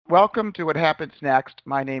Welcome to What Happens Next.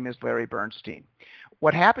 My name is Larry Bernstein.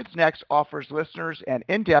 What Happens Next offers listeners an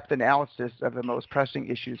in-depth analysis of the most pressing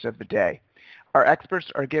issues of the day. Our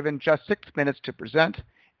experts are given just 6 minutes to present,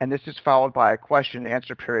 and this is followed by a question and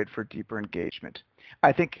answer period for deeper engagement.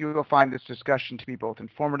 I think you will find this discussion to be both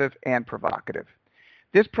informative and provocative.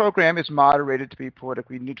 This program is moderated to be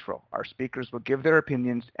politically neutral. Our speakers will give their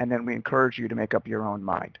opinions, and then we encourage you to make up your own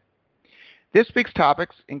mind. This week's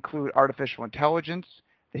topics include artificial intelligence,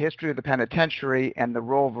 the history of the penitentiary, and the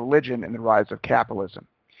role of religion in the rise of capitalism.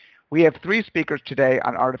 We have 3 speakers today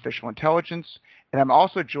on artificial intelligence, and I'm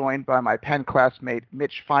also joined by my Penn classmate,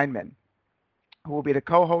 Mitch Feynman, who will be the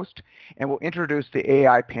co-host and will introduce the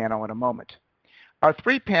AI panel in a moment. Our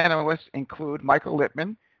 3 panelists include Michael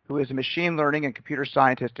Littman, who is a machine learning and computer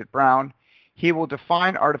scientist at Brown. He will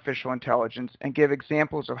define artificial intelligence and give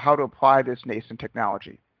examples of how to apply this nascent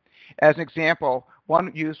technology. As an example,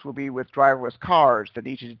 one use will be with driverless cars that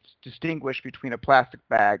need to distinguish between a plastic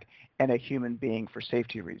bag and a human being for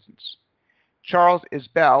safety reasons. Charles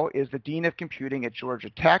Isbell is the Dean of Computing at Georgia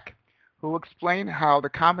Tech, who will explain how the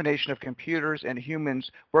combination of computers and humans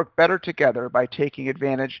work better together by taking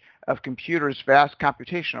advantage of computers' vast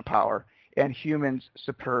computational power and humans'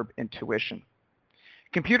 superb intuition.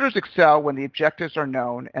 Computers excel when the objectives are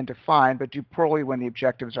known and defined, but do poorly when the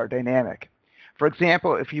objectives are dynamic. For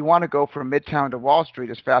example, if you want to go from Midtown to Wall Street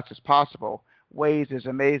as fast as possible, Waze is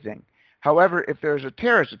amazing. However, if there is a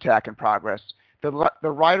terrorist attack in progress, the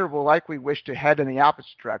rider will likely wish to head in the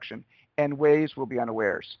opposite direction, and Waze will be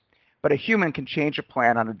unawares. But a human can change a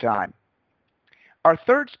plan on a dime. Our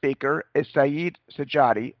third speaker is Saeed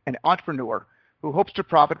Sajjadi, an entrepreneur who hopes to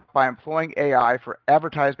profit by employing AI for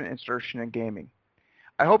advertisement insertion and gaming.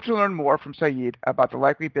 I hope to learn more from Saeed about the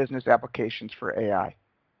likely business applications for AI.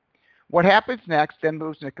 What Happens Next then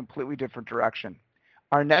moves in a completely different direction.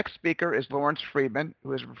 Our next speaker is Lawrence Freedman,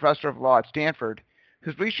 who is a professor of law at Stanford,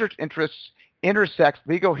 whose research interests intersects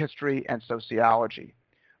legal history and sociology.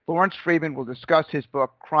 Lawrence Freedman will discuss his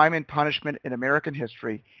book, Crime and Punishment in American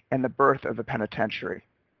History and the Birth of the Penitentiary.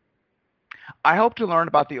 I hope to learn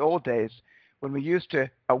about the old days when we used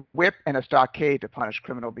a whip and a stockade to punish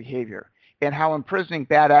criminal behavior, and how imprisoning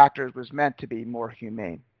bad actors was meant to be more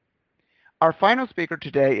humane. Our final speaker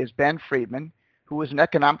today is Ben Friedman, who is an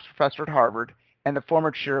economics professor at Harvard and the former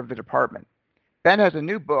chair of the department. Ben has a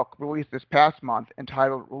new book released this past month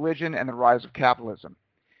entitled Religion and the Rise of Capitalism.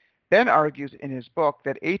 Ben argues in his book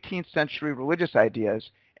that 18th century religious ideas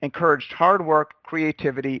encouraged hard work,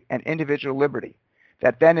 creativity, and individual liberty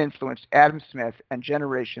that then influenced Adam Smith and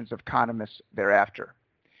generations of economists thereafter.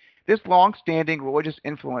 This long-standing religious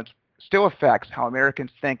influence still affects how Americans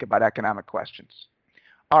think about economic questions.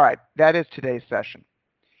 All right, that is today's session.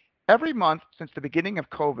 Every month since the beginning of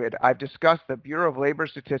COVID, I've discussed the Bureau of Labor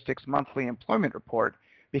Statistics monthly employment report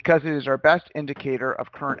because it is our best indicator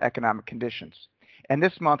of current economic conditions, and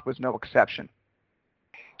this month was no exception.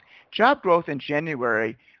 Job growth in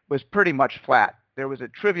January was pretty much flat. There was a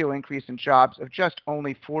trivial increase in jobs of just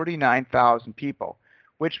only 49,000 people,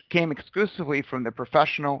 which came exclusively from the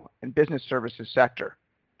professional and business services sector.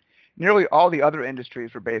 Nearly all the other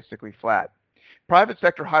industries were basically flat. Private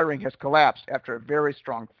sector hiring has collapsed after a very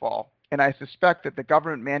strong fall, and I suspect that the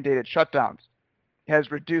government-mandated shutdowns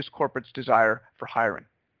has reduced corporate's desire for hiring.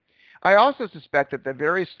 I also suspect that the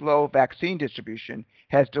very slow vaccine distribution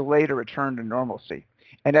has delayed a return to normalcy.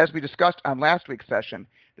 And as we discussed on last week's session,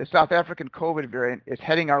 the South African COVID variant is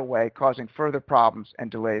heading our way, causing further problems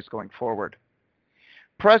and delays going forward.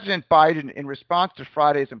 President Biden, in response to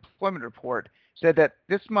Friday's employment report, said that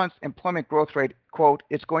this month's employment growth rate, quote,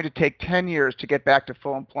 it's going to take 10 years to get back to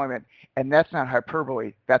full employment, and that's not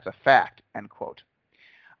hyperbole, that's a fact, end quote.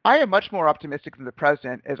 I am much more optimistic than the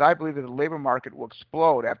president, as I believe that the labor market will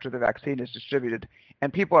explode after the vaccine is distributed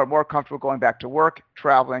and people are more comfortable going back to work,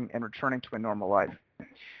 traveling, and returning to a normal life.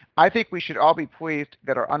 I think we should all be pleased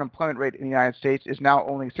that our unemployment rate in the United States is now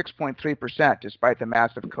only 6.3% despite the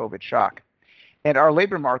massive COVID shock. And our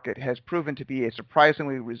labor market has proven to be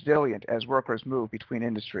surprisingly resilient as workers move between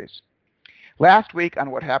industries. Last week on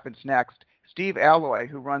What Happens Next, Steve Alloy,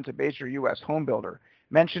 who runs a major U.S. home builder,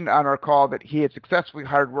 mentioned on our call that he had successfully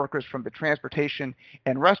hired workers from the transportation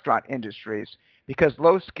and restaurant industries because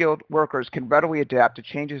low-skilled workers can readily adapt to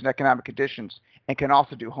changes in economic conditions and can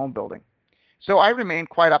also do home building. So I remain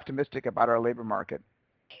quite optimistic about our labor market.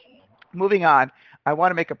 Moving on, I want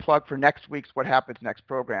to make a plug for next week's What Happens Next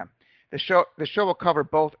program. The show will cover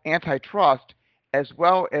both antitrust as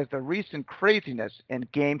well as the recent craziness in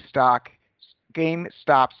GameStop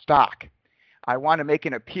stock. I want to make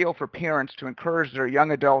an appeal for parents to encourage their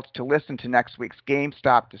young adults to listen to next week's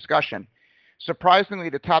GameStop discussion. Surprisingly,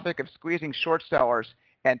 the topic of squeezing short sellers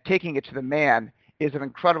and taking it to the man is of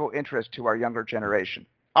incredible interest to our younger generation.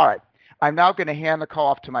 All right, I'm now going to hand the call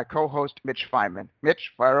off to my co-host, Mitch Feynman.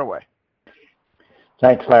 Mitch, fire away.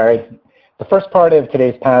 Thanks, Larry. The first part of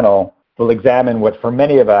today's panel will examine what for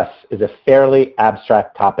many of us is a fairly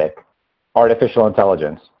abstract topic, artificial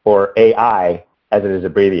intelligence, or AI as it is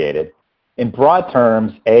abbreviated. In broad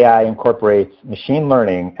terms, AI incorporates machine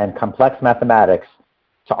learning and complex mathematics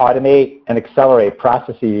to automate and accelerate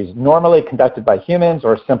processes normally conducted by humans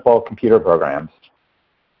or simple computer programs.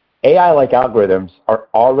 AI-like algorithms are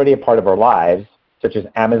already a part of our lives, such as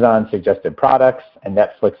Amazon's suggested products and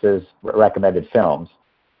Netflix's recommended films.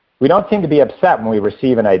 We don't seem to be upset when we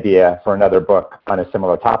receive an idea for another book on a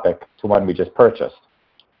similar topic to one we just purchased.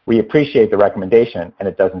 We appreciate the recommendation, and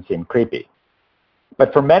it doesn't seem creepy.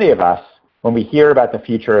 But for many of us, when we hear about the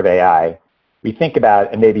future of AI, we think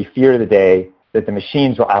about and maybe fear the day that the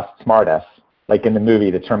machines will outsmart us, like in the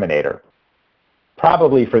movie The Terminator.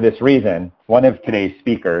 Probably for this reason, one of today's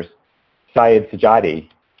speakers, Syed Sajadi,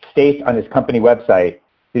 states on his company website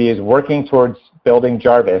that he is working towards building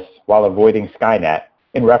Jarvis while avoiding Skynet,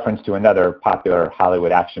 in reference to another popular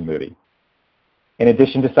Hollywood action movie. In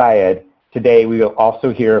addition to Syed, today we will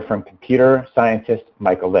also hear from computer scientist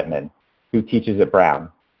Michael Littman, who teaches at Brown.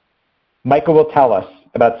 Michael will tell us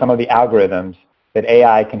about some of the algorithms that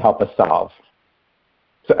AI can help us solve.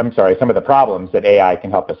 Some of the problems that AI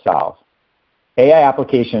can help us solve. AI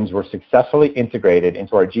applications were successfully integrated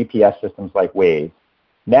into our GPS systems like Waze.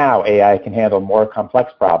 Now AI can handle more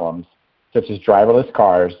complex problems, such as driverless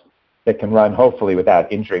cars that can run hopefully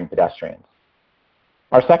without injuring pedestrians.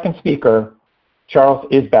 Our second speaker, Charles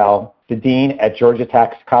Isbell, the Dean at Georgia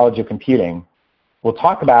Tech's College of Computing, will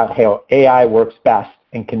talk about how AI works best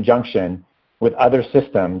in conjunction with other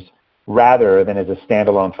systems rather than as a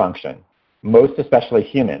standalone function, most especially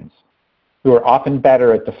humans, who are often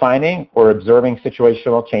better at defining or observing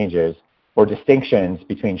situational changes or distinctions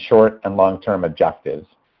between short and long-term objectives.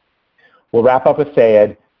 We'll wrap up with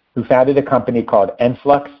Syed, who founded a company called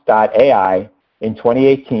Enflux.ai in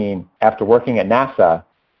 2018 after working at NASA,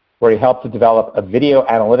 where he helped to develop a video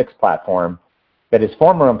analytics platform that his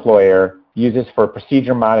former employer uses for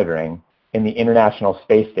procedure monitoring in the International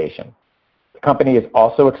Space Station. The company is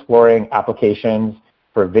also exploring applications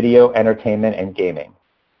for video entertainment and gaming.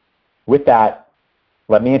 With that,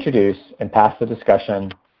 let me introduce and pass the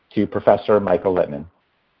discussion to Professor Michael Littman.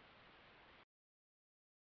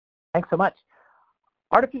 Thanks so much.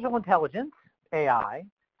 Artificial intelligence, AI,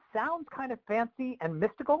 sounds kind of fancy and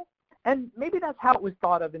mystical, and maybe that's how it was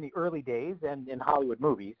thought of in the early days and in Hollywood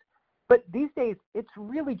movies, but these days it's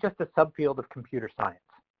really just a subfield of computer science.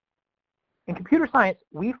 In computer science,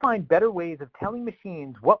 we find better ways of telling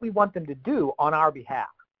machines what we want them to do on our behalf.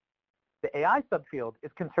 The AI subfield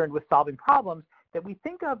is concerned with solving problems that we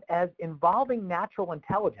think of as involving natural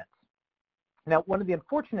intelligence. Now, one of the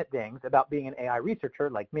unfortunate things about being an AI researcher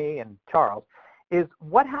like me and Charles is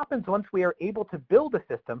what happens once we are able to build a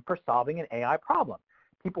system for solving an AI problem.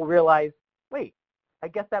 People realize, wait, I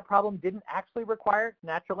guess that problem didn't actually require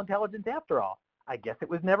natural intelligence after all. I guess it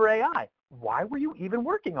was never AI. Why were you even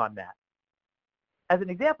working on that? As an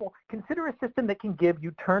example, consider a system that can give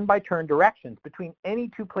you turn-by-turn directions between any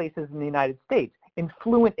two places in the United States in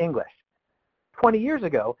fluent English. 20 years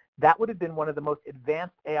ago, that would have been one of the most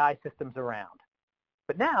advanced AI systems around.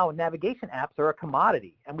 But now, navigation apps are a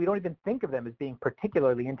commodity, and we don't even think of them as being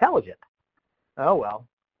particularly intelligent. Oh well,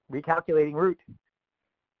 recalculating route.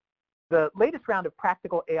 The latest round of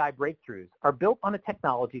practical AI breakthroughs are built on a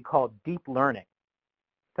technology called deep learning.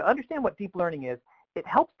 To understand what deep learning is, it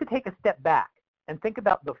helps to take a step back and think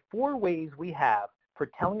about the 4 ways we have for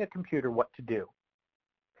telling a computer what to do.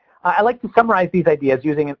 I like to summarize these ideas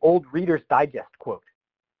using an old Reader's Digest quote.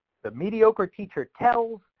 The mediocre teacher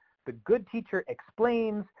tells, the good teacher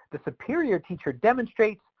explains, the superior teacher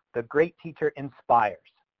demonstrates, the great teacher inspires.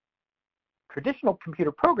 Traditional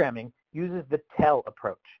computer programming uses the tell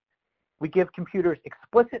approach. We give computers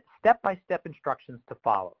explicit step-by-step instructions to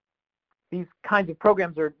follow. These kinds of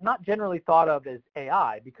programs are not generally thought of as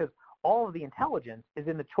AI because all of the intelligence is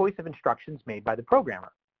in the choice of instructions made by the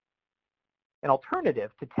programmer. An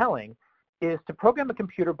alternative to telling is to program a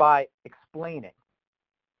computer by explaining.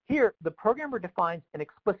 Here, the programmer defines an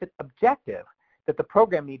explicit objective that the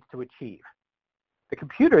program needs to achieve. The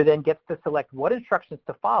computer then gets to select what instructions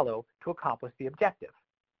to follow to accomplish the objective.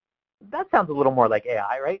 That sounds a little more like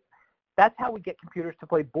AI, right? That's how we get computers to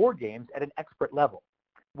play board games at an expert level.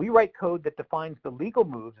 We write code that defines the legal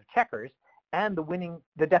moves of checkers and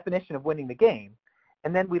the definition of winning the game,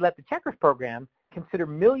 and then we let the checkers program consider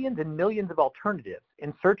millions and millions of alternatives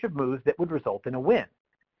in search of moves that would result in a win.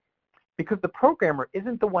 Because the programmer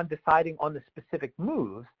isn't the one deciding on the specific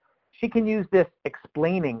moves, she can use this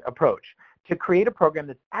explaining approach to create a program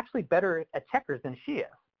that's actually better at checkers than she is.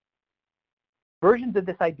 Versions of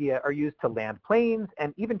this idea are used to land planes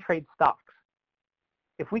and even trade stocks.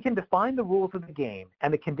 If we can define the rules of the game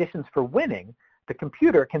and the conditions for winning, the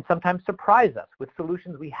computer can sometimes surprise us with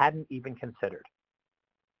solutions we hadn't even considered.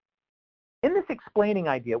 In this explaining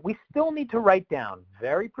idea, we still need to write down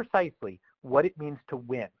very precisely what it means to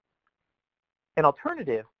win. An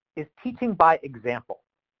alternative is teaching by example.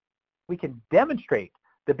 We can demonstrate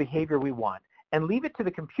the behavior we want and leave it to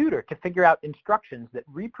the computer to figure out instructions that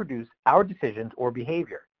reproduce our decisions or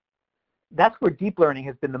behavior. That's where deep learning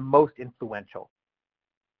has been the most influential.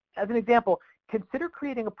 As an example, consider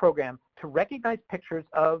creating a program to recognize pictures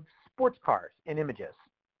of sports cars in images.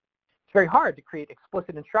 It's very hard to create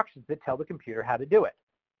explicit instructions that tell the computer how to do it.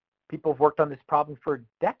 People have worked on this problem for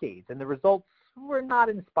decades, and the results were not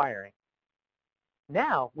inspiring.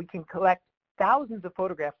 Now we can collect thousands of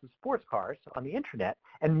photographs of sports cars on the internet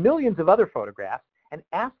and millions of other photographs and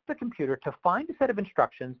ask the computer to find a set of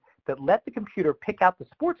instructions that let the computer pick out the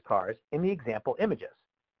sports cars in the example images.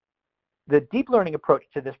 The deep learning approach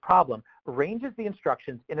to this problem arranges the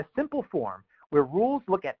instructions in a simple form where rules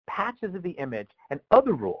look at patches of the image and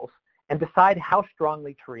other rules and decide how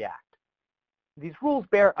strongly to react. These rules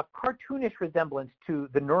bear a cartoonish resemblance to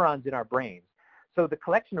the neurons in our brains, so the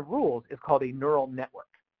collection of rules is called a neural network.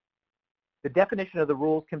 The definition of the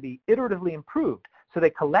rules can be iteratively improved, so they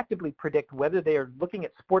collectively predict whether they are looking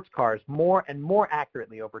at sports cars more and more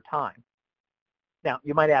accurately over time. Now,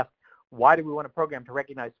 you might ask, why do we want a program to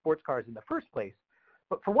recognize sports cars in the first place?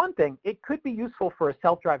 But for one thing, it could be useful for a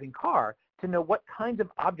self-driving car to know what kinds of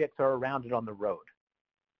objects are around it on the road.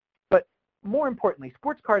 But more importantly,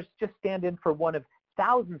 sports cars just stand in for one of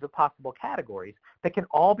thousands of possible categories that can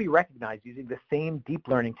all be recognized using the same deep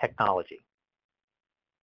learning technology.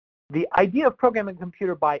 The idea of programming a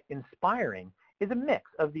computer by inspiring is a mix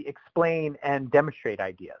of the explain and demonstrate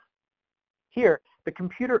ideas. Here, the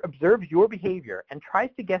computer observes your behavior and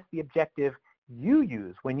tries to guess the objective you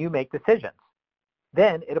use when you make decisions.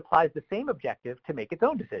 Then it applies the same objective to make its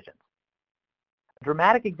own decisions. A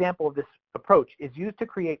dramatic example of this approach is used to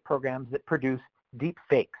create programs that produce deep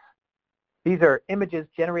fakes. These are images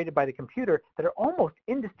generated by the computer that are almost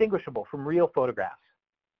indistinguishable from real photographs.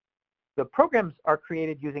 The programs are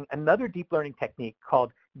created using another deep learning technique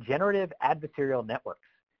called generative adversarial networks.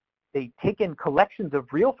 They take in collections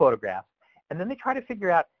of real photographs, and then they try to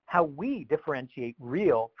figure out how we differentiate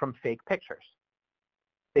real from fake pictures.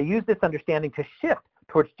 They use this understanding to shift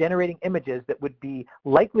towards generating images that would be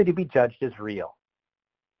likely to be judged as real.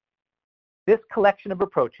 This collection of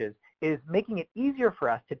approaches is making it easier for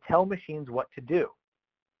us to tell machines what to do,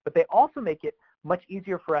 but they also make it much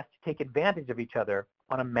easier for us to take advantage of each other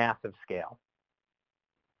on a massive scale.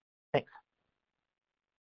 Thanks.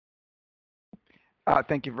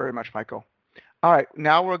 Thank you very much, Michael. All right,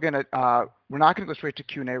 now we're not gonna go straight to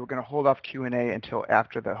Q&A. We're gonna hold off Q&A until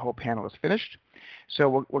after the whole panel is finished.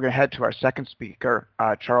 So we're gonna head to our second speaker,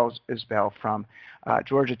 Charles Isbell from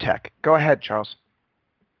Georgia Tech. Go ahead, Charles.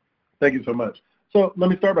 Thank you so much. So let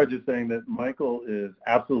me start by just saying that Michael is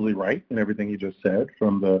absolutely right in everything he just said,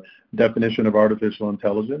 from the definition of artificial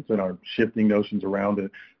intelligence and our shifting notions around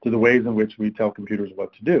it to the ways in which we tell computers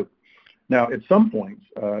what to do. Now, at some points,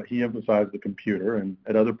 he emphasized the computer, and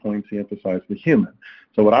at other points, he emphasized the human.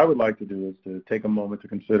 So what I would like to do is to take a moment to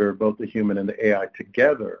consider both the human and the AI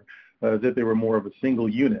together, as if they were more of a single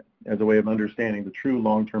unit, as a way of understanding the true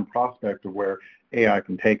long-term prospect of where AI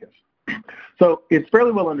can take us. So it's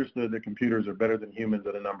fairly well understood that computers are better than humans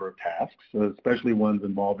at a number of tasks, especially ones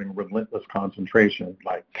involving relentless concentration,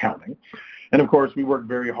 like counting. And of course, we work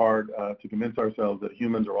very hard to convince ourselves that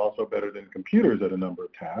humans are also better than computers at a number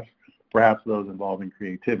of tasks, perhaps those involving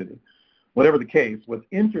creativity. Whatever the case, what's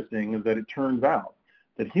interesting is that it turns out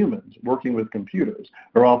that humans working with computers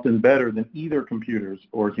are often better than either computers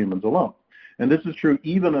or humans alone. And this is true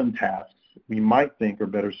even on tasks we might think are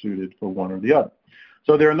better suited for one or the other.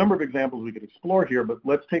 So there are a number of examples we could explore here, but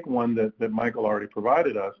let's take one that Michael already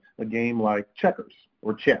provided us, a game like checkers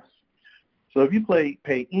or chess. So if you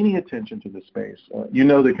pay any attention to this space, you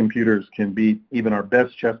know that computers can beat even our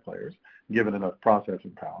best chess players, given enough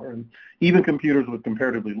processing power. And even computers with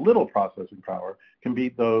comparatively little processing power can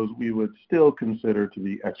beat those we would still consider to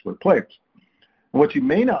be expert players. And what you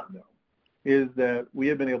may not know is that we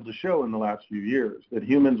have been able to show in the last few years that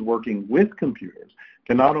humans working with computers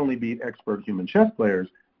can not only beat expert human chess players,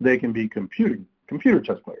 they can beat computer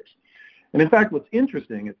chess players. And in fact, what's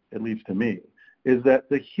interesting, at least to me, is that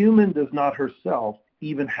the human does not herself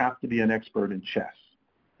even have to be an expert in chess.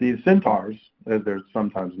 These centaurs, as they're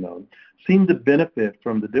sometimes known, seem to benefit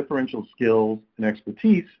from the differential skills and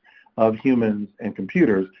expertise of humans and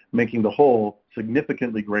computers, making the whole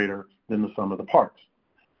significantly greater than the sum of the parts.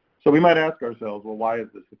 So we might ask ourselves, well, why is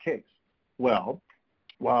this the case? Well,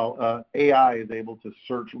 while AI is able to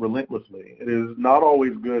search relentlessly, it is not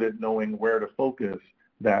always good at knowing where to focus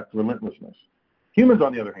that relentlessness. Humans,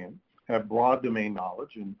 on the other hand, have broad domain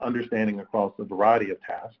knowledge and understanding across a variety of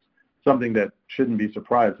tasks, something that shouldn't be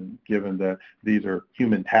surprising given that these are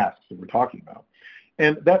human tasks that we're talking about.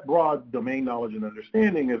 And that broad domain knowledge and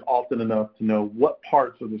understanding is often enough to know what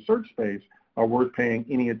parts of the search space are worth paying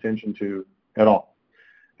any attention to at all.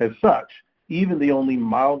 As such, even the only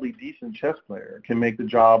mildly decent chess player can make the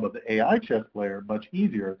job of the AI chess player much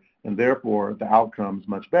easier, and therefore the outcomes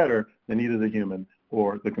much better than either the human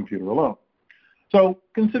or the computer alone. So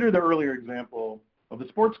consider the earlier example of the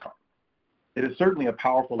sports car. It is certainly a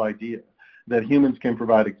powerful idea that humans can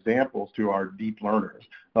provide examples to our deep learners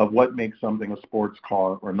of what makes something a sports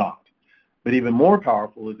car or not. But even more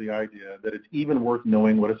powerful is the idea that it's even worth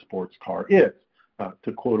knowing what a sports car is.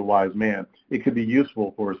 To quote a wise man, it could be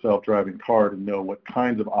useful for a self-driving car to know what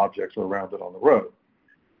kinds of objects are around it on the road.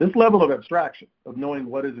 This level of abstraction, of knowing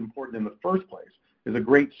what is important in the first place, is a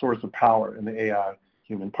great source of power in the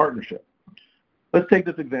AI-human partnership. Let's take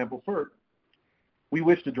this example further. We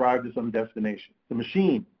wish to drive to some destination. The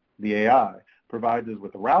machine, the AI, provides us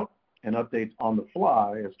with a route and updates on the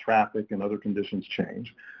fly as traffic and other conditions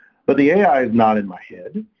change. But the AI is not in my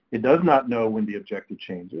head. It does not know when the objective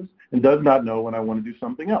changes and does not know when I want to do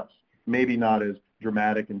something else. Maybe not as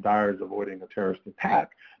dramatic and dire as avoiding a terrorist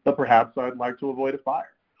attack, but perhaps I'd like to avoid a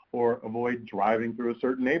fire or avoid driving through a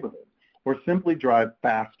certain neighborhood or simply drive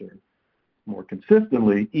faster, more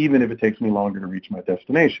consistently, even if it takes me longer to reach my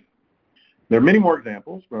destination. There are many more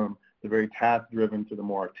examples, from the very task-driven to the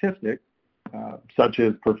more artistic, such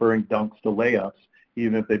as preferring dunks to layups,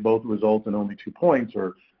 even if they both result in only 2 points,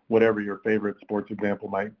 or whatever your favorite sports example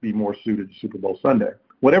might be more suited to Super Bowl Sunday.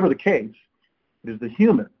 Whatever the case, it is the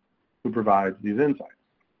human who provides these insights.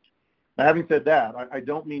 Now, having said that, I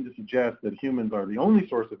don't mean to suggest that humans are the only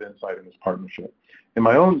source of insight in this partnership. In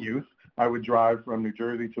my own youth, I would drive from New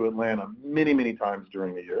Jersey to Atlanta many, many times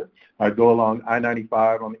during the year. I'd go along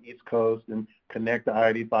I-95 on the East Coast and connect to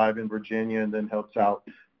I-85 in Virginia and then head south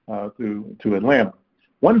to Atlanta.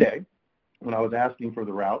 One day, when I was asking for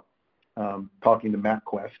the route, talking to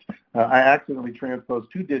MapQuest, I accidentally transposed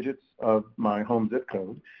 2 digits of my home zip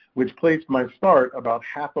code, which placed my start about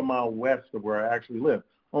half a mile west of where I actually live,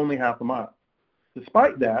 only half a mile.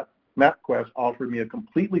 Despite that, MapQuest offered me a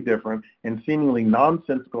completely different and seemingly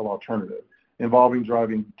nonsensical alternative involving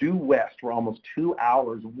driving due west for almost 2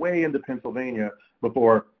 hours way into Pennsylvania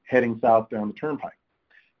before heading south down the turnpike.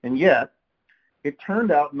 And yet, it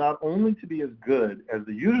turned out not only to be as good as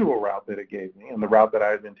the usual route that it gave me and the route that I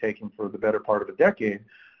had been taking for the better part of a decade,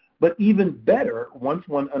 but even better once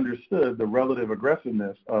one understood the relative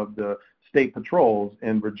aggressiveness of the state patrols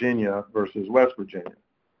in Virginia versus West Virginia.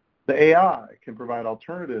 The AI can provide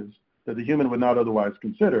alternatives that the human would not otherwise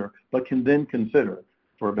consider, but can then consider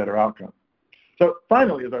for a better outcome. So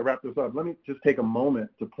finally, as I wrap this up, let me just take a moment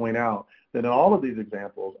to point out that in all of these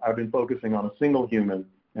examples, I've been focusing on a single human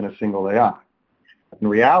and a single AI. In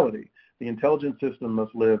reality, the intelligent system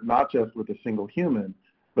must live not just with a single human,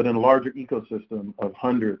 but in a larger ecosystem of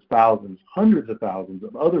hundreds, thousands, hundreds of thousands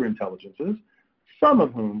of other intelligences, some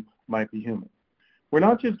of whom might be human. We're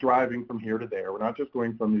not just driving from here to there. We're not just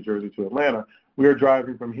going from New Jersey to Atlanta. We are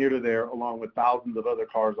driving from here to there along with thousands of other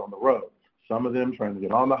cars on the road, some of them trying to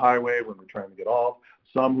get on the highway when we're trying to get off,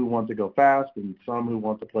 some who want to go fast, and some who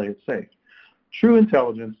want to play it safe. True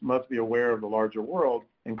intelligence must be aware of the larger world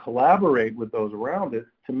and collaborate with those around it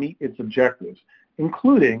to meet its objectives,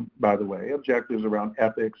 including, by the way, objectives around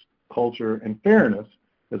ethics, culture, and fairness,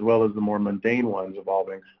 as well as the more mundane ones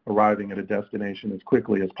involving arriving at a destination as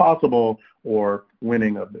quickly as possible or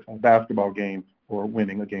winning a basketball game or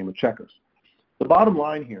winning a game of checkers. The bottom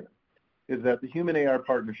line here is that the human-AI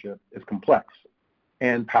partnership is complex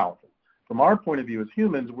and powerful. From our point of view as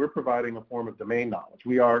humans, we're providing a form of domain knowledge.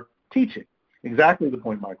 We are teaching. Exactly the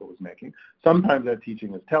point Michael was making. Sometimes that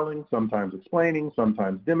teaching is telling, sometimes explaining,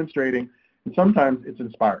 sometimes demonstrating, and sometimes it's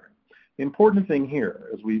inspiring. The important thing here,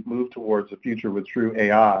 as we move towards a future with true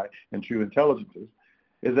AI and true intelligences,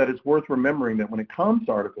 is that it's worth remembering that when it comes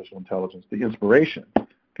to artificial intelligence, the inspiration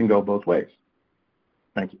can go both ways.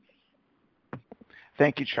 Thank you.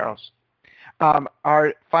 Thank you, Charles.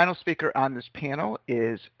 Our final speaker on this panel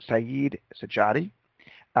is Saeed Sajjadi.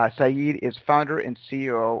 Saeed is founder and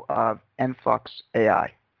CEO of Enflux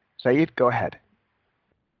AI. Saeed, go ahead.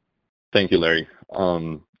 Thank you, Larry.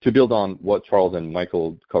 to build on what Charles and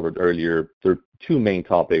Michael covered earlier, there are two main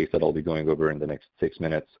topics that I'll be going over in the next 6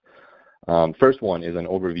 minutes. First one is an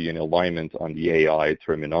overview and alignment on the AI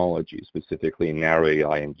terminology, specifically narrow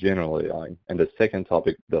AI and general AI. And the second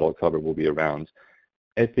topic that I'll cover will be around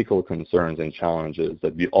ethical concerns and challenges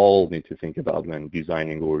that we all need to think about when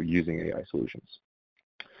designing or using AI solutions.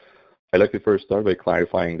 I'd like to first start by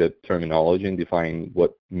clarifying the terminology and define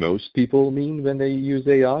what most people mean when they use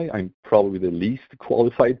AI. I'm probably the least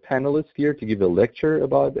qualified panelist here to give a lecture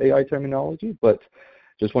about AI terminology, but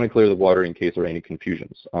just want to clear the water in case there are any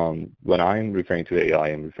confusions. When I'm referring to AI,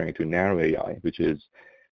 I'm referring to narrow AI, which is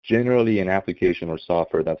generally an application or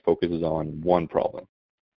software that focuses on one problem.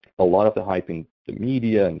 A lot of the hype in the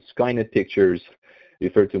media and Skynet pictures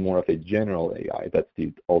refer to more of a general AI. That's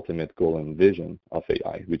the ultimate goal and vision of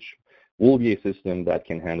AI, which will be a system that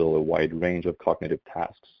can handle a wide range of cognitive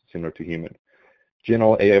tasks similar to human.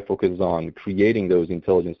 General AI focuses on creating those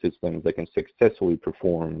intelligent systems that can successfully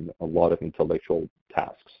perform a lot of intellectual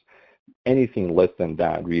tasks. Anything less than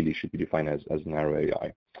that really should be defined as narrow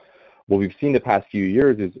AI. What we've seen the past few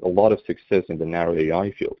years is a lot of success in the narrow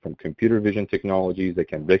AI field, from computer vision technologies that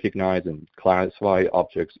can recognize and classify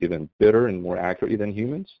objects even better and more accurately than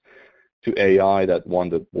humans, to AI that won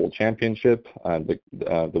the World Championship,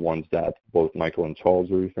 the ones that both Michael and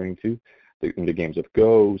Charles were referring to, in the games of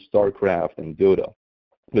Go, StarCraft, and Dota.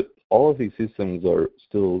 But all of these systems are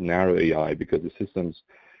still narrow AI because the system's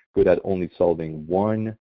good at only solving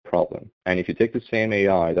one problem. And if you take the same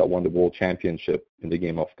AI that won the World Championship in the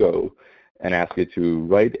game of Go and ask it to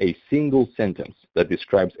write a single sentence that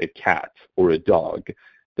describes a cat or a dog,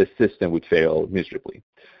 the system would fail miserably.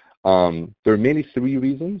 There are mainly three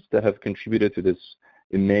reasons that have contributed to this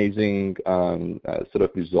amazing set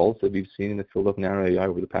of results that we've seen in the field of narrow AI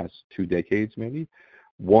over the past 2 decades, maybe.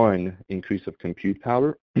 One, increase of compute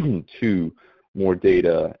power. Two, more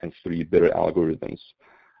data. And three, better algorithms.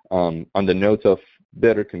 On the note of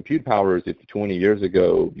better compute powers, if 20 years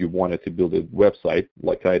ago you wanted to build a website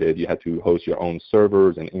like I did, you had to host your own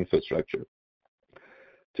servers and infrastructure.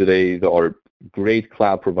 Today, there are great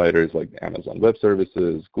cloud providers like Amazon Web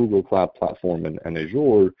Services, Google Cloud Platform, and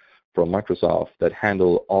Azure from Microsoft that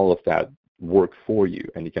handle all of that work for you.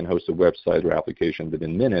 And you can host a website or application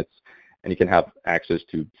within minutes, and you can have access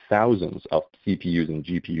to thousands of CPUs and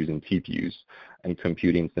GPUs and TPUs and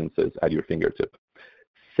compute instances at your fingertip.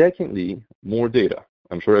 Secondly, more data.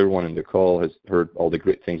 I'm sure everyone in the call has heard all the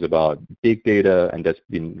great things about big data, and that's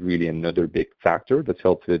been really another big factor that's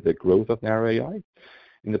helped with the growth of narrow AI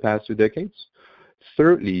in the past 2 decades.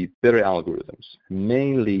 Thirdly, better algorithms,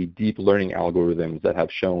 mainly deep learning algorithms that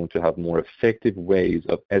have shown to have more effective ways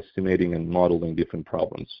of estimating and modeling different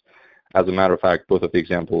problems. As a matter of fact, both of the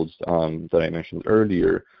examples that I mentioned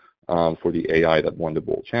earlier for the AI that won the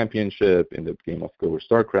World Championship in the game of Go or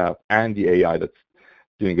StarCraft, and the AI that's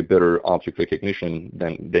doing a better object recognition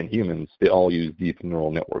than humans, they all use deep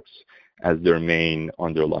neural networks as their main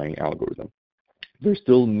underlying algorithm. There's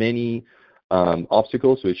still many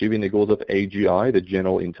obstacles to achieving the goals of AGI, the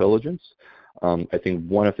general intelligence. I think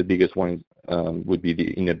one of the biggest ones would be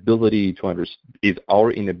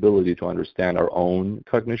our inability to understand our own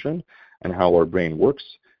cognition and how our brain works.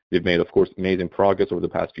 We've made, of course, amazing progress over the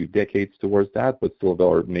past few decades towards that, but still there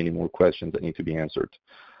are many more questions that need to be answered.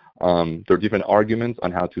 There are different arguments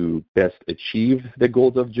on how to best achieve the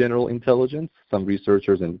goals of general intelligence. Some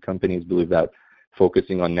researchers and companies believe that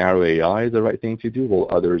focusing on narrow AI is the right thing to do, while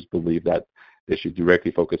others believe that they should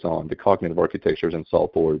directly focus on the cognitive architectures and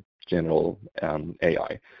solve for general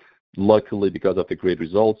AI. Luckily, because of the great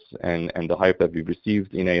results and the hype that we've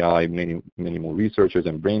received in AI, many more researchers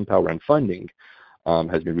and brain power and funding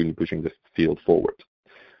has been really pushing the field forward.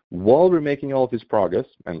 While we're making all of this progress,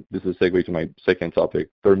 and this is a segue to my second topic,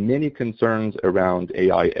 there are many concerns around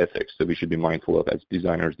AI ethics that we should be mindful of as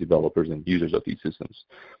designers, developers, and users of these systems.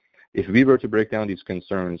 If we were to break down these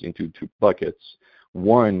concerns into 2 buckets,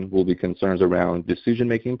 one will be concerns around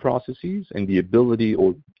decision-making processes and the ability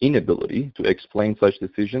or inability to explain such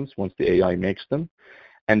decisions once the AI makes them.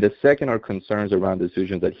 And the second are concerns around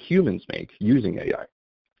decisions that humans make using AI.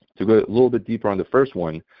 To go a little bit deeper on the first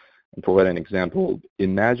one and provide an example,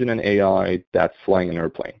 imagine an AI that's flying an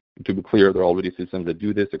airplane. To be clear, there are already systems that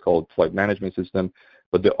do this. They're called flight management system,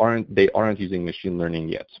 but they aren't using machine learning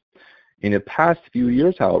yet. In the past few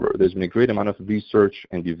years, however, there's been a great amount of research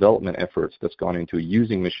and development efforts that's gone into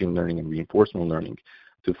using machine learning and reinforcement learning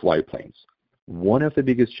to fly planes. One of the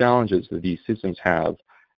biggest challenges that these systems have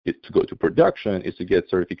to go to production is to get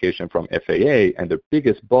certification from FAA, and the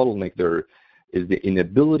biggest bottleneck there is the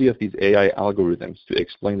inability of these AI algorithms to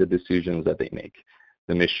explain the decisions that they make.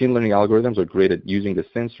 The machine learning algorithms are great at using the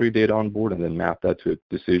sensory data on board and then map that to a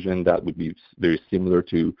decision that would be very similar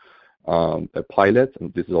to a pilot,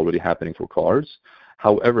 and this is already happening for cars.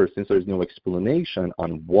 However, since there is no explanation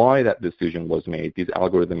on why that decision was made, these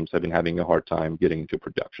algorithms have been having a hard time getting into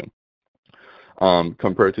production.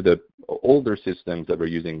 Compared to the older systems that were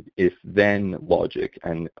using if-then logic,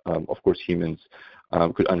 and of course humans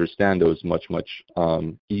could understand those much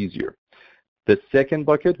easier. The second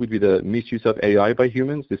bucket would be the misuse of AI by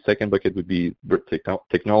humans. The second bucket would be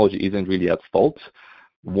technology isn't really at fault.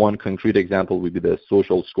 One concrete example would be the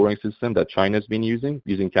social scoring system that China's been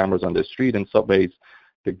using cameras on the street and subways.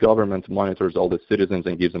 The government monitors all the citizens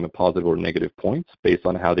and gives them a positive or negative point based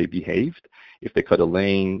on how they behaved. If they cut a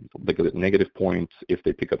lane, they get a negative point. If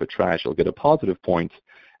they pick up a trash, they'll get a positive point.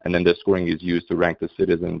 And then the scoring is used to rank the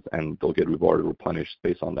citizens, and they'll get rewarded or punished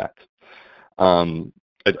based on that.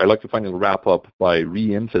 I'd like to finally wrap up by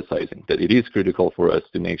re-emphasizing that it is critical for us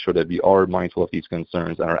to make sure that we are mindful of these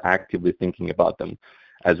concerns and are actively thinking about them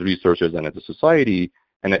as researchers and as a society,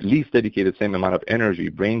 and at least dedicate the same amount of energy,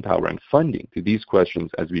 brain power, and funding to these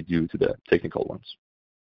questions as we do to the technical ones.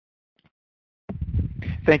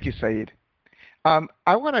 Thank you, Saeed. I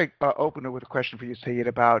want to open it with a question for you, Saeed,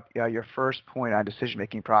 about your first point on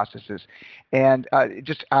decision-making processes. And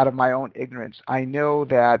just out of my own ignorance, I know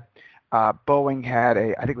that Boeing had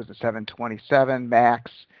I think it was a 727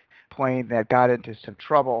 MAX plane that got into some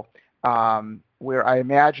trouble, where I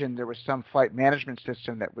imagine there was some flight management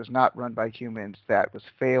system that was not run by humans that was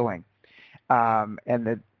failing, and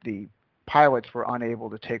that the pilots were unable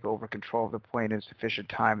to take over control of the plane in sufficient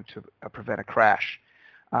time to prevent a crash.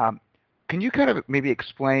 Can you kind of maybe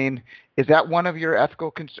explain, is that one of your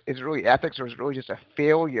ethical, is it really ethics, or is it really just a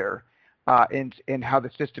failure in how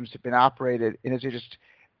the systems have been operated? And is it just,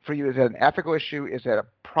 for you, is it an ethical issue, is it a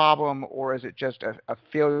problem, or is it just a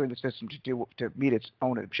failure in the system to meet its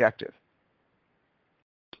own objective?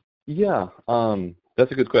 Yeah,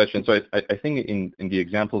 that's a good question. So I think in the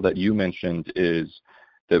example that you mentioned is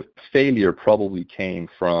the failure probably came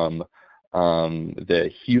from the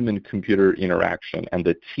human-computer interaction, and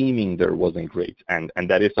the teaming there wasn't great. And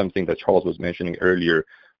that is something that Charles was mentioning earlier.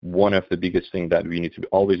 One of the biggest things that we need to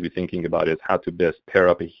always be thinking about is how to best pair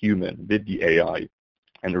up a human with the AI.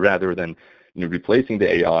 And rather than replacing the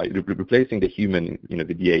AI, replacing the human,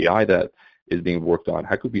 with the AI that is being worked on,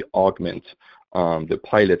 how could we augment the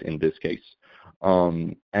pilot in this case?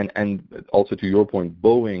 And also to your point,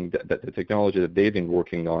 Boeing, that the technology that they've been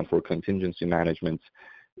working on for contingency management,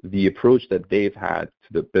 the approach that they've had,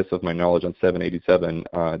 to the best of my knowledge, on 787,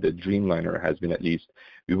 the Dreamliner, has been at least,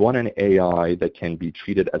 we want an AI that can be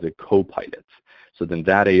treated as a co-pilot. So then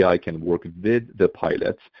that AI can work with the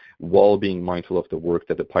pilot while being mindful of the work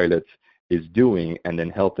that the pilot is doing, and then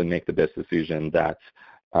help them make the best decision that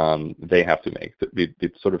they have to make. We've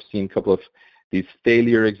sort of seen a couple of these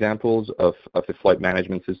failure examples of the flight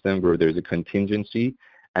management system where there's a contingency,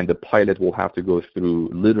 and the pilot will have to go through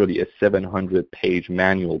literally a 700-page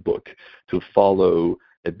manual book to follow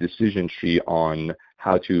a decision tree on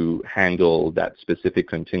how to handle that specific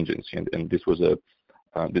contingency. And this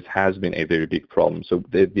has been a very big problem. So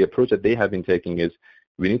the approach that they have been taking is,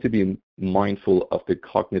 we need to be mindful of the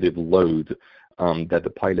cognitive load that the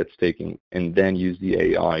pilot's taking, and then use the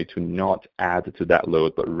AI to not add to that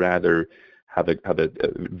load, but rather have a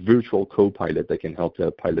virtual co-pilot that can help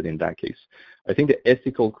the pilot in that case. I think the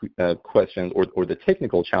ethical questions or the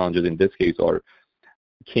technical challenges in this case are,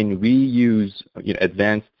 can we use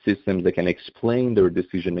advanced systems that can explain their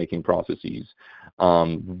decision-making processes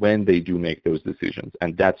when they do make those decisions?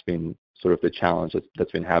 And that's been sort of the challenge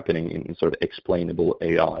that's been happening in sort of explainable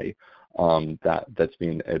AI. That's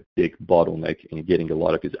been a big bottleneck in getting a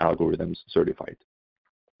lot of these algorithms certified.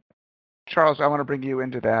 Charles, I want to bring you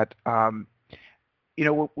into that.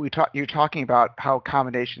 You're talking about how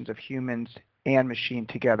combinations of humans and machine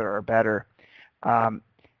together are better.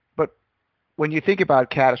 But when you think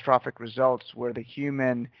about catastrophic results where the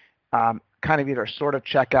human kind of either sort of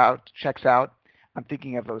checks out, I'm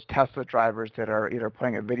thinking of those Tesla drivers that are either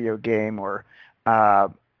playing a video game or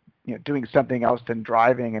doing something else than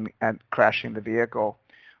driving and crashing the vehicle.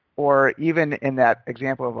 Or even in that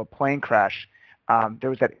example of a plane crash, there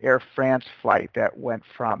was that Air France flight that went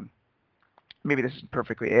from, maybe this isn't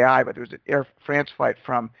perfectly AI, but there was an Air France flight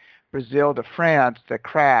from Brazil to France that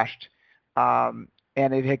crashed, and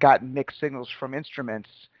it had gotten mixed signals from instruments,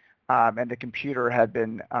 and the computer had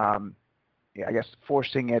been,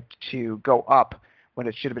 forcing it to go up when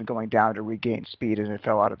it should have been going down to regain speed, and it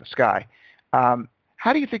fell out of the sky.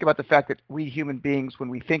 How do you think about the fact that we human beings, when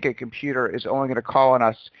we think a computer is only going to call on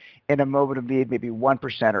us in a moment of need, maybe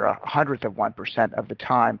 1% or 1/100% of the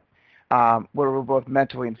time, where we're both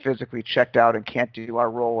mentally and physically checked out and can't do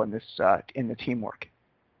our role in this in the teamwork?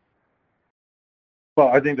 Well,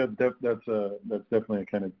 I think that's definitely a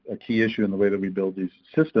kind of a key issue in the way that we build these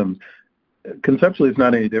systems. Conceptually, it's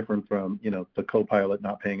not any different from, the co-pilot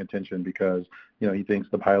not paying attention because, he thinks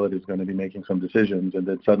the pilot is going to be making some decisions and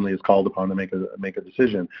then suddenly is called upon to make a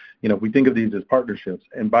decision. We think of these as partnerships.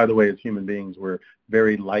 And by the way, as human beings, we're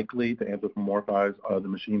very likely to anthropomorphize the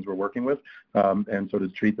machines we're working with, and so to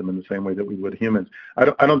treat them in the same way that we would humans.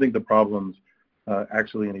 I don't think the problem's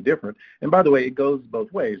actually any different. And by the way, it goes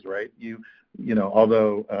both ways, right?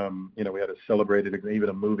 Although we had a celebrated, even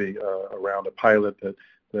a movie around a pilot that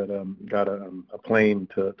got a plane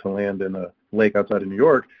to land in a lake outside of New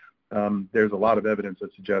York, there's a lot of evidence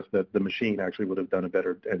that suggests that the machine actually would have done a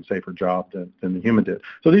better and safer job than the human did.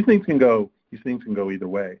 So these things can go either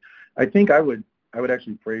way. I think I would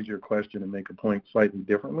actually phrase your question and make a point slightly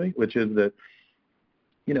differently, which is that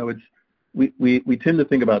we tend to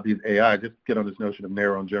think about these AI, just get on this notion of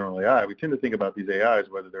narrow and general AI, we tend to think about these AIs,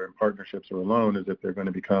 whether they're in partnerships or alone, as if they're going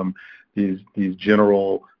to become these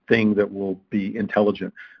general things that will be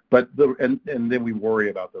intelligent. But and then we worry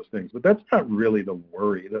about those things. But that's not really the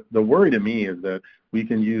worry. The worry to me is that we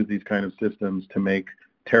can use these kind of systems to make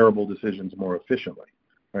terrible decisions more efficiently.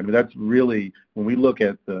 Right? I mean, that's really, when we look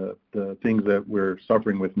at the things that we're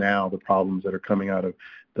suffering with now, the problems that are coming out of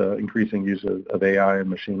the increasing use of AI and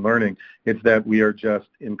machine learning, it's that we are just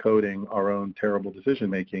encoding our own terrible decision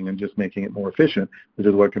making and just making it more efficient, which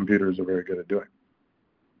is what computers are very good at doing.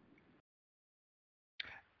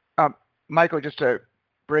 Michael, just to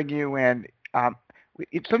bring you in,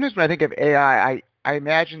 sometimes when I think of AI, I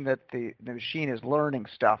imagine that the machine is learning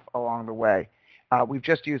stuff along the way. We've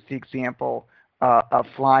just used the example of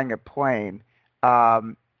flying a plane.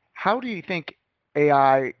 How do you think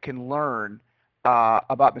AI can learn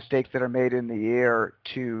about mistakes that are made in the air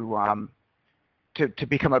to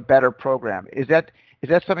become a better program? Is that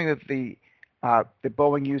something that that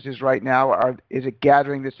Boeing uses right now? Is it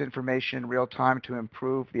gathering this information in real time to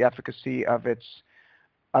improve the efficacy of its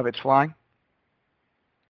flying?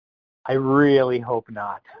 I really hope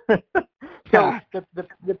not. So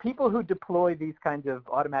the people who deploy these kinds of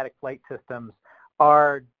automatic flight systems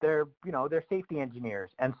they're safety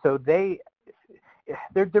engineers, and so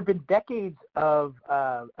there've been decades of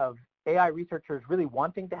AI researchers really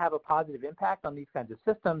wanting to have a positive impact on these kinds of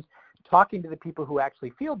systems, talking to the people who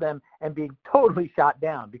actually field them, and being totally shot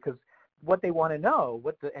down, because what they want to know,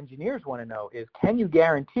 what the engineers want to know, is, can you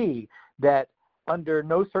guarantee that under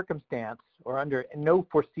no circumstance or under no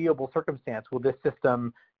foreseeable circumstance will this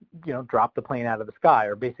system, drop the plane out of the sky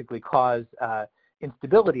or basically cause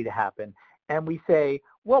instability to happen? And we say,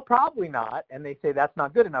 well, probably not. And they say, that's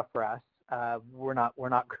not good enough for us. We're not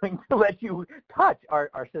going to let you touch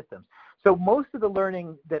our systems. So most of the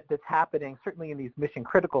learning that's happening, certainly in these mission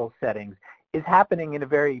critical settings, is happening in a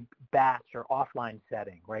very batch or offline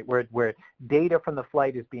setting, right? Where data from the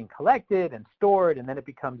flight is being collected and stored, and then it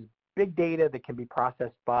becomes big data that can be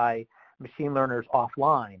processed by machine learners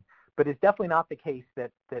offline. But it's definitely not the case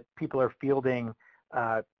that people are fielding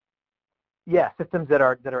systems that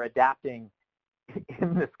are adapting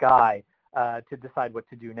in the sky to decide what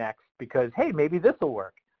to do next, because, hey, maybe this will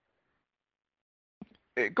work.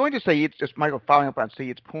 Going to Saeed's, just Michael, following up on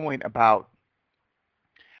Saeed's point about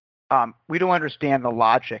we don't understand the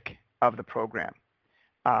logic of the program.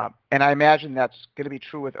 And I imagine that's going to be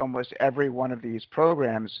true with almost every one of these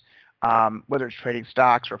programs, whether it's trading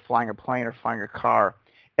stocks or flying a plane or flying a car.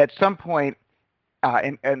 At some point,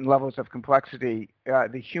 in levels of complexity,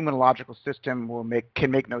 the human logical system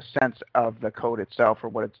can make no sense of the code itself or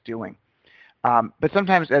what it's doing. But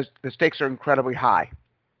sometimes, as the stakes are incredibly high,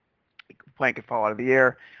 the plane could fall out of the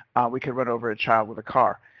air, we could run over a child with a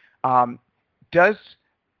car. How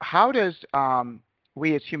does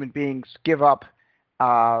we as human beings give up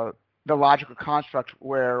the logical construct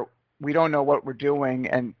where we don't know what we're doing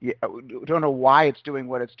and don't know why it's doing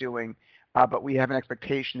what it's doing, but we have an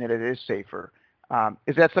expectation that it is safer?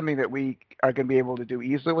 Is that something that we are going to be able to do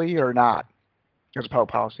easily or not, as a public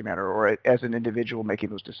policy matter or as an individual making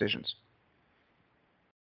those decisions?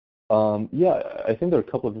 I think there are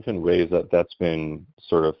a couple of different ways that's been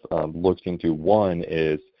sort of looked into. One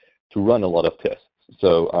is to run a lot of tests.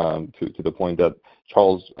 So to the point that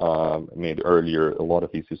Charles made earlier, a lot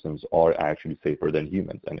of these systems are actually safer than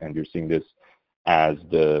humans, and you're seeing this as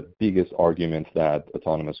the biggest argument that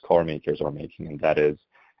autonomous car makers are making, and that is,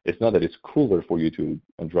 it's not that it's cooler for you to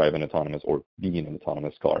drive an autonomous or be in an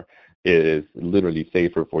autonomous car. It is literally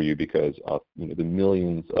safer for you because of the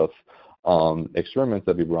millions of experiments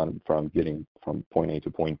that we've run from getting from point A to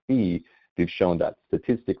point B. we've shown that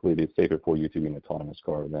statistically it's safer for you to be in an autonomous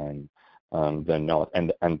car than not.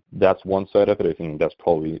 And that's one side of it. I think that's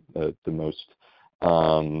probably the most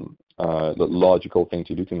the logical thing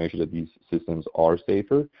to do to make sure that these systems are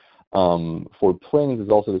safer. For planes,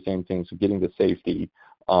 it's also the same thing. So getting the safety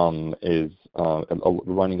is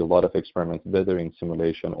running a lot of experiments, whether in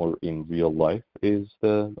simulation or in real life, is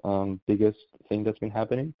the biggest thing that's been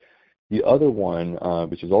happening. The other one,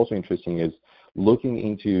 which is also interesting, is looking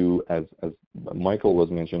into, as Michael was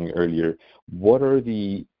mentioning earlier, what are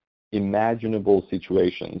the imaginable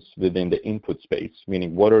situations within the input space?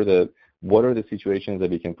 Meaning, what are the situations that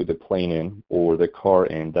we can put the plane in or the car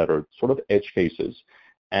in that are sort of edge cases,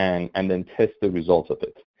 and then test the results of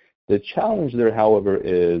it. The challenge there, however,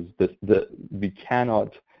 is we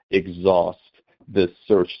cannot exhaust the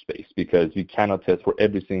search space because we cannot test for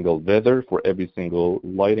every single weather, for every single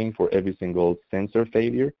lighting, for every single sensor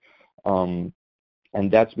failure. And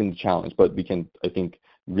that's been the challenge, but we can, I think,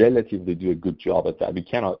 relatively do a good job at that. We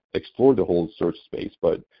cannot explore the whole search space,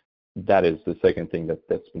 but that is the second thing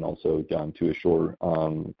that's been also done to assure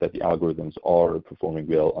that the algorithms are performing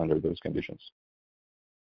well under those conditions.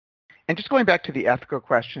 And just going back to the ethical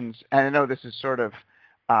questions, and I know this is sort of,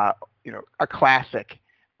 a classic.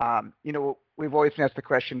 We've always asked the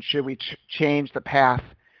question: should we change the path?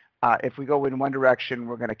 If we go in one direction,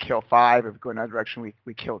 we're going to kill 5. If we go in another direction,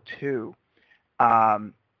 we kill 2,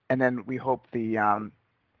 and then we hope the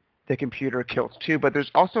computer kills 2. But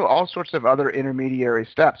there's also all sorts of other intermediary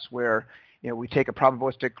steps where we take a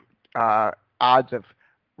probabilistic odds of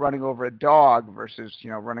running over a dog versus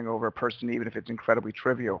running over a person, even if it's incredibly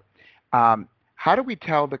trivial. How do we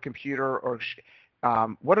tell the computer, or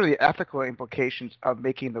what are the ethical implications of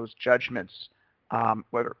making those judgments,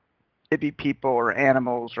 whether it be people or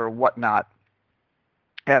animals or whatnot,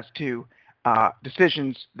 as to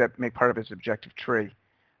decisions that make part of its objective tree?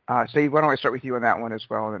 Steve, why don't I start with you on that one as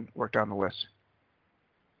well, and then work down the list?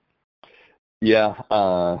 Yeah,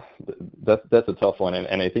 that's a tough one,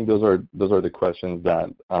 and I think those are the questions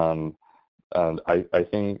that I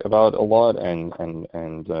think about a lot, and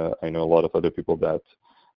I know a lot of other people that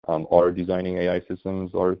are designing AI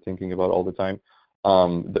systems are thinking about all the time.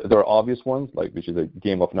 There are obvious ones, like, which is a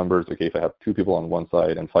game of numbers. Okay, if I have 2 people on one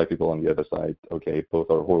side and 5 people on the other side, okay, both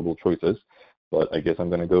are horrible choices, but I guess I'm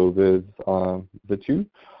going to go with the 2.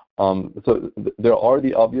 So there are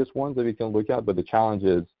the obvious ones that we can look at, but the challenge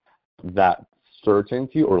is that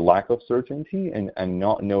certainty or lack of certainty, and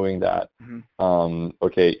not knowing that,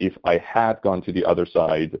 okay, if I had gone to the other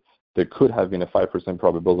side, there could have been a 5%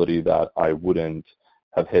 probability that I wouldn't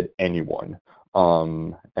have hit anyone.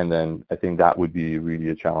 And then I think that would be really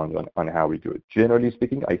a challenge on how we do it. Generally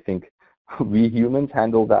speaking, I think we humans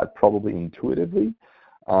handle that probably intuitively.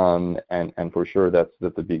 And for sure, that's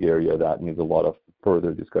a big area that needs a lot of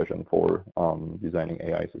further discussion for designing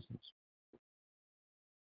AI systems.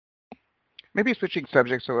 Maybe switching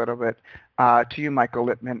subjects a little bit to you, Michael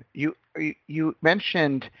Littman. You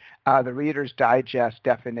mentioned the Reader's Digest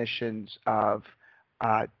definitions of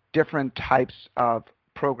different types of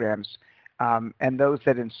programs and those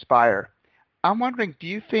that inspire. I'm wondering, do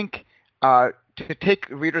you think, to take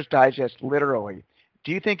Reader's Digest literally,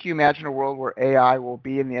 do you think you imagine a world where AI will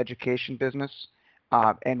be in the education business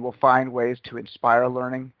and will find ways to inspire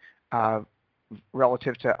learning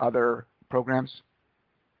relative to other programs?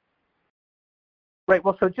 Right.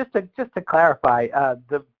 Well, so just to clarify,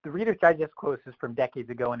 the Reader's Digest quote is from decades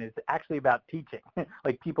ago, and is actually about teaching,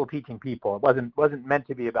 like people teaching people. It wasn't meant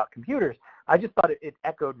to be about computers. I just thought it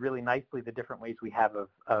echoed really nicely the different ways we have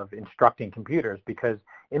of instructing computers, because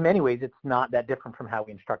in many ways it's not that different from how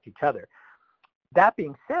we instruct each other. That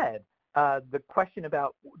being said, the question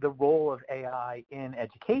about the role of AI in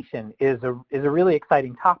education is a really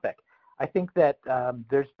exciting topic. I think that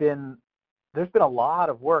there's been a lot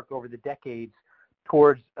of work over the decades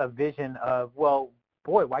towards a vision of, well,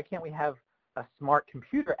 boy, why can't we have a smart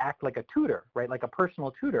computer act like a tutor, right? Like a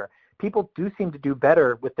personal tutor. People do seem to do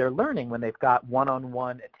better with their learning when they've got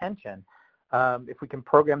one-on-one attention. If we can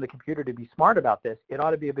program the computer to be smart about this, it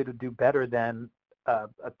ought to be able to do better than a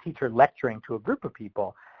teacher lecturing to a group of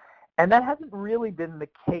people. And that hasn't really been the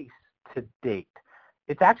case to date.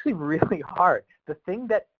 It's actually really hard. The thing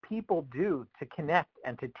that people do to connect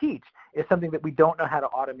and to teach is something that we don't know how to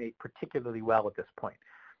automate particularly well at this point.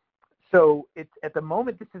 So it's, at the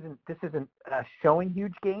moment, this isn't showing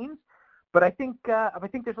huge gains, but I think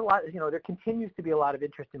there's a lot. There continues to be a lot of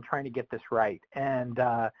interest in trying to get this right, and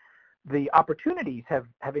the opportunities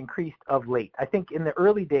have increased of late. I think in the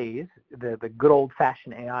early days, the good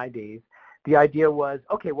old-fashioned AI days, the idea was,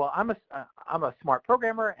 okay, well, I'm a smart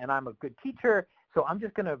programmer and I'm a good teacher, so I'm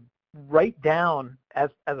just going to write down as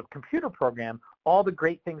a computer program all the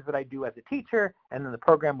great things that I do as a teacher, and then the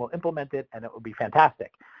program will implement it, and it will be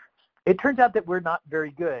fantastic. It turns out that we're not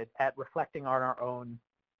very good at reflecting on our own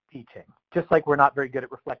teaching, just like we're not very good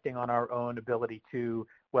at reflecting on our own ability to,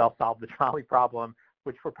 well, solve the trolley problem,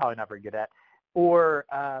 which we're probably not very good at, or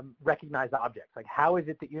recognize objects. Like, how is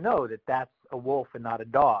it that you know that that's a wolf and not a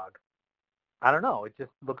dog? I don't know. It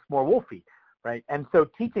just looks more wolfy, right? And so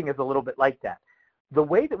teaching is a little bit like that. The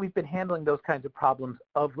way that we've been handling those kinds of problems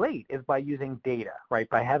of late is by using data, right?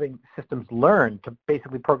 By having systems learn to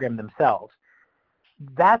basically program themselves.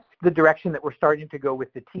 That's the direction that we're starting to go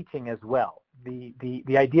with the teaching as well. The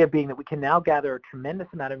idea being that we can now gather a tremendous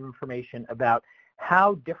amount of information about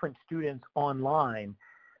how different students online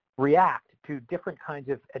react to different kinds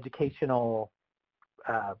of educational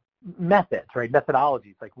methods, right?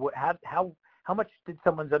 Methodologies. Like how much did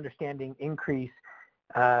someone's understanding increase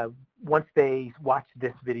once they watched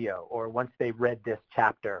this video, or once they read this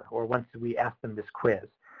chapter, or once we asked them this quiz.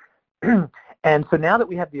 And so now that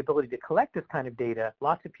we have the ability to collect this kind of data,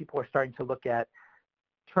 lots of people are starting to look at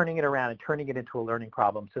turning it around and turning it into a learning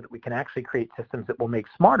problem so that we can actually create systems that will make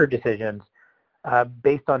smarter decisions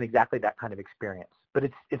based on exactly that kind of experience. But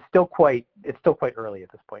it's still quite early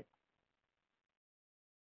at this point.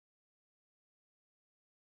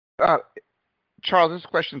 Charles, this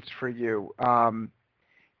question's for you.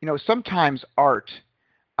 Sometimes art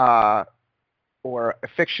or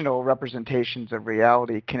fictional representations of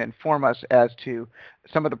reality can inform us as to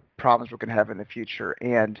some of the problems we're going to have in the future.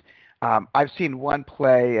 And I've seen one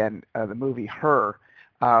play and the movie Her,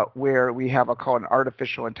 where we have call an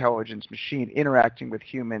artificial intelligence machine interacting with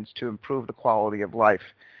humans to improve the quality of life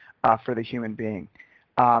for the human being.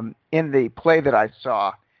 In the play that I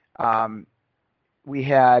saw, we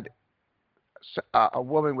had a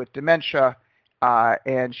woman with dementia,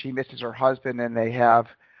 and she misses her husband, and they have,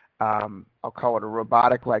 I'll call it a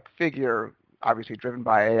robotic-like figure, obviously driven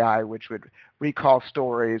by AI, which would recall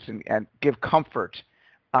stories and give comfort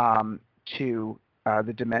to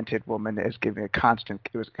the demented woman as giving as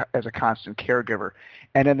a constant caregiver.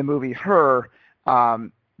 And in the movie Her,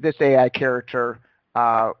 this AI character,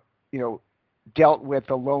 dealt with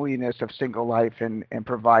the loneliness of single life and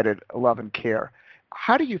provided love and care.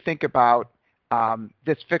 How do you think about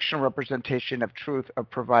this fictional representation of truth of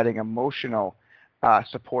providing emotional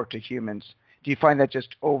support to humans? Do you find that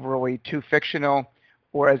just overly too fictional,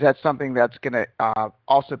 or is that something that's going to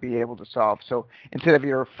also be able to solve? So instead of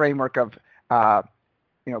your framework of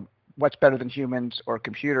what's better than humans or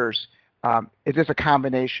computers, is this a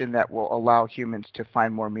combination that will allow humans to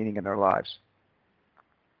find more meaning in their lives?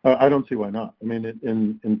 I don't see why not. I mean,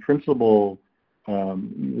 in principle,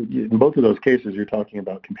 in both of those cases, you're talking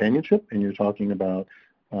about companionship, and you're talking about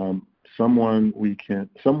someone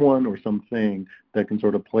or something that can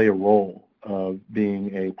sort of play a role of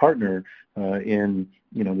being a partner in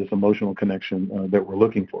this emotional connection that we're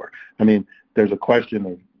looking for. I mean, there's a question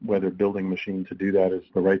of whether building a machine to do that is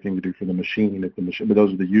the right thing to do for the machine. But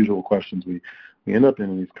those are the usual questions we end up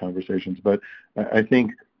in these conversations. But I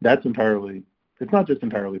think it's not just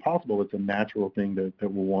entirely possible. It's a natural thing that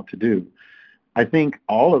we'll want to do. I think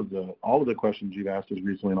all of the questions you've asked us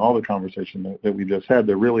recently and all the conversation that we just had,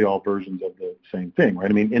 they're really all versions of the same thing, right?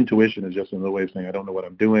 I mean, intuition is just another way of saying I don't know what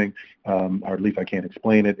I'm doing, or at least I can't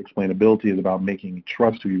explain it. Explainability is about making you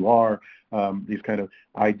trust who you are. These kind of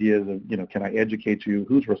ideas of, can I educate you?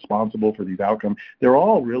 Who's responsible for these outcomes? They're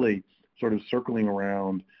all really sort of circling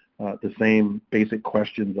around the same basic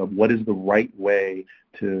questions of what is the right way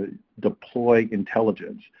to deploy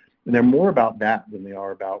intelligence. And they're more about that than they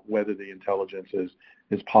are about whether the intelligence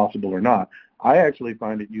is possible or not. I actually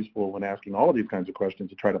find it useful when asking all of these kinds of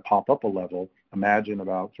questions to try to pop up a level, imagine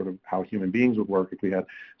about sort of how human beings would work if we had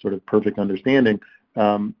sort of perfect understanding,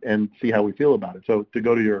 and see how we feel about it. So to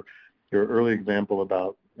go to your early example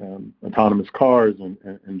about autonomous cars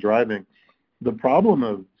and driving, the problem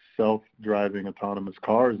of self-driving autonomous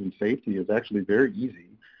cars and safety is actually very easy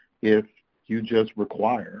if you just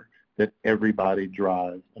require that everybody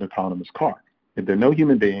drives an autonomous car. If there are no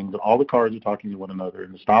human beings and all the cars are talking to one another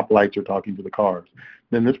and the stoplights are talking to the cars,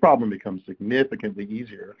 then this problem becomes significantly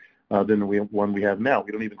easier than the one we have now.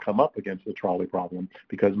 We don't even come up against the trolley problem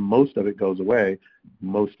because most of it goes away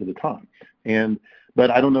most of the time. But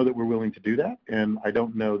I don't know that we're willing to do that, and I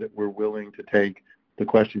don't know that we're willing to take the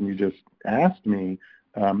question you just asked me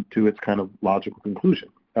to its kind of logical conclusion.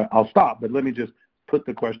 I'll stop, but let me just put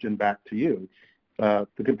the question back to you.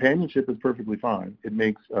 The companionship is perfectly fine. It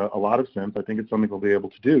makes a lot of sense. I think it's something we'll be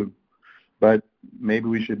able to do. But maybe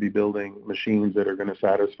we should be building machines that are going to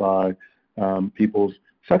satisfy people's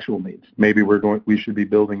sexual needs. Maybe we should be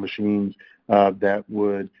building machines that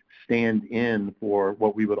would stand in for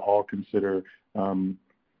what we would all consider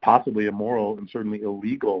possibly immoral and certainly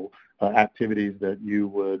illegal activities that you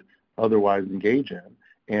would otherwise engage in.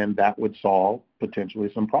 And that would solve potentially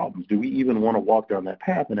some problems. Do we even want to walk down that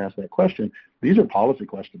path and ask that question? These are policy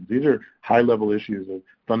questions. These are high-level issues of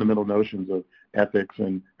fundamental notions of ethics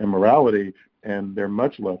and morality, and they're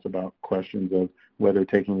much less about questions of whether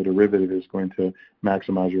taking a derivative is going to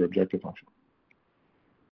maximize your objective function.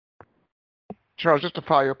 Charles, just to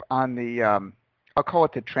follow up on the, I'll call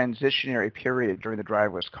it the transitionary period during the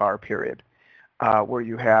driverless car period, where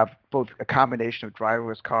you have both a combination of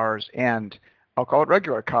driverless cars and I'll call it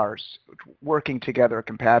regular cars working together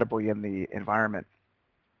compatibly in the environment.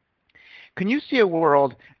 Can you see a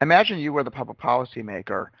world, imagine you were the public policy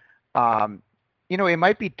maker, it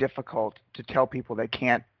might be difficult to tell people they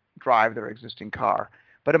can't drive their existing car,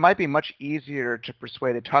 but it might be much easier to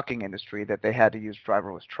persuade a trucking industry that they had to use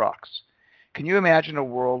driverless trucks. Can you imagine a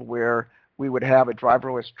world where we would have a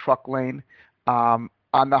driverless truck lane on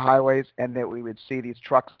the highways and that we would see these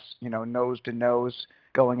trucks, nose to nose,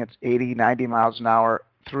 going at 80, 90 miles an hour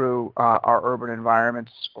through our urban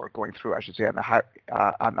environments, or going through, I should say,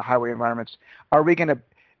 on the highway environments? Are we going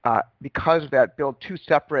to, because of that, build two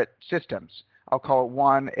separate systems? I'll call it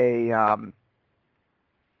one a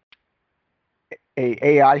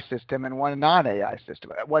AI system and one non-AI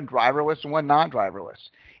system, one driverless and one non-driverless.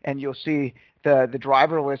 And you'll see the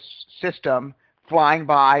driverless system flying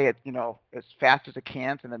by at as fast as it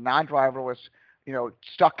can, and the non-driverless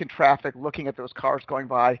stuck in traffic, looking at those cars going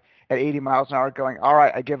by at 80 miles an hour, going, all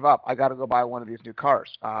right, I give up. I got to go buy one of these new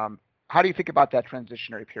cars. How do you think about that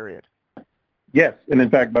transitionary period? Yes, and in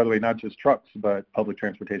fact, by the way, not just trucks, but public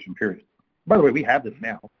transportation, period. By the way, we have this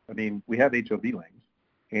now. I mean, we have HOV lanes,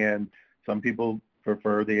 and some people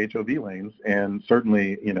prefer the HOV lanes, and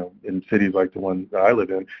certainly, in cities like the one that I live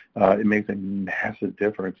in, it makes a massive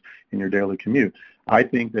difference in your daily commute. I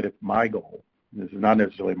think that if my goal, this is not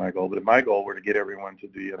necessarily my goal, but if my goal were to get everyone to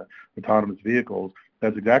be autonomous vehicles,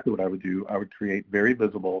 that's exactly what I would do. I would create very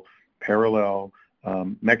visible, parallel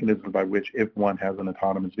mechanisms by which, if one has an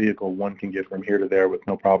autonomous vehicle, one can get from here to there with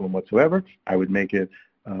no problem whatsoever. I would make it.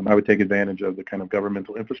 I would take advantage of the kind of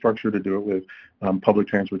governmental infrastructure to do it with public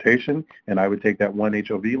transportation, and I would take that one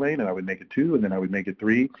HOV lane and I would make it 2, and then I would make it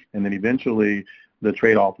 3, and then eventually the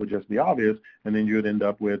trade-off would just be obvious, and then you would end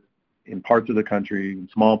up with, in parts of the country, in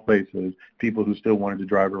small places, people who still wanted to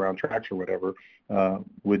drive around tracks or whatever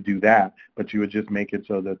would do that, but you would just make it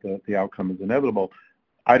so that the outcome is inevitable.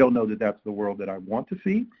 I don't know that that's the world that I want to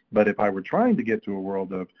see, but if I were trying to get to a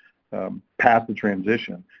world of past the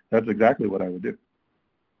transition, that's exactly what I would do.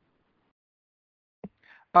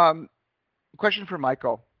 Question for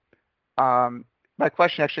Michael. My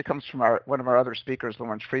question actually comes from one of our other speakers,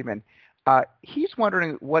 Lawrence Freeman. He's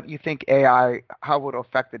wondering what you think AI, how it will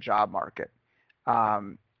affect the job market.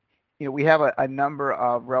 We have a number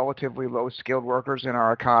of relatively low-skilled workers in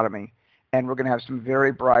our economy, and we're going to have some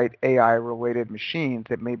very bright AI-related machines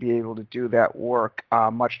that may be able to do that work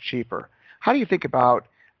much cheaper. How do you think about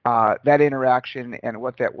that interaction and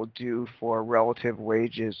what that will do for relative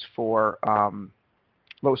wages for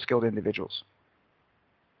low-skilled individuals?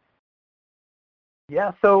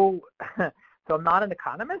 Yeah, so I'm not an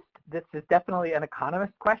economist. This is definitely an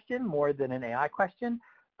economist question more than an AI question,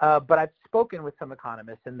 but I've spoken with some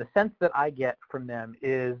economists, and the sense that I get from them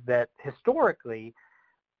is that historically,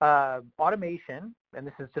 automation, and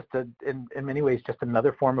this is just in many ways just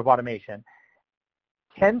another form of automation,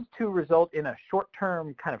 tends to result in a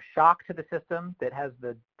short-term kind of shock to the system that has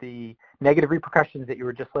the negative repercussions that you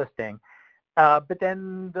were just listing, but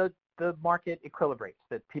then the market equilibrates,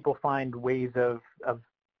 that people find ways of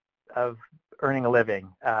earning a living,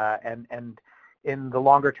 and in the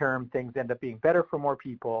longer term, things end up being better for more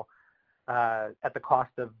people at the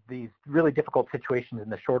cost of these really difficult situations in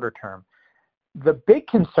the shorter term. The big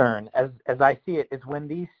concern, as I see it, is when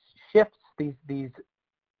these shifts, these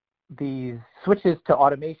switches to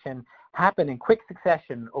automation happen in quick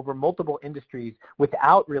succession over multiple industries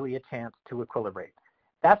without really a chance to equilibrate.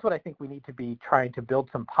 That's what I think we need to be trying to build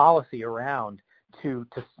some policy around to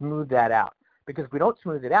smooth that out. Because if we don't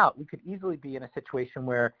smooth it out, we could easily be in a situation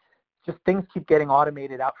where just things keep getting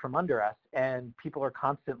automated out from under us, and people are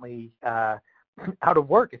constantly out of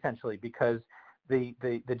work, essentially, because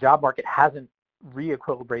the job market hasn't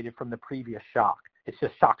re-equilibrated from the previous shock. It's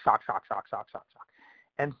just shock.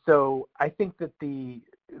 And so I think that the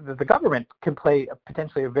government can play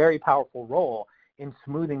potentially a very powerful role in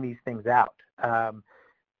smoothing these things out.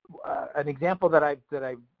 An example that I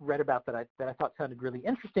read about that I thought sounded really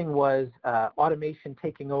interesting was automation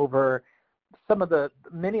taking over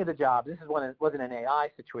many of the jobs. This is one, it wasn't an AI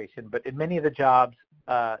situation, but in many of the jobs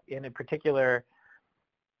in a particular.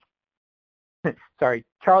 Sorry,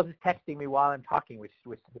 Charles is texting me while I'm talking, which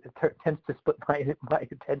tends to split my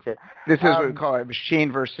attention. This is what we call a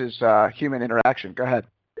machine versus human interaction. Go ahead.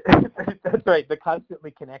 That's right. They're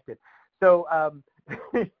constantly connected. So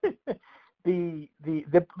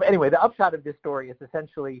anyway, the upshot of this story is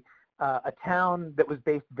essentially a town that was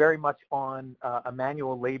based very much on a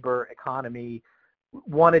manual labor economy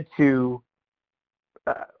wanted to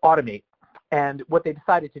automate, and what they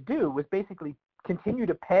decided to do was basically continue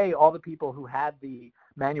to pay all the people who had the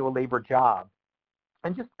manual labor job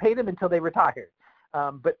and just pay them until they retired.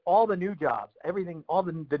 But all the new jobs, everything, all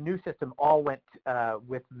the new system all went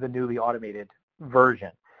with the newly automated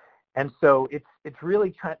version. And so it's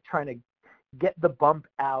really trying to get the bump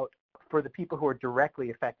out for the people who are directly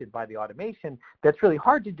affected by the automation. That's really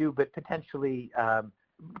hard to do, but potentially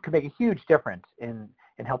could make a huge difference in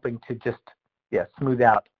helping to just smooth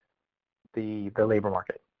out the labor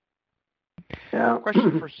market. Yeah.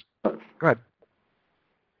 Question first. Go ahead.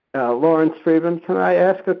 Lawrence Friedman, can I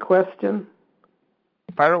ask a question?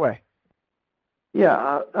 Fire away.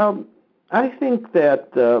 Yeah, I think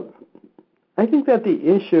that the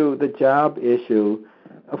issue, the job issue,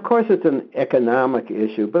 of course, it's an economic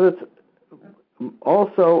issue, but it's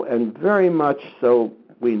also, and very much so,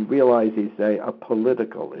 we realize these days, a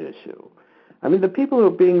political issue. I mean, the people who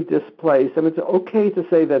are being displaced, I mean, it's okay to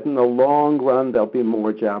say that in the long run there'll be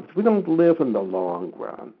more jobs. We don't live in the long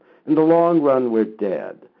run. In the long run, we're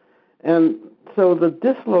dead. And so the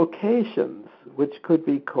dislocations which could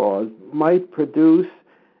be caused might produce,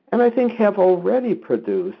 and I think have already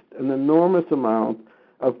produced, an enormous amount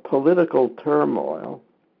of political turmoil.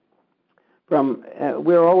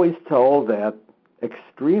 We're always told that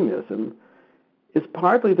extremism is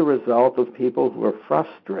partly the result of people who are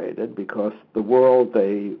frustrated because the world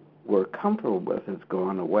they were comfortable with has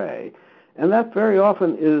gone away. And that very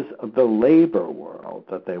often is the labor world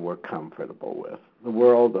that they were comfortable with, the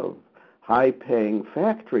world of high-paying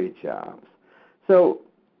factory jobs. So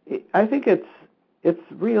I think it's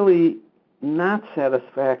really not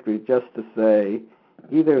satisfactory just to say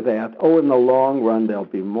either that, in the long run there'll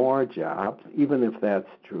be more jobs, even if that's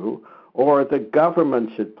true, or the government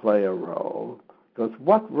should play a role. Because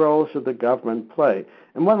what role should the government play?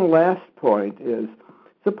 And one last point is,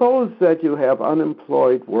 suppose that you have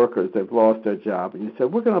unemployed workers, they've lost their job, and you say,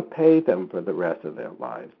 we're going to pay them for the rest of their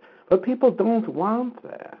lives. But people don't want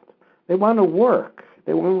that. They want to work.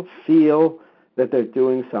 They want to feel that they're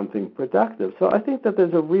doing something productive. So I think that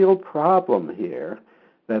there's a real problem here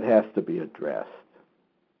that has to be addressed.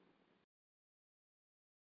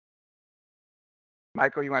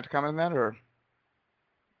 Michael, you want to comment on that, or?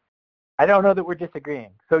 I don't know that we're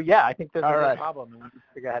disagreeing. So yeah, I think there's a real right. problem, and we need to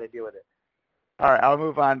figure out how to deal with it. All right, I'll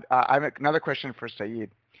move on. I have another question for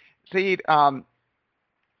Saeed. Saeed, I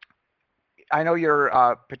know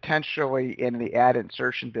you're potentially in the ad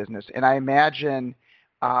insertion business, and I imagine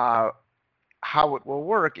how it will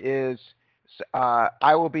work is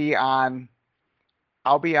I'll be on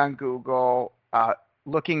Google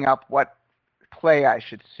looking up what play I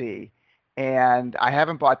should see, and I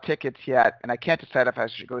haven't bought tickets yet, and I can't decide if I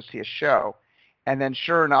should go see a show. And then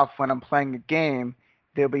sure enough, when I'm playing a game,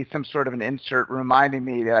 there'll be some sort of an insert reminding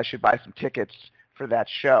me that I should buy some tickets for that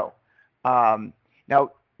show.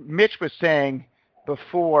 Now, Mitch was saying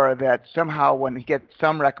before that somehow when he gets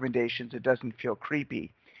some recommendations, it doesn't feel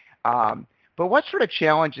creepy. But what sort of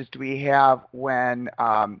challenges do we have when,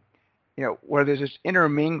 where there's this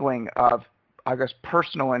intermingling of, I guess,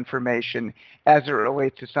 personal information as it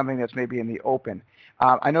relates to something that's maybe in the open?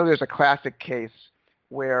 I know there's a classic case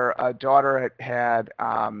where a daughter had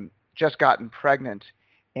just gotten pregnant,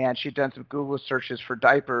 and she'd done some Google searches for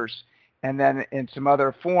diapers, and then in some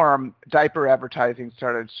other form, diaper advertising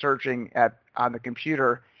started searching on the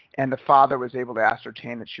computer, and the father was able to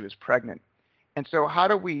ascertain that she was pregnant. And so how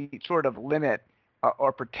do we sort of limit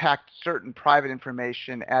or protect certain private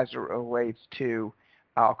information as it relates to,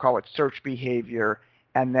 I'll call it search behavior,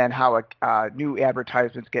 and then how new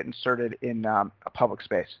advertisements get inserted in a public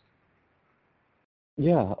space?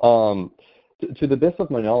 Yeah. To the best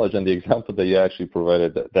of my knowledge, and the example that you actually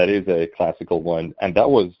provided, that is a classical one, and that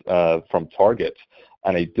was from Target,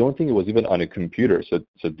 and I don't think it was even on a computer. So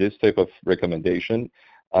this type of recommendation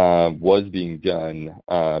was being done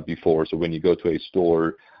before. So when you go to a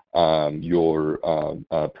store, your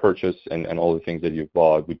purchase and all the things that you've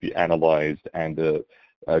bought would be analyzed, and the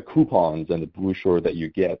coupons and the brochure that you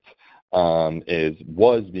get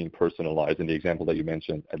was being personalized. And the example that you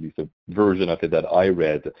mentioned, at least a version of it that I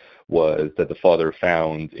read, was that the father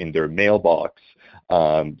found in their mailbox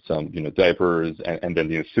some diapers, and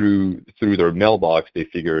then through their mailbox they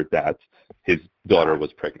figured that his daughter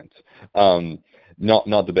was pregnant.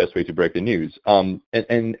 Not the best way to break the news. And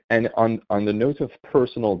on the note of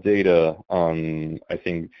personal data, I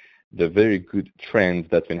think the very good trend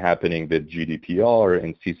that's been happening with GDPR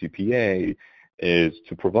and CCPA is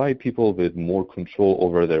to provide people with more control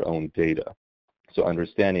over their own data. So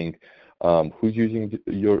understanding who's using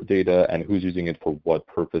your data and who's using it for what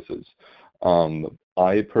purposes.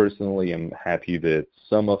 I personally am happy that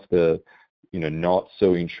some of the not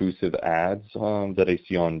so intrusive ads that I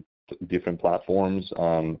see on different platforms,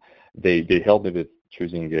 they help me with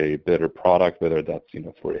choosing a better product, whether that's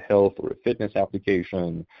for a health or a fitness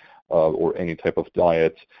application or any type of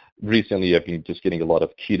diet. Recently, I've been just getting a lot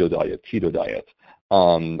of keto diet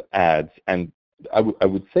ads, and I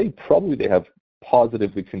would say probably they have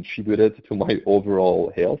positively contributed to my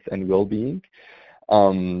overall health and well-being.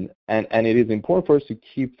 And it is important for us to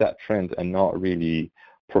keep that trend and not really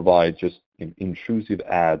provide just intrusive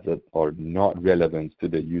ads that are not relevant to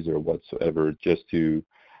the user whatsoever, just to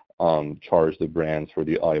charge the brands for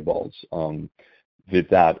the eyeballs. With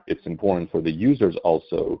that, it's important for the users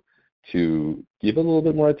also to give a little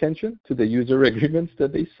bit more attention to the user agreements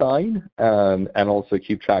that they sign, and also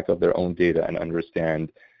keep track of their own data and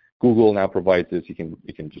understand. Google now provides this. You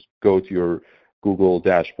can just go to your Google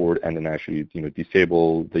dashboard and then actually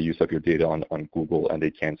disable the use of your data on Google, and they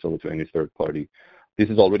cancel it to any third party. This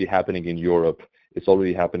is already happening in Europe. It's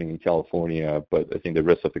already happening in California, but I think the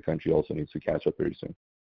rest of the country also needs to catch up very soon.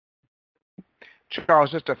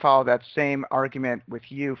 Charles, just to follow that same argument with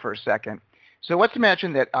you for a second. So let's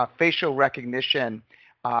imagine that facial recognition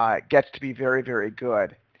gets to be very, very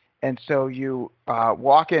good. And so you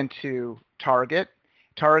walk into Target.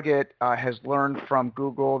 Target has learned from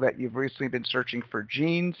Google that you've recently been searching for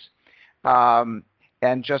jeans.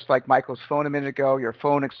 And just like Michael's phone a minute ago, your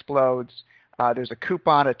phone explodes. There's a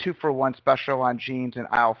coupon, a 2-for-1 special on jeans in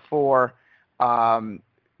aisle 4,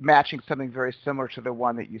 matching something very similar to the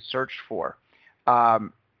one that you searched for.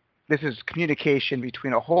 This is communication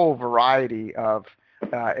between a whole variety of,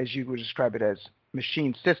 as you would describe it, as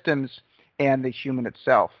machine systems and the human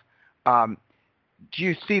itself. Do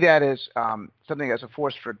you see that as something as a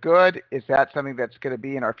force for good? Is that something that's going to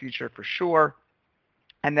be in our future for sure?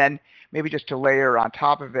 And then maybe just to layer on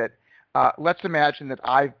top of it, let's imagine that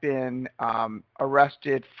I've been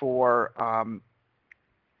arrested for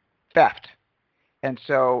theft. And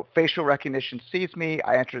so facial recognition sees me.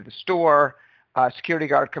 I enter the store. Security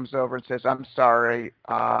guard comes over and says, "I'm sorry,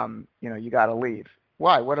 you got to leave."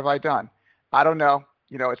 Why? What have I done? I don't know.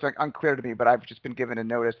 It's unclear to me, but I've just been given a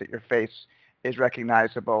notice that your face is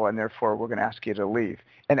recognizable, and therefore we're going to ask you to leave.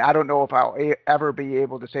 And I don't know if I'll ever be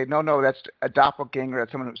able to say, no, that's a doppelganger,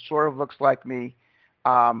 that's someone who sort of looks like me,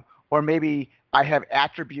 or maybe I have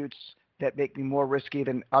attributes that make me more risky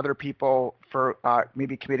than other people for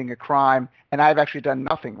maybe committing a crime, and I've actually done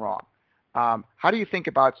nothing wrong. How do you think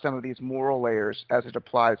about some of these moral layers as it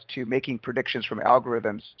applies to making predictions from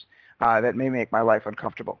algorithms that may make my life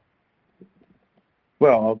uncomfortable?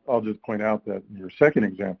 Well, I'll just point out that in your second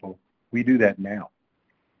example, we do that now.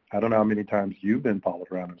 I don't know how many times you've been followed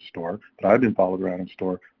around in a store, but I've been followed around in a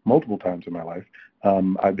store multiple times in my life.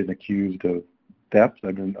 I've been accused of theft.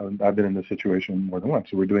 I've been in this situation more than once.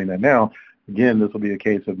 So we're doing that now. Again, this will be a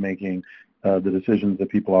case of making the decisions that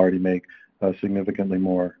people already make significantly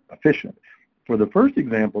more efficient. For the first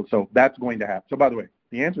example, so that's going to happen. So by the way,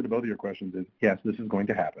 the answer to both of your questions is yes, this is going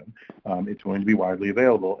to happen. It's going to be widely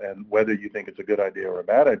available, and whether you think it's a good idea or a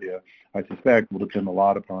bad idea, I suspect will depend a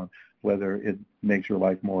lot upon whether it makes your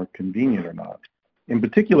life more convenient or not. In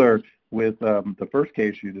particular, with the first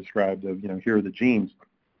case you described of, here are the jeans,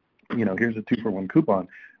 here's a 2-for-1 coupon.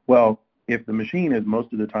 Well, if the machine is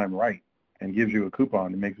most of the time right and gives you a coupon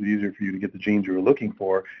and makes it easier for you to get the jeans you were looking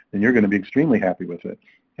for, then you're going to be extremely happy with it.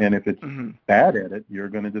 And if it's bad at it, you're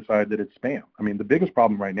going to decide that it's spam. I mean, the biggest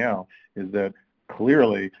problem right now is that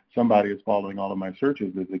clearly somebody is following all of my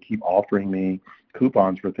searches as they keep offering me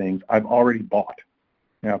coupons for things I've already bought.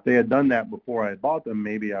 Now, if they had done that before I had bought them,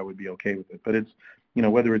 maybe I would be okay with it. But it's,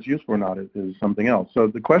 whether it's useful or not is something else. So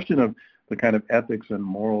the question of the kind of ethics and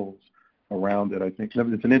morals around it, I think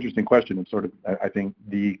it's an interesting question. It's sort of, I think,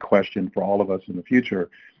 the question for all of us in the future.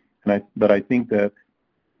 But I think that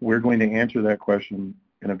we're going to answer that question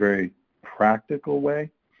in a very practical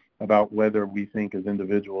way about whether we think as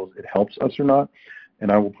individuals it helps us or not.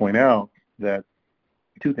 And I will point out that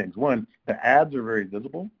two things. One, the ads are very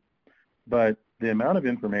visible, but the amount of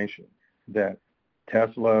information that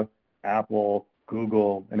Tesla, Apple,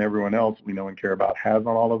 Google, and everyone else we know and care about has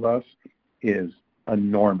on all of us is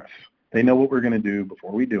enormous. They know what we're going to do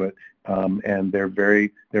before we do it, and they're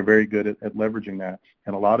very good at leveraging that.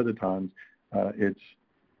 And a lot of the times,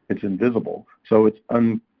 it's invisible. So it's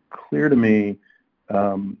unclear to me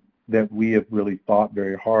that we have really thought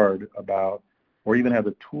very hard about, or even have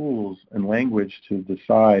the tools and language to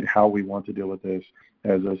decide how we want to deal with this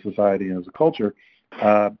as a society and as a culture.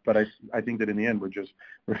 But I think that in the end,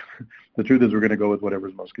 the truth is we're going to go with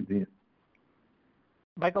whatever's most convenient.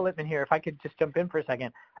 Michael Littman here. If I could just jump in for a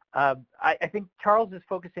second. I think Charles is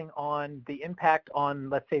focusing on the impact on,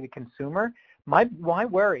 let's say, the consumer. My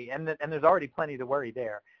worry, and there's already plenty to worry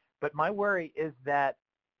there, but my worry is that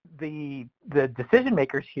the decision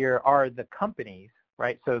makers here are the companies,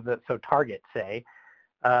 right? So Target, say,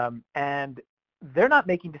 and they're not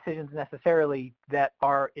making decisions necessarily that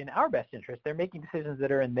are in our best interest. They're making decisions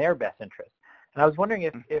that are in their best interest. And I was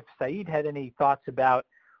wondering if Saeed had any thoughts about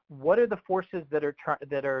what are the forces that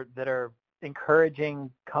are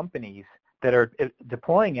encouraging companies that are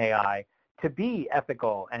deploying AI to be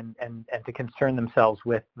ethical and to concern themselves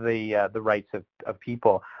with the rights of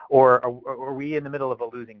people, or are we in the middle of a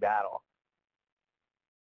losing battle?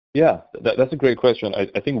 Yeah, that's a great question.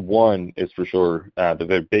 I think one is for sure the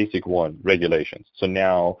very basic one, regulations. So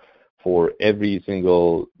now for every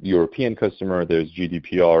single European customer, there's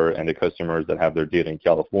GDPR, and the customers that have their data in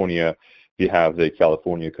California, we have the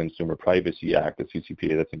California Consumer Privacy Act, the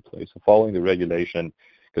CCPA, that's in place. So following the regulation,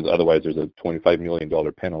 because otherwise there's a $25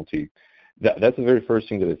 million penalty. That's the very first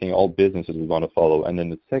thing that I think all businesses would want to follow. And then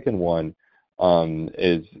the second one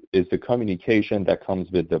is the communication that comes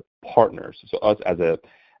with the partners. So us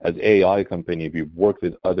as AI company, we work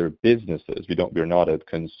with other businesses. We're not a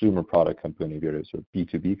consumer product company. We're a sort of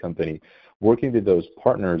B2B company, working with those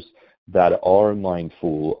partners that are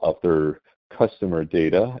mindful of their customer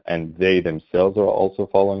data, and they themselves are also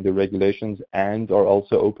following the regulations and are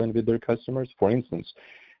also open with their customers. For instance,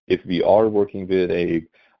 if we are working with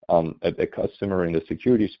a customer in the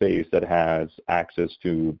security space that has access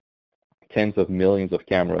to tens of millions of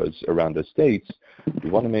cameras around the states, we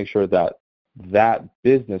want to make sure that that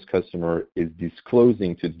business customer is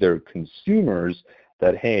disclosing to their consumers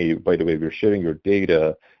that, hey, by the way, we're sharing your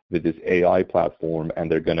data with this AI platform,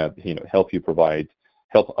 and they're going to help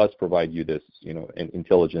us provide you this an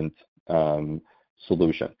intelligent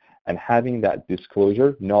solution. And having that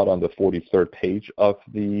disclosure not on the 43rd page of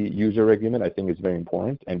the user agreement, I think is very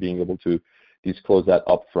important, and being able to disclose that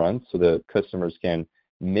upfront so the customers can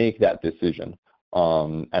make that decision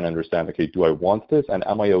and understand, okay, do I want this, and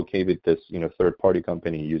am I okay with this third-party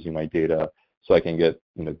company using my data so I can get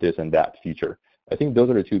this and that feature. I think those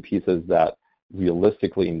are the two pieces that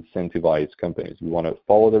realistically incentivize companies. We want to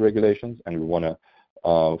follow the regulations, and we want to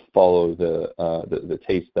follow the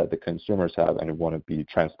taste that the consumers have, and we want to be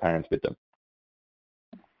transparent with them.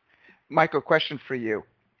 Michael, question for you.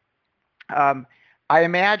 I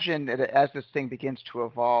imagine that as this thing begins to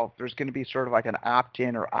evolve, there's going to be sort of like an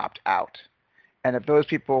opt-in or opt-out. And if those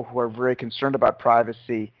people who are very concerned about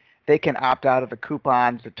privacy, they can opt out of the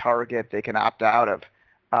coupons at Target, they can opt out of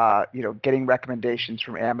getting recommendations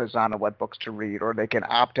from Amazon on what books to read, or they can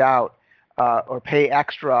opt out or pay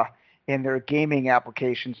extra in their gaming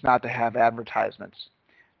applications not to have advertisements.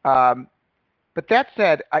 But that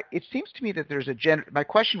said, it seems to me that there's my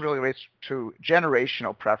question really relates to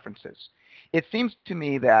generational preferences. It seems to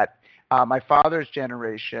me that my father's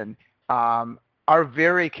generation are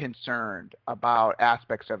very concerned about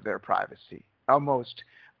aspects of their privacy, almost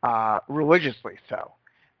religiously so.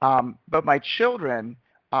 But my children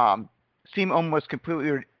seem almost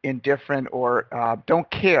completely indifferent or don't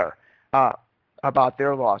care about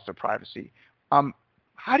their loss of privacy.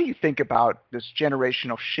 How do you think about this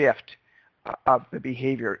generational shift of the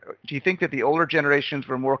behavior? Do you think that the older generations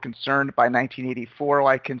were more concerned by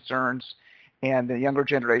 1984-like concerns, and the younger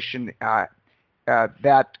generation,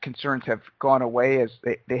 that concerns have gone away as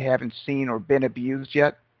they haven't seen or been abused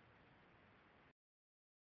yet?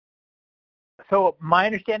 So my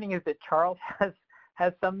understanding is that Charles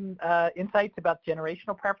has some insights about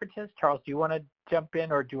generational preferences. Charles, do you want to jump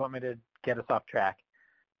in, or do you want me to get us off track?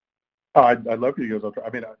 Oh, I'd love for you to get us off track.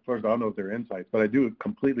 I mean, first, I don't know if they're insights, but I do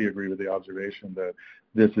completely agree with the observation that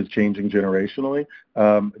this is changing generationally.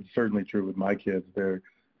 It's certainly true with my kids.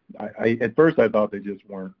 At first, I thought they just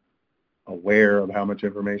weren't aware of how much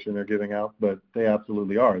information they're giving out, but they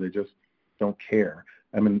absolutely are. They just don't care.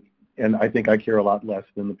 I mean, and I think I care a lot less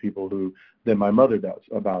than than my mother does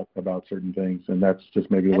about certain things, and that's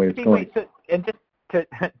just maybe the way it's going.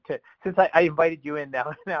 Since I invited you in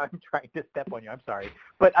now I'm trying to step on you. I'm sorry,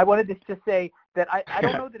 but I wanted to just say that I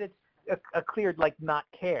don't know that it's a clear not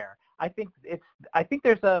care. I think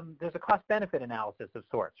there's a cost benefit analysis of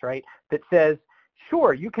sorts, right? That says,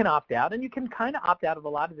 sure, you can opt out, and you can kind of opt out of a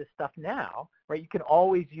lot of this stuff now, right? You can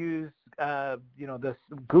always use this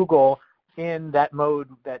Google in that mode,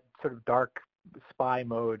 that sort of dark spy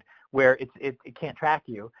mode where it can't track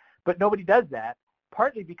you. But nobody does that,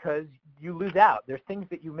 partly because you lose out. There's things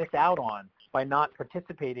that you miss out on by not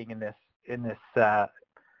participating in this this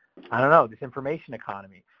information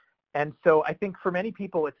economy. And so I think for many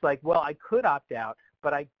people, it's like, well, I could opt out,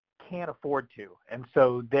 but I can't afford to. And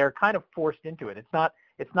so they're kind of forced into it. It's not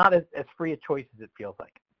as free a choice as it feels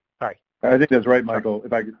like. Sorry. I think that's right, Michael.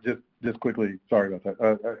 If I could just quickly, sorry about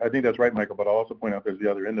that. I think that's right, Michael, but I'll also point out there's the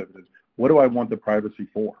other end of it is, what do I want the privacy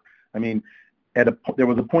for? I mean, there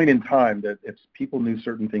was a point in time that if people knew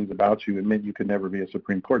certain things about you, it meant you could never be a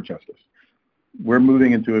Supreme Court justice. We're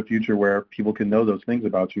moving into a future where people can know those things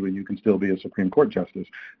about you and you can still be a Supreme Court justice.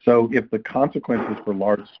 So if the consequences for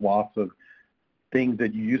large swaths of things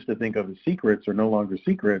that you used to think of as secrets are no longer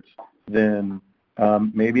secrets, then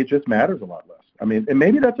maybe it just matters a lot less. I mean, and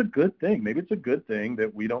maybe that's a good thing. Maybe it's a good thing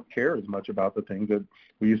that we don't care as much about the things that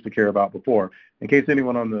we used to care about before. In case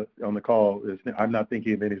anyone on the call is, I'm not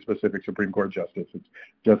thinking of any specific Supreme Court justice. It's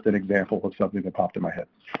just an example of something that popped in my head.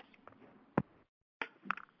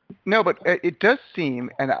 No, but it does seem,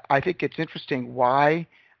 and I think it's interesting, why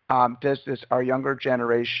does our younger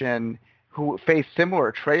generation who face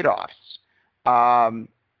similar trade-offs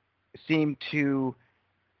seem to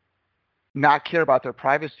not care about their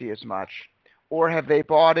privacy as much? Or have they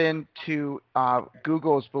bought into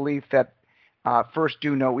Google's belief that first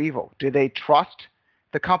do no evil? Do they trust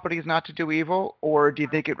the companies not to do evil, or do you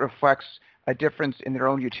think it reflects a difference in their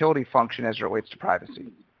own utility function as it relates to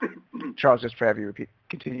privacy? Charles, just to have you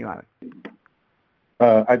continue on it.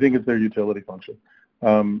 I think it's their utility function.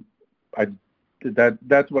 That's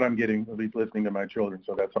what I'm getting, at least listening to my children.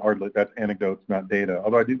 So that's anecdotes, not data.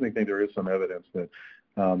 Although I do think there is some evidence that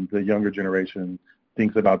the younger generation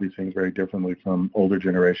thinks about these things very differently from older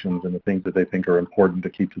generations and the things that they think are important to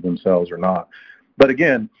keep to themselves or not. But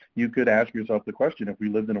again, you could ask yourself the question, if we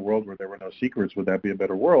lived in a world where there were no secrets, would that be a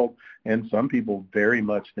better world? And some people very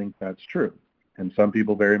much think that's true. And some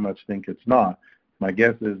people very much think it's not. My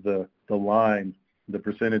guess is the line, the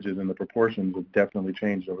percentages and the proportions have definitely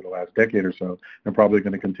changed over the last decade or so, and probably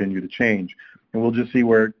going to continue to change. And we'll just see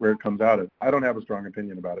where it comes out of. I don't have a strong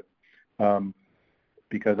opinion about it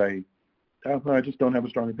because I just don't have a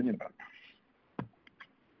strong opinion about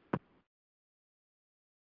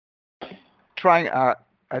it. Trying a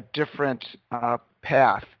different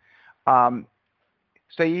path.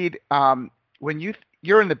 Saeed, when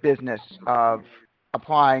you're in the business of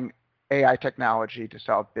applying AI technology to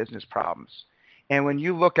solve business problems, and when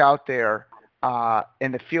you look out there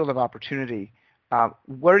in the field of opportunity,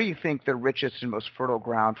 where do you think the richest and most fertile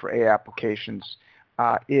ground for AI applications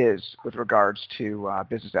is with regards to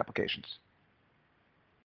business applications?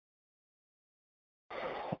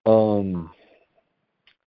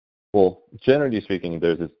 Well, generally speaking,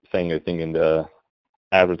 there's this saying, I think, in the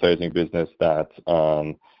advertising business that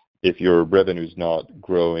if your revenue is not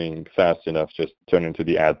growing fast enough, just turn into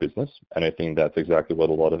the ad business. And I think that's exactly what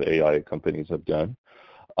a lot of AI companies have done.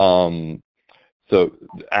 So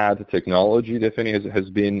ad technology definitely has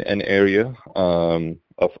been an area of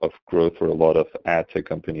growth for a lot of ad tech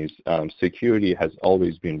companies. Security has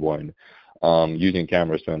always been one, using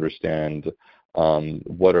cameras to understand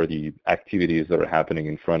what are the activities that are happening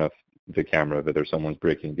in front of the camera, whether someone's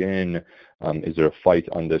breaking in, is there a fight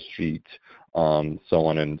on the street, so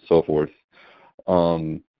on and so forth.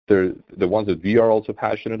 The ones that we are also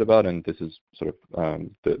passionate about, and this is sort of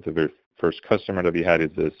the very first customer that we had,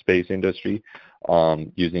 is the space industry,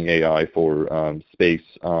 using AI for space,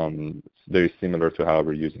 very similar to how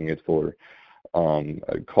we're using it for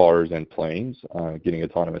cars and planes, getting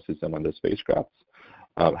autonomous system on the spacecrafts.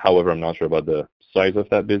 However, I'm not sure about the size of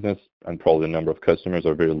that business, and probably the number of customers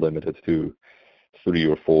are very limited to 3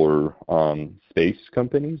 or 4 space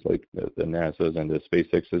companies like the NASA's and the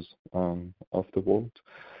SpaceX's of the world.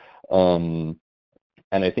 And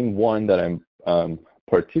I think one that I'm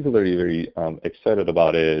particularly very excited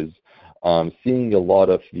about is seeing a lot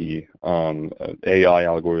of the AI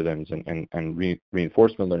algorithms and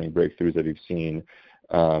reinforcement learning breakthroughs that we've seen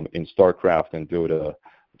in StarCraft and Dota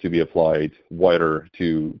to be applied wider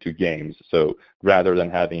to games. So rather than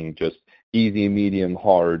having just easy, medium,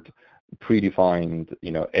 hard, predefined,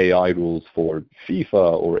 AI rules for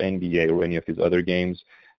FIFA or NBA or any of these other games,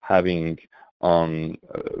 having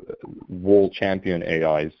world champion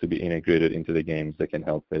AIs to be integrated into the games that can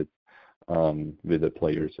help with the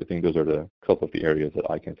players. I think those are the couple of the areas that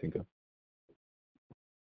I can think of.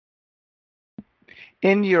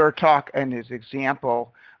 In your talk and his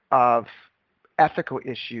example of ethical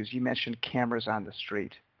issues, you mentioned cameras on the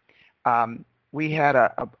street. We had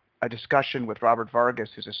a discussion with Robert Vargas,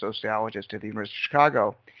 who's a sociologist at the University of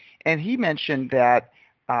Chicago, And he mentioned that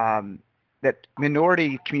that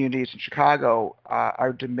minority communities in Chicago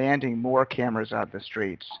are demanding more cameras on the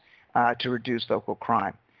streets to reduce local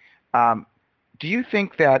crime. Do you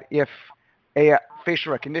think that if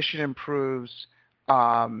facial recognition improves,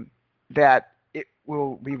 that it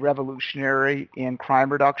will be revolutionary in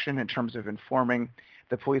crime reduction in terms of informing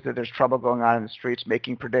the police that there's trouble going on in the streets,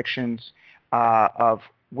 making predictions of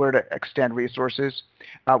where to extend resources?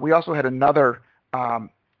 We also had another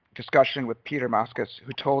discussion with Peter Maskas,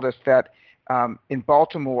 who told us that in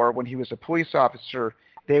Baltimore, when he was a police officer,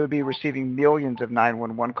 they would be receiving millions of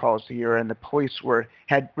 911 calls a year, and the police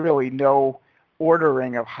had really no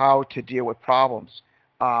ordering of how to deal with problems.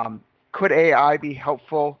 Could AI be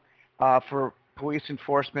helpful for police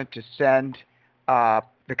enforcement to send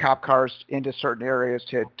the cop cars into certain areas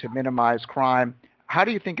to minimize crime? How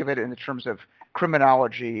do you think of it in the terms of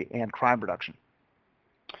criminology and crime reduction?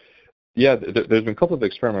 Yeah, there's been a couple of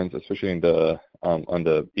experiments, especially in the on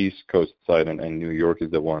the East Coast side, and New York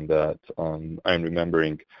is the one that I'm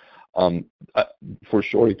remembering. For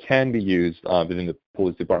sure, it can be used within the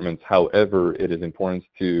police departments. However, it is important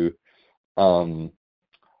to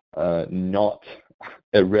not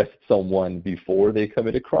arrest someone before they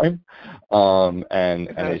commit a crime. And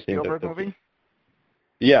I think Spielberg movie?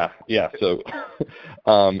 Yeah. So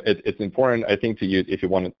it's important, I think, to use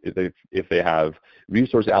if they have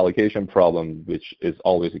resource allocation problem, which is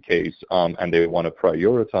always the case, and they want to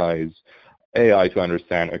prioritize AI to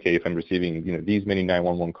understand, okay, if I'm receiving these many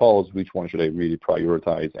 911 calls, which one should I really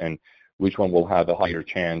prioritize, and which one will have a higher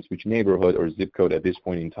chance, which neighborhood or zip code at this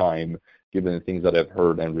point in time, given the things that I've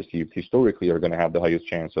heard and received historically, are going to have the highest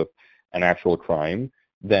chance of an actual crime.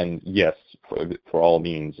 Then yes, for all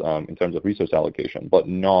means, in terms of resource allocation, but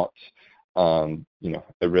not,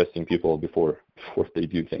 arresting people before they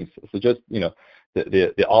do things. So just,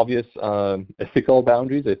 the obvious ethical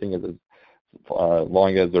boundaries, I think, as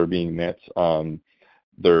long as they're being met,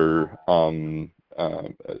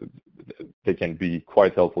 they can be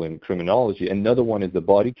quite helpful in criminology. Another one is the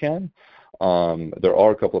body cam. There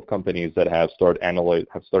are a couple of companies that have started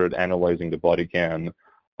analyzing the body cam.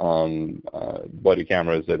 Body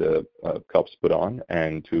cameras that cops put on,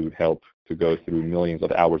 and to help to go through millions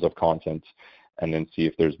of hours of content and then see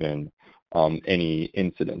if there's been any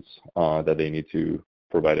incidents that they need to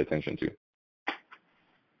provide attention to.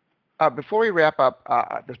 Before we wrap up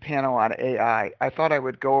this panel on AI, I thought I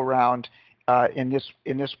would go around within this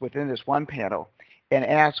one panel and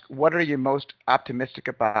ask, what are you most optimistic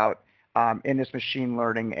about in this machine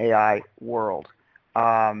learning AI world?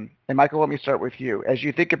 And Michael, let me start with you. As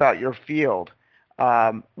you think about your field,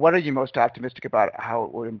 what are you most optimistic about how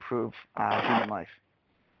it will improve human life?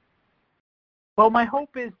 Well, my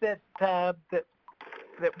hope is that at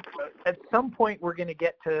some point we're going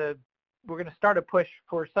to start a push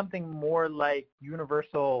for something more like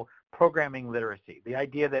universal programming literacy, the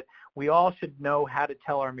idea that we all should know how to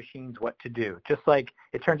tell our machines what to do. Just like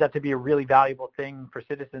it turns out to be a really valuable thing for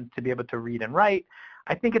citizens to be able to read and write,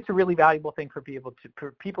 I think it's a really valuable thing for people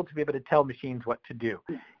to be able to tell machines what to do.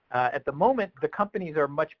 At the moment, the companies are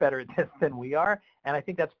much better at this than we are, and I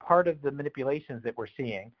think that's part of the manipulations that we're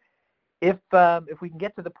seeing. If we can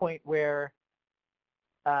get to the point where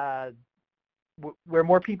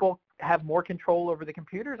more people have more control over the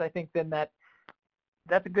computers, I think then that's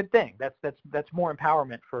a good thing. That's more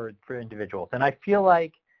empowerment for individuals. And I feel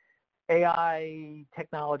like AI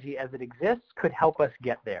technology as it exists could help us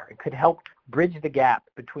get there. It could help bridge the gap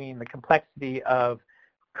between the complexity of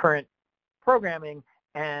current programming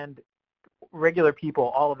and regular people,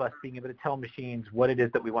 all of us being able to tell machines what it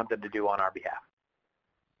is that we want them to do on our behalf.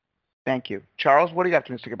 Thank you. Charles, what are you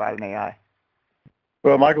optimistic about in AI?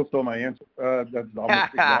 Well, Michael stole my answer. That's almost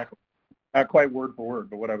exactly, not quite word for word,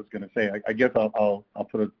 but what I was going to say. I guess I'll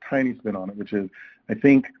put a tiny spin on it, which is I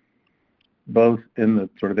think both in the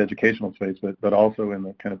sort of educational space, but also in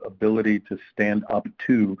the kind of ability to stand up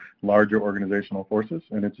to larger organizational forces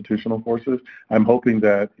and institutional forces. I'm hoping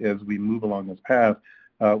that as we move along this path,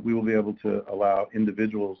 we will be able to allow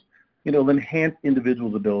individuals, enhance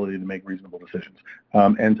individuals' ability to make reasonable decisions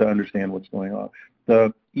and to understand what's going on.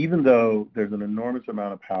 Even though there's an enormous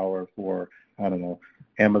amount of power for,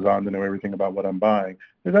 Amazon to know everything about what I'm buying,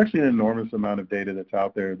 there's actually an enormous amount of data that's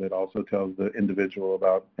out there that also tells the individual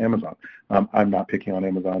about Amazon. I'm not picking on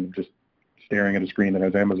Amazon. I'm just staring at a screen that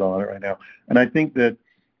has Amazon on it right now. And I think that,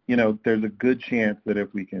 there's a good chance that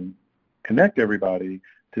if we can connect everybody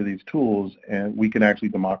to these tools, and we can actually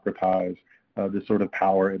democratize this sort of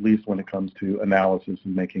power, at least when it comes to analysis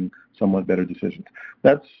and making somewhat better decisions.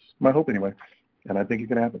 That's my hope anyway, and I think it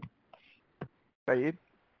can happen. Saeed?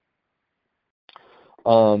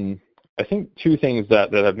 I think two things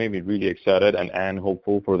that have made me really excited and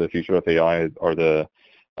hopeful for the future of AI are the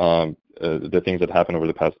things that happened over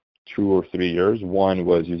the past 2 or 3 years. One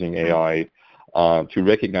was using AI to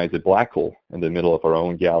recognize a black hole in the middle of our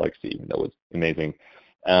own galaxy. That was amazing.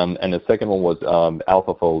 And the second one was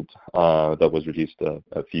AlphaFold that was released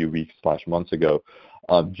a few weeks/months ago.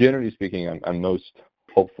 Generally speaking, I'm most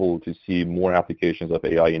hopeful to see more applications of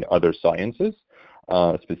AI in other sciences,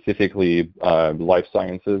 specifically life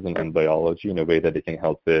sciences and biology, in a way that it can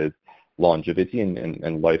help with longevity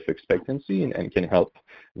and life expectancy, and can help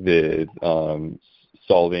with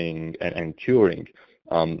solving and curing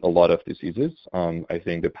a lot of diseases. I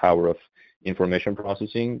think the power of information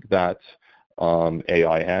processing that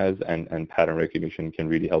AI has and pattern recognition can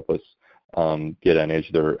really help us get an edge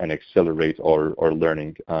there and accelerate our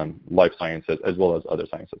learning, life sciences as well as other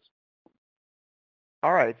sciences.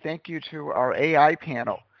 All right, thank you to our AI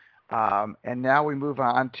panel. And now we move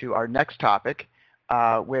on to our next topic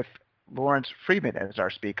with Lawrence Freeman as our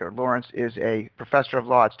speaker. Lawrence is a professor of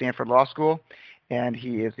law at Stanford Law School, and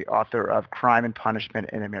he is the author of Crime and Punishment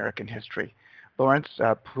in American History. Lawrence,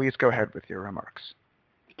 please go ahead with your remarks.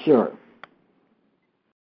 Sure.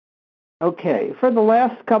 Okay, for the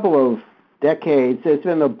last couple of decades, there's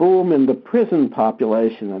been a boom in the prison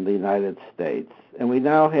population in the United States, and we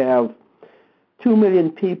now have 2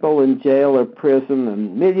 million people in jail or prison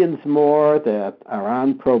and millions more that are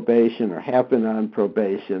on probation or have been on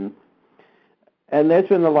probation. And there's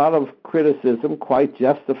been a lot of criticism, quite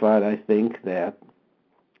justified, I think, that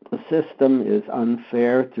the system is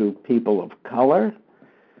unfair to people of color.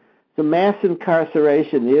 The mass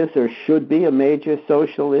incarceration is or should be a major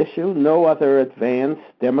social issue. No other advanced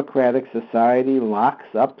democratic society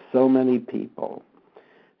locks up so many people.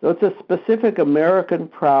 So it's a specific American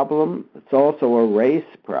problem. It's also a race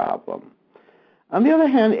problem. On the other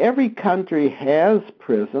hand, every country has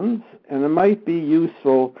prisons, and it might be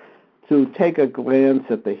useful to take a glance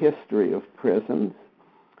at the history of prisons.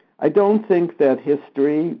 I don't think that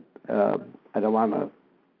history, I don't want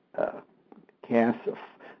to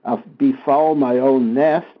befoul my own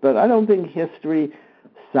nest, but I don't think history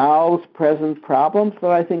solves present problems, but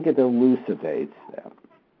I think it elucidates them.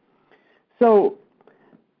 So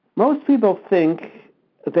most people think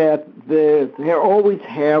that there always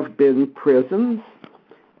have been prisons,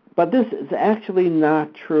 but this is actually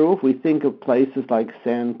not true if we think of places like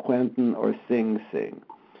San Quentin or Sing Sing.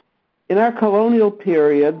 In our colonial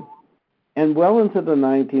period, and well into the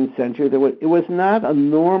 19th century, it was not a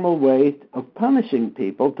normal way of punishing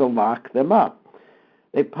people to lock them up.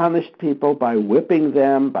 They punished people by whipping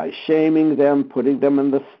them, by shaming them, putting them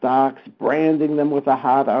in the stocks, branding them with a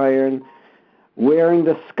hot iron, wearing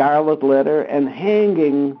the scarlet letter, and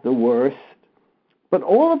hanging the worst. But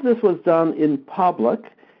all of this was done in public,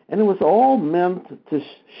 and it was all meant to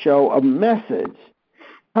show a message.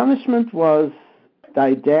 Punishment was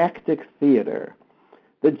didactic theater.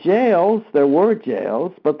 The jails, there were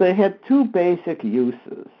jails, but they had two basic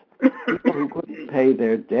uses: people who couldn't pay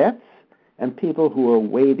their debts and people who were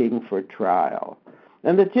waiting for trial.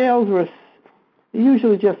 And the jails were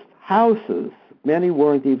usually just houses. Many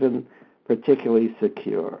weren't even particularly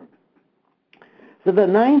secure. So the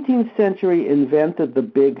 19th century invented the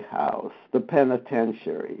big house, the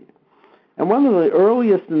penitentiary. And one of the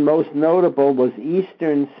earliest and most notable was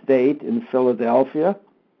Eastern State in Philadelphia.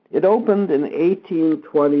 It opened in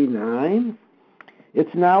 1829.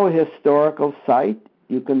 It's now a historical site.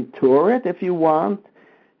 You can tour it if you want.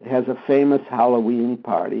 It has a famous Halloween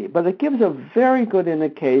party. But it gives a very good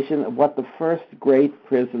indication of what the first great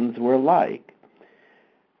prisons were like.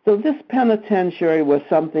 So this penitentiary was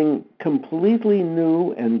something completely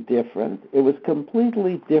new and different. It was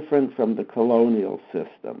completely different from the colonial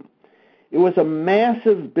system. It was a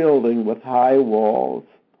massive building with high walls.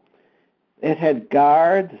 It had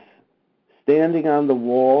guards standing on the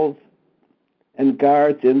walls and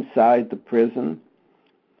guards inside the prison.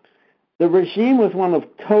 The regime was one of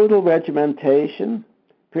total regimentation.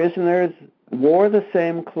 Prisoners wore the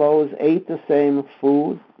same clothes, ate the same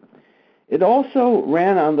food. It also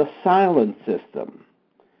ran on the silent system.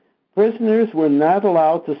 Prisoners were not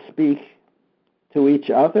allowed to speak to each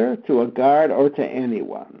other, to a guard, or to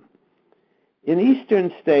anyone. In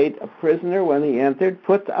Eastern State, a prisoner, when he entered,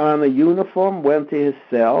 put on a uniform, went to his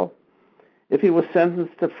cell. If he was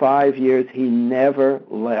sentenced to 5 years, he never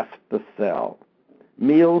left the cell.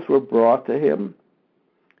 Meals were brought to him.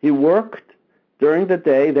 He worked during the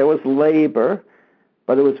day. There was labor,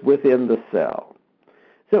 but it was within the cell.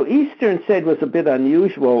 So Eastern State was a bit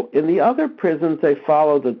unusual. In the other prisons, they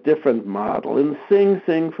followed a different model. In Sing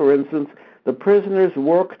Sing, for instance, the prisoners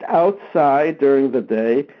worked outside during the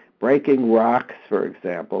day, breaking rocks, for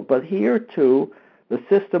example. But here, too, the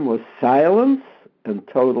system was silence and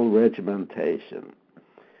total regimentation.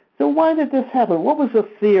 So why did this happen? What was the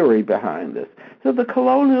theory behind this? So the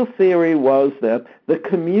colonial theory was that the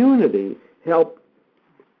community helped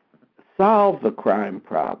solve the crime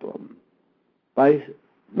problem by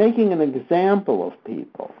making an example of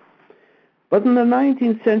people. But in the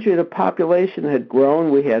 19th century, the population had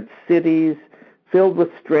grown. We had cities filled with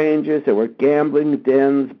strangers. There were gambling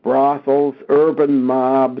dens, brothels, urban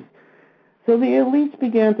mobs. So the elites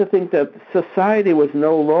began to think that society was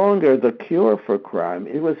no longer the cure for crime.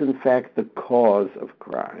 It was, in fact, the cause of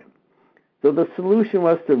crime. So the solution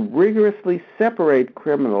was to rigorously separate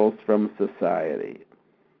criminals from society.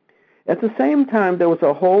 At the same time, there was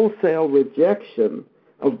a wholesale rejection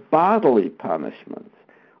of bodily punishments.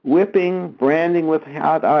 Whipping, branding with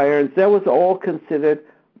hot irons, that was all considered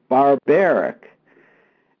barbaric.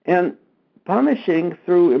 And punishing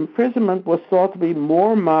through imprisonment was thought to be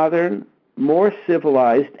more modern, more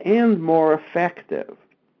civilized, and more effective.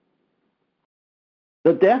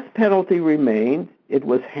 The death penalty remained. It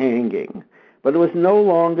was hanging, but it was no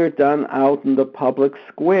longer done out in the public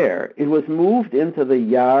square. It was moved into the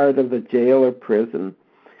yard of the jail or prison,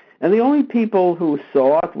 and the only people who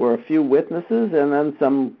saw it were a few witnesses and then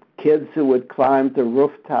some kids who would climb to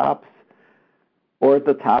rooftops or at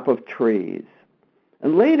the top of trees.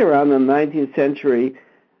 And later on in the 19th century,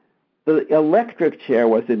 the electric chair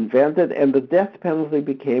was invented, and the death penalty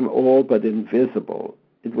became all but invisible.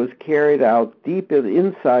 It was carried out deep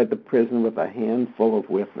inside the prison with a handful of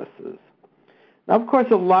witnesses. Now, of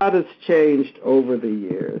course, a lot has changed over the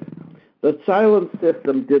years. The silent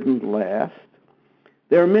system didn't last.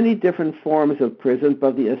 There are many different forms of prison,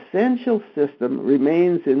 but the essential system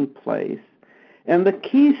remains in place, and the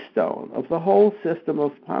keystone of the whole system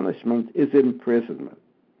of punishment is imprisonment.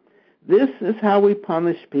 This is how we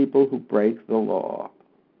punish people who break the law.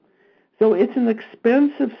 So it's an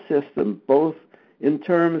expensive system, both in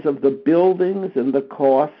terms of the buildings and the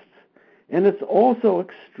costs, and it's also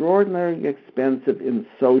extraordinarily expensive in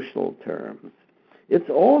social terms. It's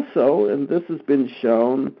also, and this has been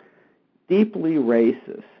shown, deeply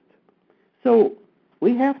racist. So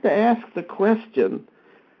we have to ask the question,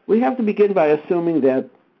 we have to begin by assuming that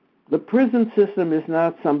the prison system is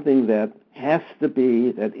not something that has to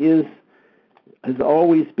be, that is, has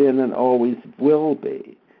always been and always will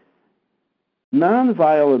be.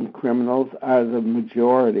 Nonviolent criminals are the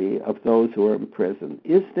majority of those who are in prison.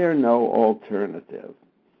 Is there no alternative?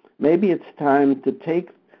 Maybe it's time to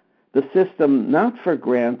take the system not for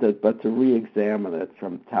granted, but to re-examine it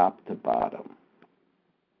from top to bottom.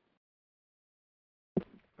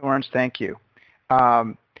 Lawrence, thank you.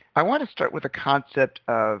 I want to start with the concept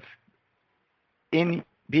of being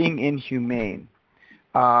inhumane.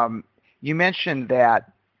 You mentioned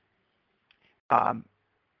that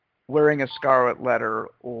wearing a scarlet letter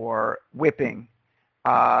or whipping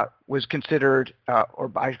was considered, or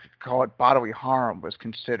I call it bodily harm, was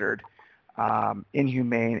considered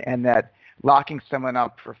inhumane, and that locking someone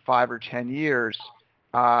up for 5 or 10 years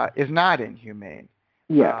is not inhumane.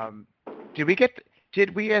 Yeah.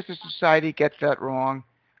 Did we as a society get that wrong?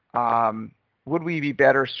 Would we be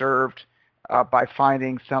better served by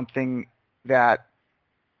finding something that,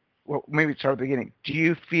 well, maybe start at the beginning. Do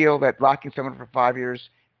you feel that locking someone for 5 years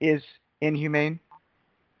is inhumane?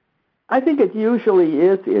 I think it usually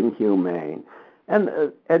is inhumane. And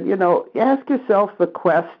you know, ask yourself the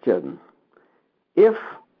question, if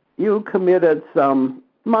you committed some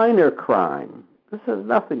minor crime, this is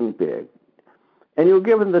nothing big, and you're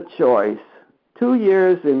given the choice, 2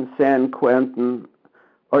 years in San Quentin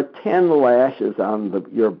or 10 lashes on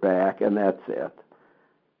your back, and that's it.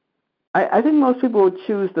 I think most people would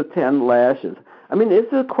choose the 10 lashes. I mean,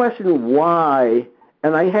 it's a question why,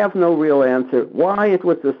 and I have no real answer, why it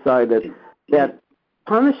was decided that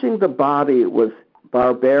punishing the body was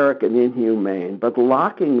barbaric and inhumane, but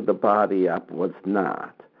locking the body up was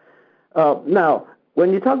not. Now,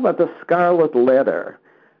 when you talk about the scarlet letter,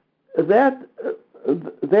 there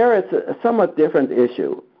it's a somewhat different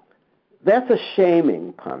issue. That's a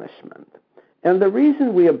shaming punishment. And the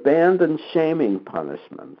reason we abandoned shaming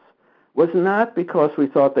punishments was not because we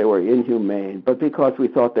thought they were inhumane, but because we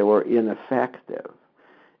thought they were ineffective.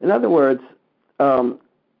 In other words,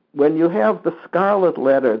 when you have the scarlet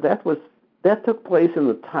letter, that took place in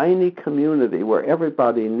a tiny community where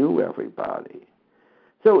everybody knew everybody.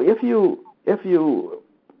 So if you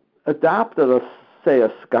adopted say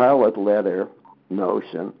a scarlet letter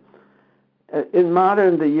notion, in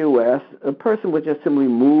modern the U.S., a person would just simply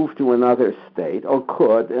move to another state, or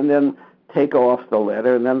could, and then take off the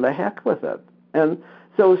letter, and then the heck with it. And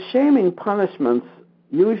so shaming punishments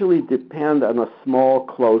usually depend on a small,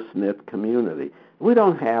 close-knit community. We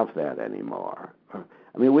don't have that anymore.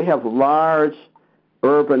 I mean, we have large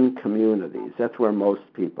urban communities. That's where most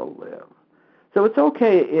people live. So it's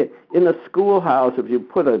okay in a schoolhouse if you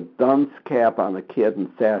put a dunce cap on a kid and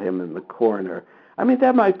sat him in the corner. I mean,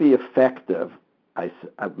 that might be effective.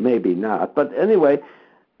 Maybe not. But anyway,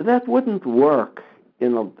 that wouldn't work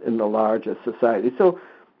in the larger society. So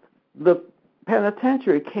the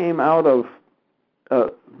penitentiary came out of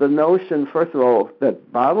the notion, first of all,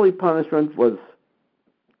 that bodily punishment was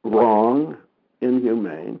wrong,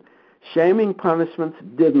 inhumane. Shaming punishments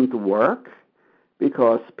didn't work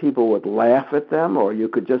because people would laugh at them, or you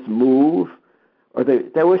could just move, or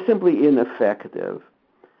they were simply ineffective.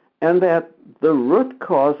 And that the root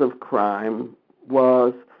cause of crime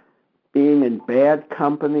was being in bad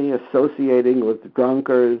company, associating with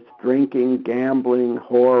drunkards, drinking, gambling,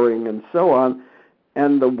 whoring, and so on.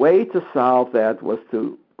 And the way to solve that was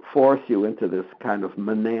to force you into this kind of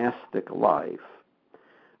monastic life.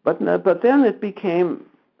 But then it became,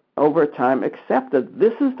 over time, accepted.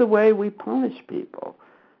 This is the way we punish people.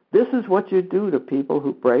 This is what you do to people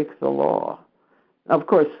who break the law. Of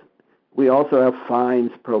course, we also have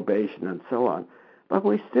fines, probation, and so on. But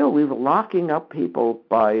we're locking up people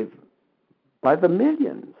by the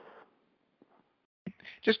millions.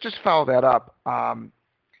 Just follow that up.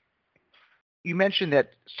 You mentioned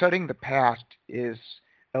that studying the past is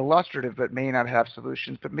illustrative but may not have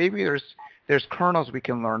solutions, but maybe there's kernels we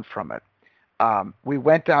can learn from it. We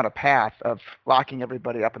went down a path of locking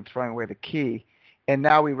everybody up and throwing away the key, and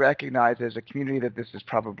now we recognize as a community that this is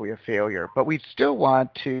probably a failure. But we still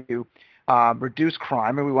want to reduce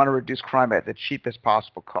crime, and we want to reduce crime at the cheapest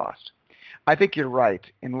possible cost. I think you're right.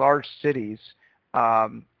 In large cities,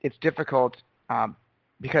 it's difficult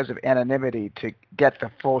because of anonymity to get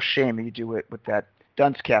the full shame that you do it with that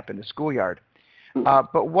dunce cap in the schoolyard.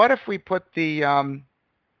 But what if we put the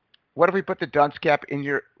dunce cap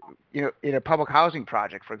in in a public housing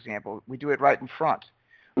project, for example? We do it right in front.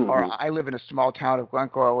 Mm-hmm. Or I live in a small town of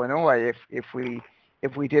Glencoe, Illinois.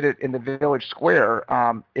 If we did it in the village square,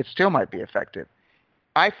 it still might be effective.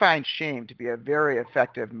 I find shame to be a very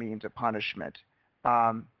effective means of punishment.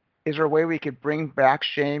 Is there a way we could bring back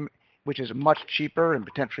shame, which is much cheaper and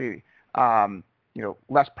potentially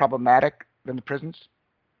less problematic than the prisons?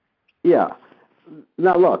 Yeah.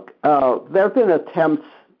 Now look, there have been attempts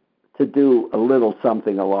to do a little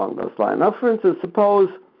something along those lines. Now, for instance, suppose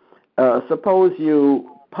you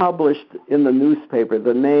published in the newspaper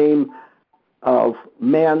the name of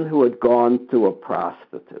men who had gone to a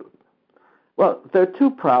prostitute. Well, there are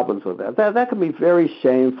two problems with that. That can be very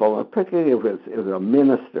shameful, particularly if it's a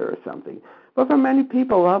minister or something. But for many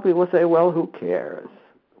people, a lot of people say, well, who cares?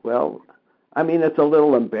 Well, I mean, it's a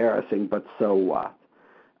little embarrassing, but so what?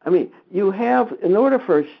 I mean, in order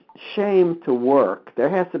for shame to work, there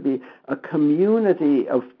has to be a community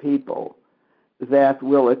of people that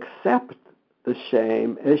will accept the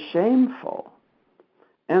shame as shameful.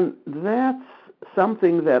 And that's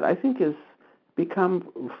something that I think has become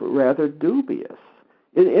rather dubious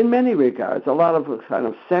in many regards. A lot of kind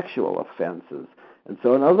of sexual offenses and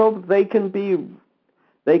so on, although they can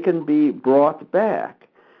be brought back.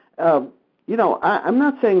 I'm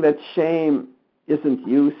not saying that shame isn't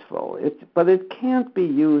useful, but it can't be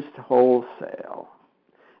used wholesale.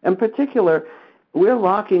 In particular, we're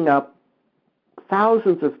locking up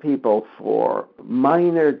thousands of people for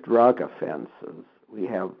minor drug offenses. We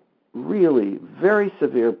have really very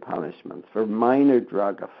severe punishments for minor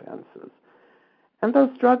drug offenses. And those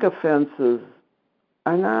drug offenses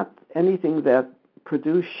are not anything that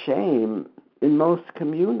produce shame in most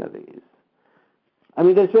communities. I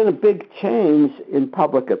mean, there's been a big change in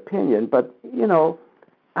public opinion, but,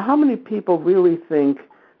 how many people really think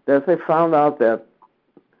that if they found out that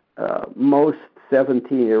most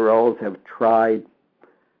 17-year-olds have tried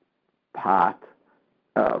pot,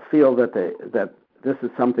 feel that this is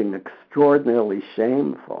something extraordinarily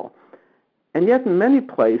shameful? And yet in many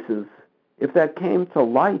places, if that came to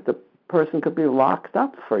light, the person could be locked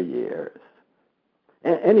up for years.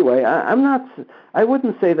 Anyway, I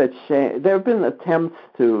wouldn't say that shame. There have been attempts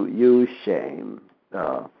to use shame.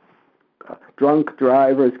 Drunk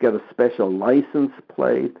drivers get a special license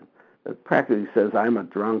plate that practically says, I'm a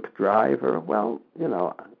drunk driver. Well,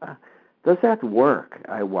 does that work,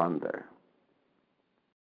 I wonder?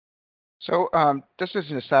 So just as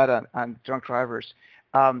an aside on drunk drivers,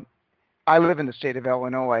 I live in the state of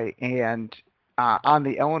Illinois, and on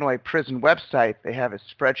the Illinois prison website, they have a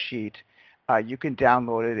spreadsheet. You can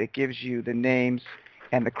download it. It gives you the names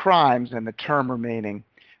and the crimes and the term remaining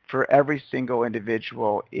for every single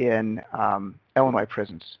individual in Illinois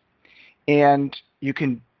prisons. And you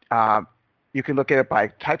can look at it by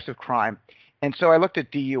types of crime. And so I looked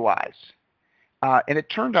at DUIs. And it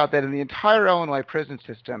turned out that in the entire Illinois prison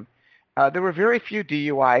system, there were very few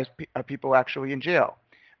DUIs, people actually in jail.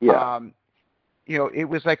 Yeah. It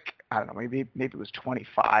was like, I don't know, maybe it was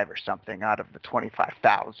 25 or something out of the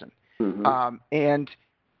 25,000. Mm-hmm. And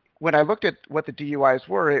when I looked at what the DUIs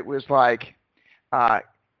were, it was like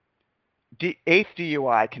eighth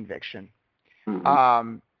DUI conviction.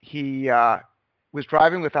 Mm-hmm. He was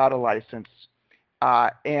driving without a license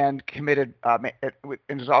and committed and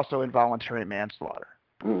is also involuntary manslaughter.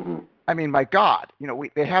 Mm-hmm. I mean, my God,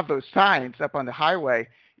 they have those signs up on the highway.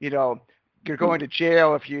 You're going to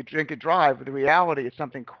jail if you drink and drive. But the reality is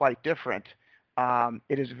something quite different.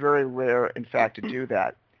 It is very rare, in fact, to do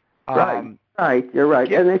that. Right, you're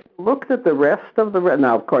right. And if you looked at the rest of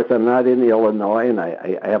now, of course, I'm not in Illinois, and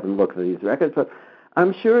I haven't looked at these records, but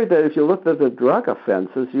I'm sure that if you looked at the drug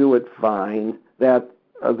offenses, you would find that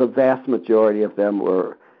the vast majority of them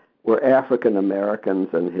were African Americans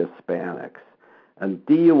and Hispanics. And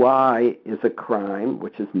DUI is a crime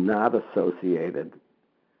which is not associated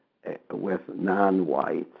with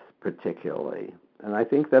non-whites particularly. And I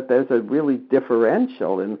think that there's a really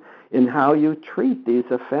differential in how you treat these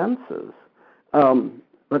offenses.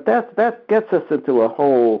 But that gets us into a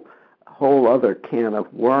whole other can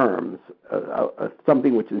of worms,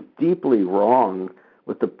 something which is deeply wrong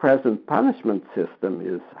with the present punishment system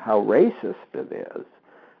is how racist it is.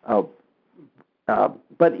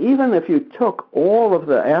 But even if you took all of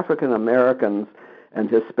the African Americans and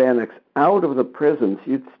Hispanics out of the prisons,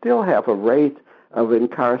 you'd still have a rate of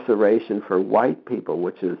incarceration for white people,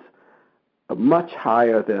 which is much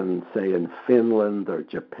higher than, say, in Finland or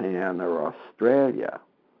Japan or Australia.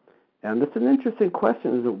 And it's an interesting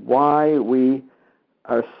question as to why we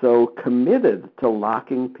are so committed to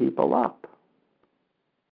locking people up.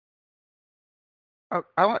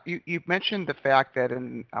 You mentioned the fact that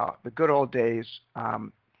in the good old days,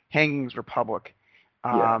 hangings were public,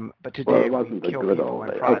 but today it wasn't we kill good people old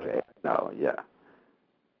in days. private. Okay. No,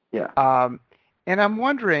 yeah. And I'm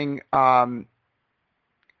wondering, why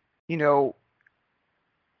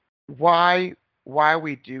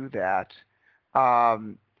we do that.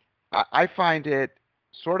 I find it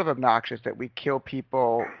sort of obnoxious that we kill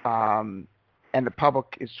people, and the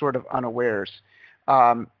public is sort of unawares.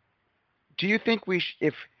 Do you think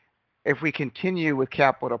if we continue with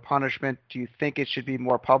capital punishment, do you think it should be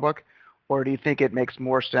more public, or do you think it makes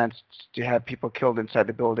more sense to have people killed inside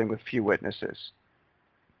the building with few witnesses?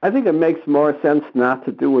 I think it makes more sense not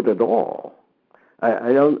to do it at all.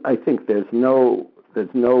 I think there's no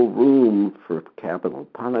room for capital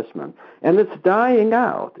punishment, and it's dying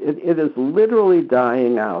out. It is literally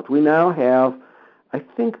dying out. We now have, I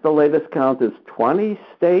think the latest count is 20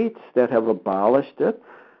 states that have abolished it.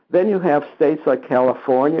 Then you have states like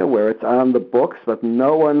California where it's on the books, but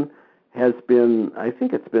no one has been, I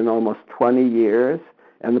think it's been almost 20 years,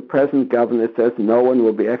 and the present governor says no one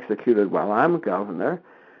will be executed while I'm governor.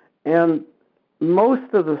 And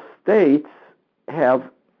most of the states have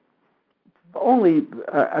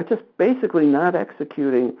are just basically not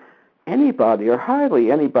executing anybody or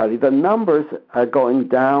hardly anybody. The numbers are going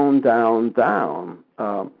down, down, down.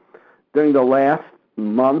 During the last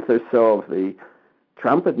month or so of the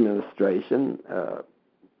Trump administration, the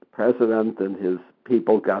president and his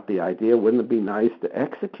people got the idea, wouldn't it be nice to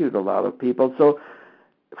execute a lot of people? So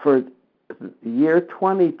for the year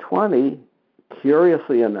 2020,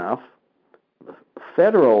 curiously enough,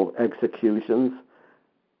 federal executions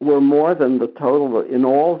were more than the total in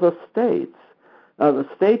all the states. Now, the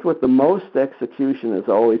state with the most execution has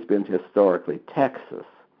always been historically Texas.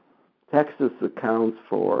 Texas accounts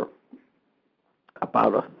for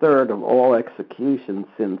about a third of all executions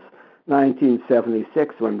since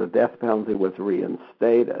 1976 when the death penalty was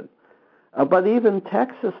reinstated. But even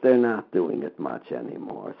Texas, they're not doing it much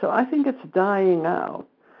anymore. So I think it's dying out.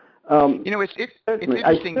 It's interesting.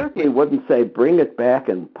 I certainly wouldn't say bring it back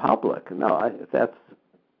in public. No,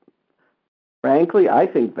 frankly, I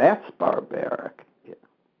think that's barbaric. Yeah.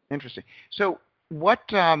 Interesting. So what,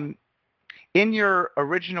 in your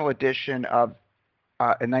original edition of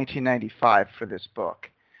in 1995 for this book,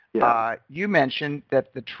 you mentioned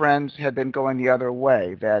that the trends had been going the other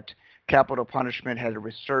way, that capital punishment had a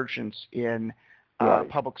resurgence in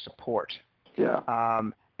public support. Yeah.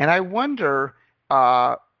 And I wonder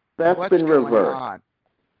that's what's been going reversed. on.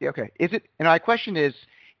 Okay. And my question is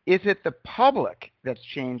it the public that's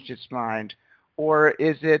changed its mind, or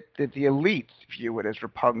is it that the elites view it as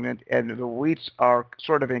repugnant and the elites are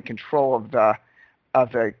sort of in control of the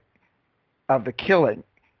killing?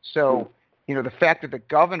 So, the fact that the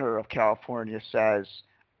governor of California says,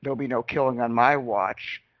 there'll be no killing on my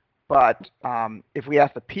watch. But if we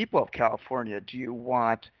ask the people of California, do you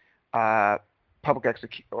want public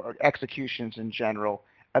executions in general,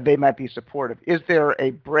 they might be supportive. Is there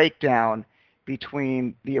a breakdown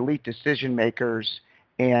between the elite decision makers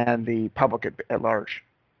and the public at large?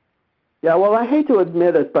 Yeah, well, I hate to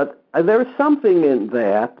admit it, but there's something in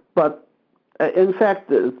that. But in fact,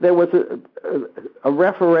 there was a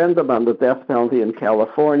referendum on the death penalty in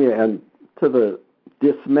California, and to the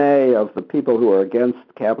dismay of the people who are against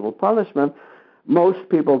capital punishment, most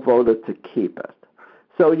people voted to keep it.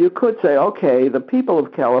 So you could say, okay, the people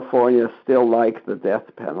of California still like the death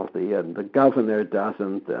penalty, and the governor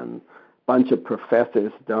doesn't, and a bunch of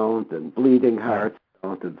professors don't, and bleeding hearts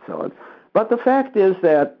don't, and so on. But the fact is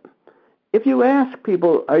that if you ask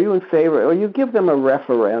people, are you in favor, or you give them a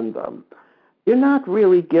referendum, you're not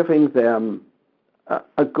really giving them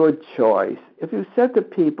a good choice. If you said to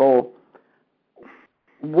people,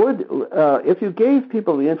 if you gave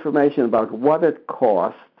people the information about what it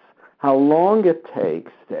costs, how long it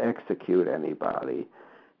takes to execute anybody,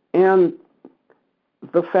 and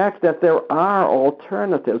the fact that there are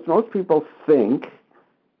alternatives, most people think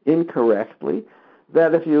incorrectly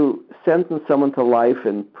that if you sentence someone to life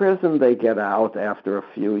in prison, they get out after a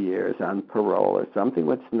few years on parole or something,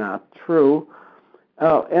 which is not true.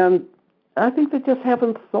 And I think they just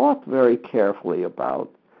haven't thought very carefully about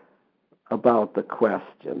the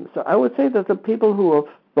question. So I would say that the people who have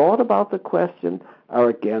thought about the question are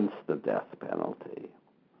against the death penalty.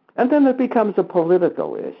 And then it becomes a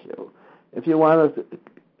political issue. If you want to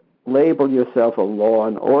label yourself a law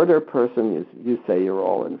and order person, you say you're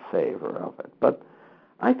all in favor of it. But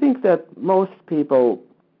I think that most people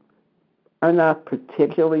are not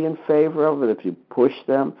particularly in favor of it. If you push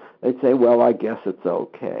them, they'd say, well, I guess it's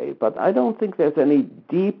okay. But I don't think there's any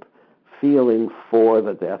deep feeling for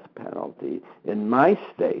the death penalty in my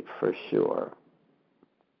state, for sure,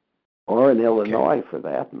 or in Illinois, for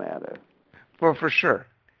that matter. Well, for sure.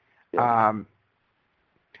 Yeah.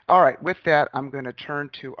 All right, with that, I'm going to turn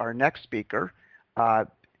to our next speaker,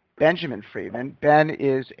 Benjamin Friedman. Ben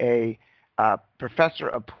is a professor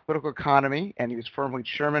of political economy, and he was formerly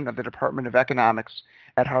chairman of the Department of Economics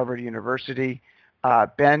at Harvard University.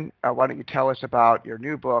 Ben, why don't you tell us about your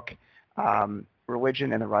new book,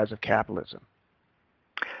 Religion and the Rise of Capitalism?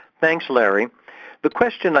 Thanks, Larry. The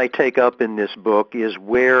question I take up in this book is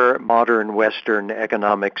where modern Western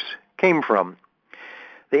economics came from.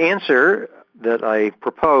 The answer that I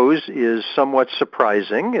propose is somewhat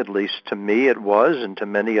surprising, at least to me it was, and to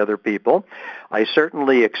many other people. I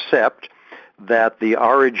certainly accept that the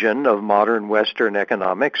origin of modern Western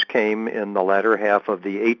economics came in the latter half of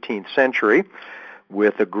the 18th century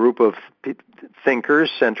with a group of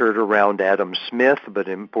thinkers centered around Adam Smith, but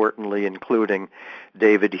importantly including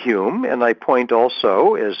David Hume. And I point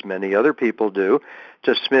also, as many other people do,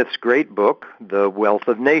 to Smith's great book, The Wealth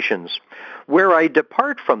of Nations. Where I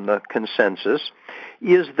depart from the consensus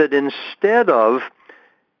is that instead of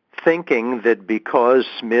thinking that because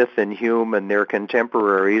Smith and Hume and their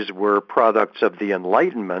contemporaries were products of the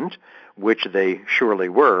Enlightenment, which they surely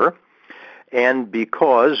were, and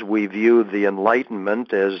because we view the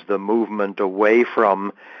Enlightenment as the movement away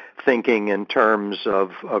from thinking in terms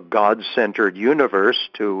of a God-centered universe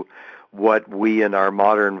to what we in our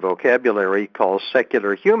modern vocabulary call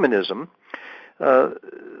secular humanism,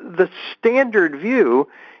 the standard view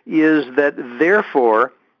is that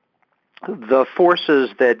therefore the forces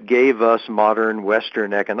that gave us modern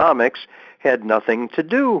Western economics had nothing to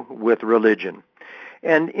do with religion.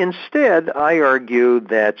 And instead, I argue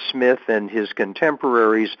that Smith and his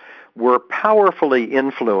contemporaries were powerfully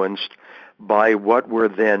influenced by what were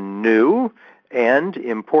then new and,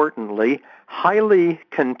 importantly, highly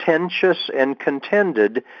contentious and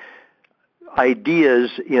contended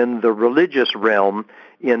ideas in the religious realm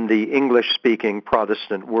in the English-speaking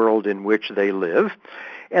Protestant world in which they live.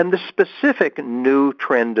 And the specific new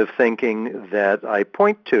trend of thinking that I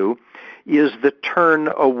point to is the turn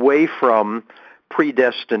away from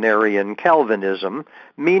predestinarian Calvinism,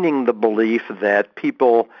 meaning the belief that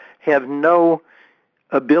people have no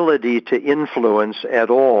ability to influence at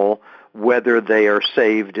all whether they are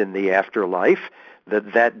saved in the afterlife,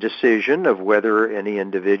 that decision of whether any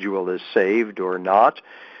individual is saved or not,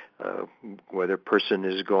 whether a person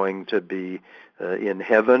is going to be in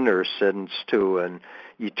heaven or sentenced to an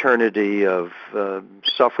eternity of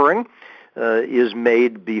suffering, is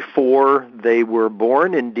made before they were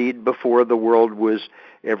born, indeed before the world was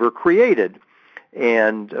ever created.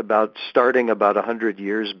 And starting about 100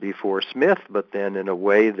 years before Smith, but then in a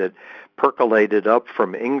way that percolated up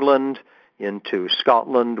from England into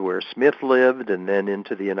Scotland, where Smith lived, and then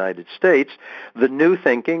into the United States, the new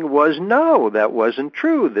thinking was no, that wasn't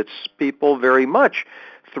true. That people very much,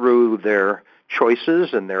 through their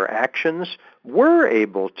choices and their actions, were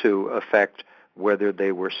able to affect whether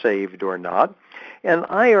they were saved or not. And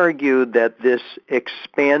I argued that this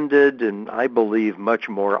expanded and I believe much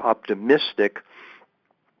more optimistic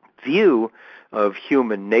view of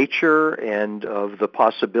human nature and of the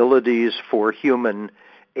possibilities for human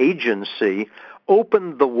agency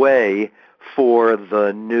opened the way for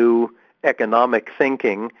the new economic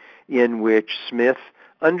thinking, in which Smith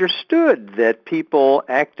understood that people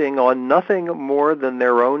acting on nothing more than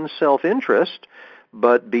their own self-interest,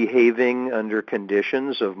 but behaving under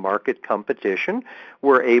conditions of market competition,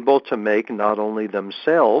 were able to make not only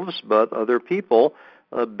themselves but other people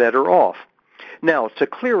better off. Now, to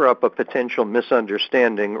clear up a potential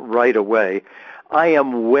misunderstanding right away, I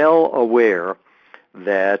am well aware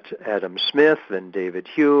that Adam Smith and David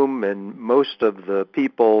Hume and most of the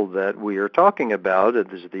people that we are talking about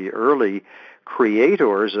as the early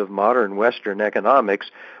creators of modern Western economics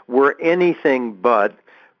were anything but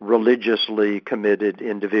religiously committed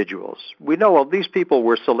individuals. We know all these people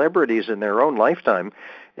were celebrities in their own lifetime,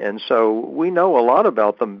 and so we know a lot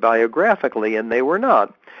about them biographically, and they were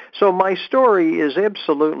not. So my story is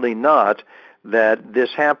absolutely not that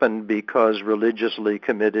this happened because religiously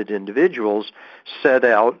committed individuals set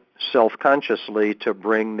out self-consciously to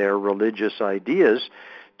bring their religious ideas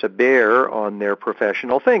to bear on their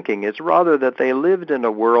professional thinking. It's rather that they lived in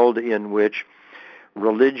a world in which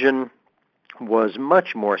religion was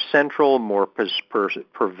much more central, more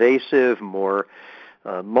pervasive, more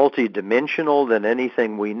multidimensional than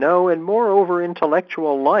anything we know, and moreover,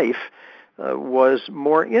 intellectual life was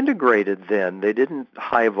more integrated then. They didn't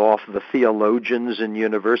hive off the theologians in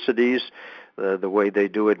universities the way they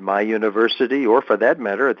do at my university, or for that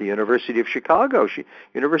matter, at the University of Chicago.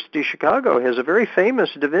 University of Chicago has a very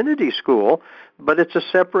famous divinity school, but it's a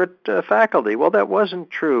separate faculty. Well, that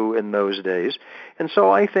wasn't true in those days. And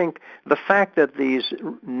so I think the fact that these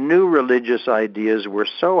new religious ideas were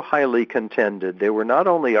so highly contended, they were not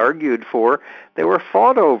only argued for, they were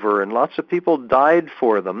fought over, and lots of people died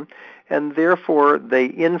for them, and therefore they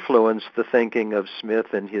influenced the thinking of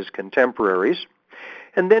Smith and his contemporaries.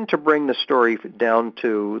 And then to bring the story down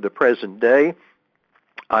to the present day,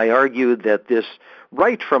 I argued that this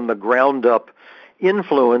right from the ground up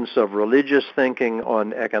influence of religious thinking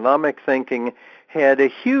on economic thinking had a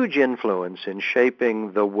huge influence in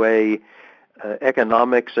shaping the way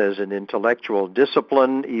economics as an intellectual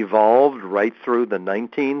discipline evolved right through the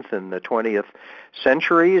 19th and the 20th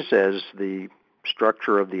centuries as the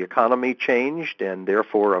structure of the economy changed, and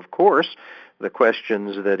therefore, of course, the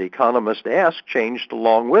questions that economists ask changed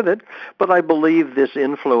along with it. But I believe this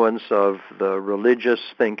influence of the religious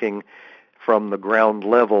thinking from the ground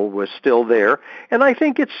level was still there, and I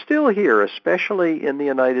think it's still here, especially in the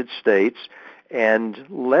United States, and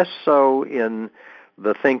less so in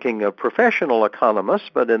the thinking of professional economists,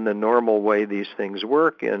 but in the normal way these things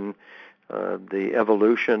work, in the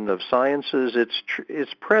evolution of sciences.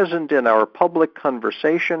 It's present in our public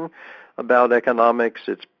conversation about economics.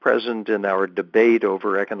 It's present in our debate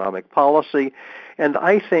over economic policy. And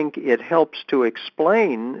I think it helps to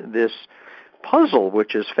explain this puzzle,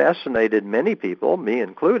 which has fascinated many people, me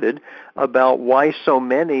included, about why so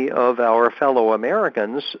many of our fellow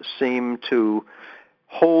Americans seem to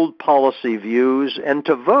hold policy views and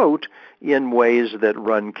to vote in ways that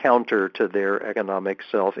run counter to their economic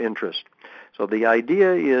self-interest. So the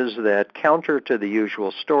idea is that counter to the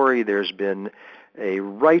usual story, there's been a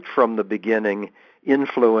right from the beginning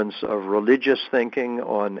influence of religious thinking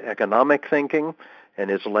on economic thinking,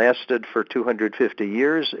 and it's lasted for 250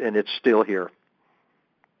 years, and it's still here.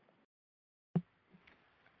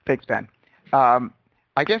 Thanks, Ben.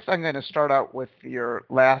 I guess I'm going to start out with your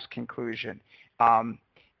last conclusion.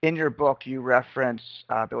 In your book, you reference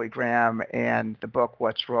Billy Graham and the book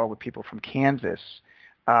What's Wrong with People from Kansas,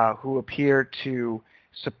 who appear to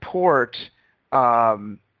support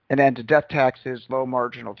an end to death taxes, low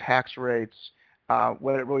marginal tax rates,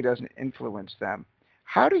 when it really doesn't influence them.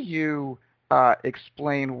 How do you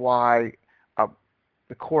explain why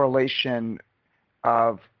the correlation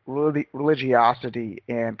of religiosity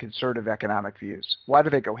and conservative economic views? Why do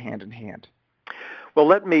they go hand in hand? Well,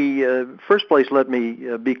 let me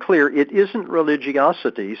be clear. It isn't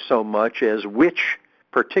religiosity so much as which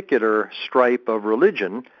particular stripe of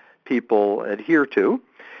religion people adhere to.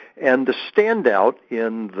 And the standout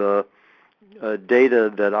in the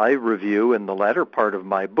data that I review in the latter part of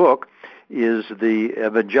my book is the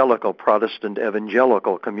evangelical, Protestant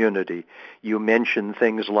evangelical community. You mentioned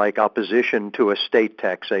things like opposition to estate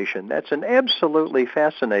taxation. That's an absolutely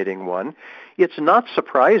fascinating one. It's not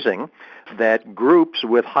surprising that groups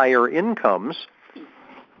with higher incomes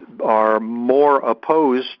are more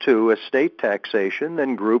opposed to estate taxation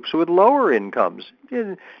than groups with lower incomes.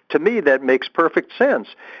 To me, that makes perfect sense.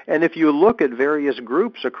 And if you look at various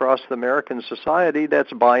groups across the American society,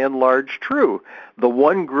 that's by and large true. The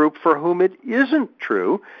one group for whom it isn't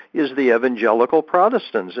true is the evangelical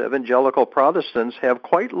Protestants. Evangelical Protestants have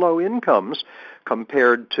quite low incomes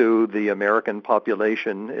compared to the American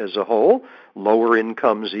population as a whole, lower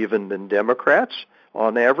incomes even than Democrats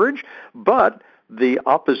on average, but the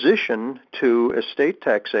opposition to estate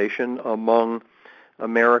taxation among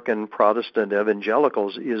American Protestant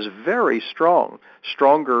evangelicals is very strong,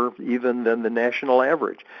 stronger even than the national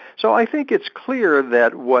average. So I think it's clear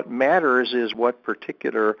that what matters is what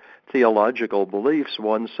particular theological beliefs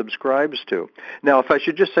one subscribes to. Now, if I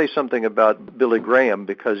should just say something about Billy Graham,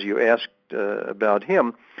 because you asked about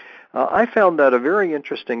him, I found that a very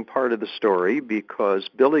interesting part of the story because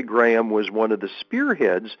Billy Graham was one of the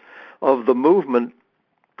spearheads of the movement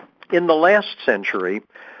in the last century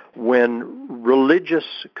when religious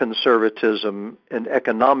conservatism and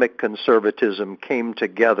economic conservatism came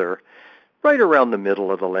together right around the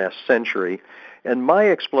middle of the last century. And my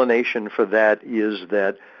explanation for that is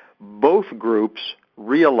that both groups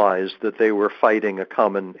realized that they were fighting a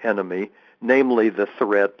common enemy, namely the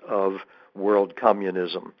threat of world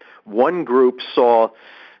communism. One group saw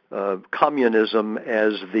communism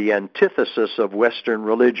as the antithesis of Western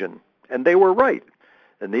religion, and they were right.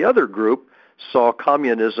 And the other group saw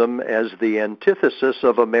communism as the antithesis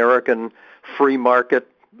of American free market,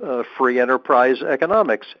 free enterprise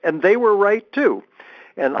economics, and they were right too.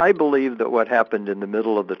 And I believe that what happened in the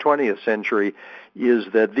middle of the 20th century is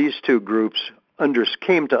that these two groups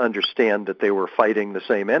came to understand that they were fighting the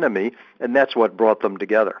same enemy, and that's what brought them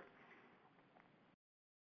together.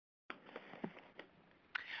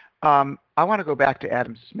 I want to go back to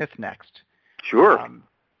Adam Smith next. Sure.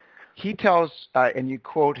 He tells, and you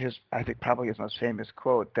quote his, I think probably his most famous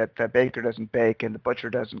quote, that the baker doesn't bake and the butcher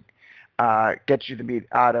doesn't get you the meat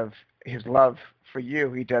out of his love for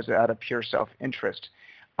you. He does it out of pure self-interest.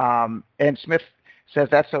 And Smith says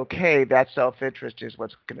that's okay. That self-interest is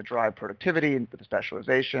what's going to drive productivity and the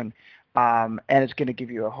specialization, and it's going to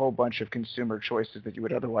give you a whole bunch of consumer choices that you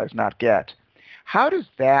would otherwise not get. How does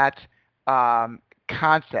that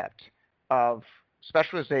concept of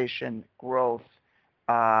specialization, growth,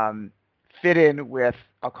 fit in with,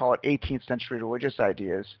 I'll call it 18th century religious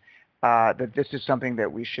ideas, that this is something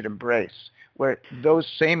that we should embrace, where those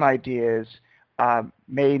same ideas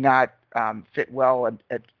may not fit well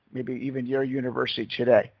at maybe even your university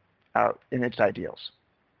today in its ideals?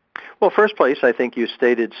 Well, first place, I think you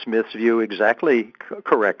stated Smith's view exactly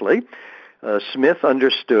correctly. Smith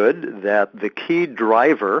understood that the key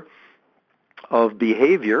driver of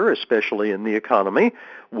behavior, especially in the economy,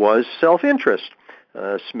 was self-interest.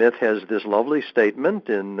 Smith has this lovely statement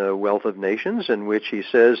in Wealth of Nations in which he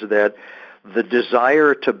says that the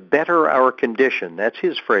desire to better our condition, that's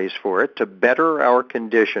his phrase for it, to better our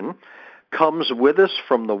condition, comes with us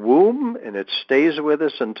from the womb and it stays with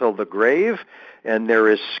us until the grave, and there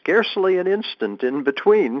is scarcely an instant in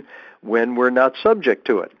between when we're not subject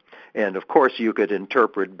to it. And of course you could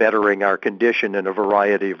interpret bettering our condition in a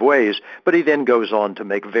variety of ways, but he then goes on to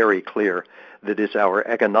make very clear that it's our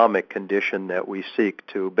economic condition that we seek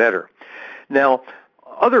to better. Now,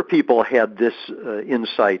 other people had this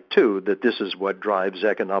insight too, that this is what drives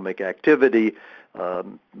economic activity.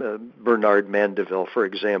 Bernard Mandeville, for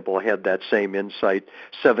example, had that same insight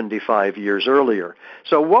 75 years earlier.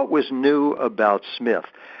 So what was new about Smith?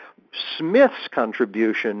 Smith's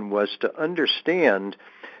contribution was to understand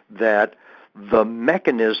that the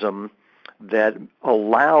mechanism that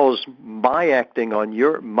allows my acting on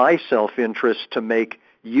my self-interest to make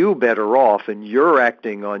you better off and you're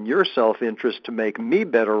acting on your self-interest to make me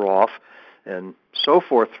better off and so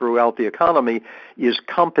forth throughout the economy is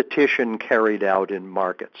competition carried out in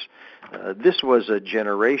markets. This was a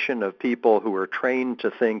generation of people who were trained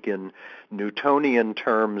to think in Newtonian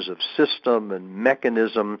terms of system and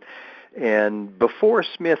mechanism, and before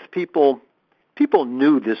Smith, people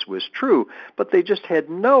knew this was true, but they just had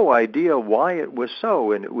no idea why it was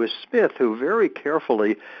so. And it was Smith who very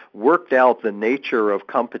carefully worked out the nature of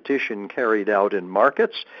competition carried out in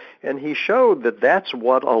markets, and he showed that that's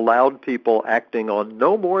what allowed people acting on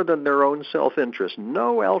no more than their own self-interest,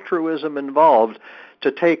 no altruism involved,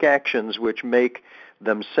 to take actions which make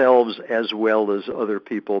themselves as well as other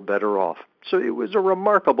people better off. So it was a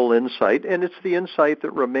remarkable insight, and it's the insight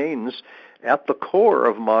that remains at the core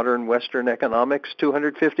of modern Western economics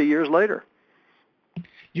 250 years later.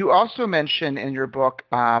 You also mention in your book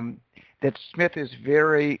that Smith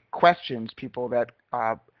questions people that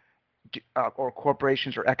or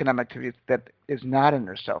corporations or economic activities that is not in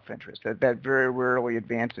their self-interest, that very rarely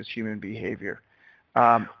advances human behavior.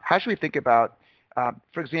 How should we think about,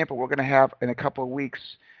 for example, we're going to have in a couple of weeks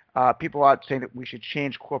people out saying that we should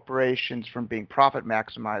change corporations from being profit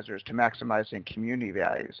maximizers to maximizing community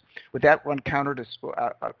values. Would that run counter to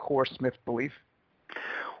a core Smith belief?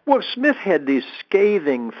 Well, Smith had these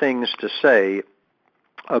scathing things to say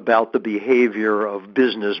about the behavior of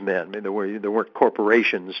businessmen. I mean, there weren't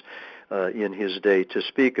corporations in his day to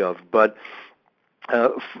speak of, but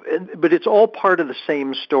it's all part of the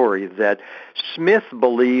same story, that Smith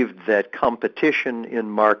believed that competition in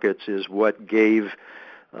markets is what gave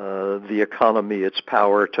the economy its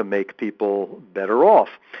power to make people better off.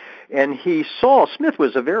 And Smith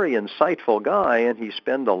was a very insightful guy, and he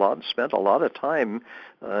spent a lot of time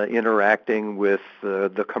interacting with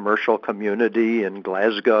the commercial community in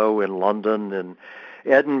Glasgow and London and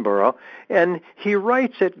Edinburgh. And he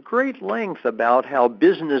writes at great length about how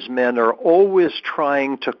businessmen are always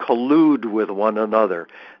trying to collude with one another.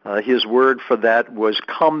 His word for that was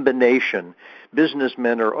combination.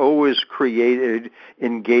 Businessmen are always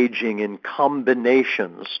engaging in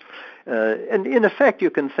combinations. And in effect, you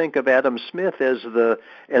can think of Adam Smith as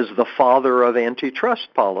the father of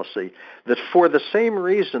antitrust policy, that for the same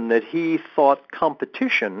reason that he thought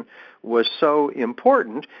competition was so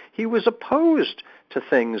important, he was opposed to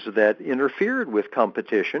things that interfered with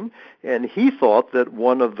competition, and he thought that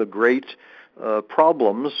one of the great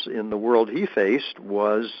problems in the world he faced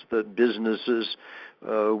was that businesses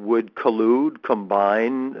would collude,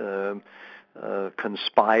 combine,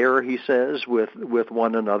 conspire, he says, with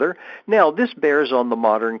one another. Now, this bears on the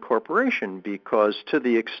modern corporation, because to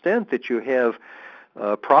the extent that you have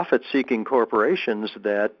profit-seeking corporations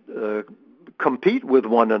that compete with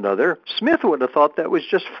one another, Smith would have thought that was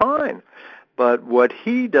just fine. But what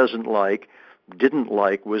he didn't like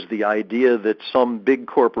was the idea that some big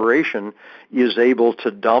corporation is able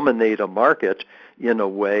to dominate a market in a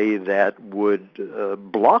way that would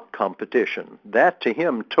block competition. That, to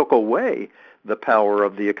him, took away the power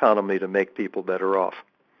of the economy to make people better off.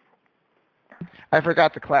 I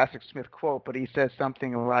forgot the classic Smith quote, but he says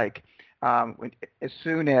something like, as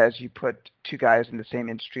soon as you put two guys in the same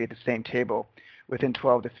industry at the same table, within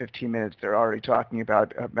 12 to 15 minutes, they're already talking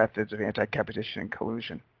about methods of anti-competition and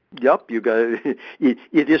collusion. Yep, you got it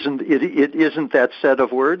isn't that set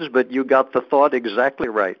of words, but you got the thought exactly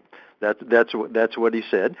right. That's what he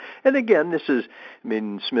said. And again,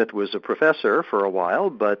 Smith was a professor for a while,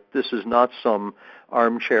 but this is not some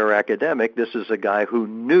armchair academic. This is a guy who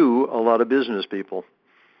knew a lot of business people.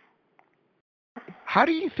 How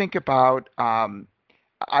do you think about,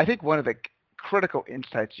 I think one of the critical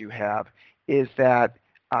insights you have is that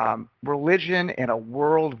religion and a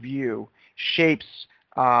worldview shapes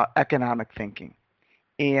economic thinking.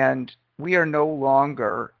 And we are no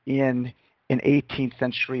longer in an 18th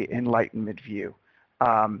century Enlightenment view.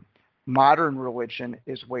 Modern religion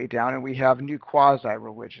is way down, and we have new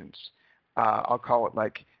quasi-religions. I'll call it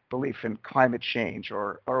like belief in climate change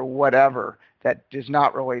or whatever that does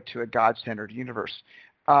not relate to a God-centered universe.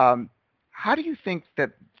 How do you think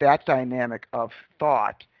that dynamic of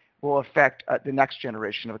thought will affect the next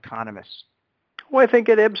generation of economists? Well, I think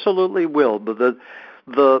it absolutely will. But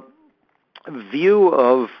the view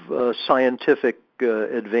of scientific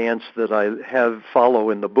advance that I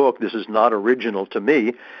follow in the book, this is not original to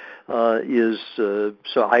me, so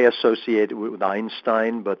I associate it with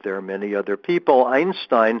Einstein, but there are many other people.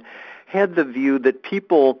 Einstein had the view that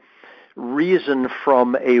people reason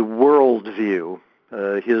from a worldview.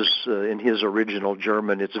 In his original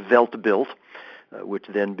German, it's Weltbild, which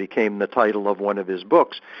then became the title of one of his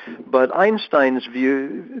books. But Einstein's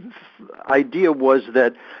idea was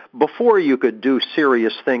that before you could do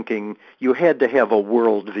serious thinking, you had to have a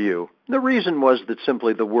worldview. The reason was that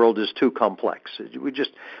simply the world is too complex. We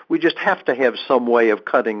just have to have some way of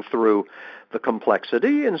cutting through the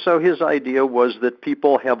complexity, and so his idea was that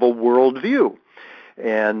people have a worldview.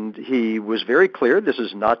 And he was very clear, this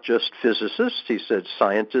is not just physicists. He said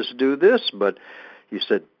scientists do this, but he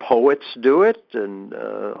said poets do it, and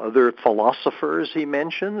other philosophers he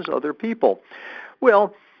mentions, other people.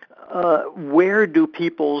 Well, where do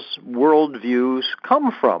people's worldviews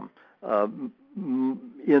come from?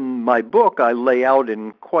 In my book, I lay out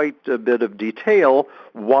in quite a bit of detail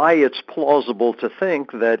why it's plausible to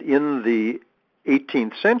think that in the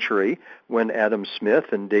 18th century, when Adam Smith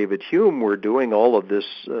and David Hume were doing all of this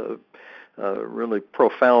really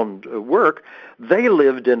profound work, they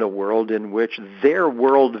lived in a world in which their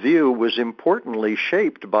worldview was importantly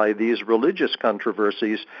shaped by these religious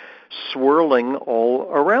controversies swirling all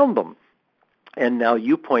around them. And now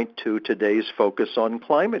you point to today's focus on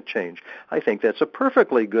climate change. I think that's a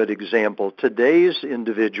perfectly good example. Today's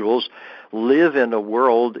individuals live in a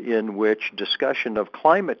world in which discussion of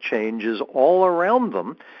climate change is all around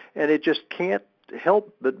them, and it just can't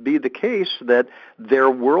help but be the case that their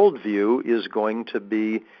worldview is going to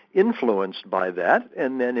be influenced by that,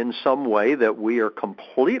 and then in some way that we are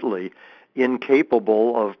completely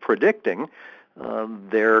incapable of predicting,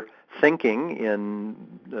 their thinking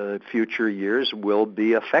in future years will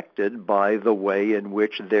be affected by the way in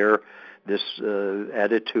which this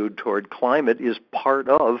attitude toward climate is part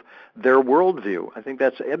of their worldview. I think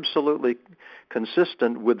that's absolutely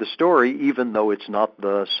consistent with the story, even though it's not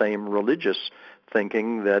the same religious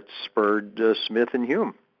thinking that spurred Smith and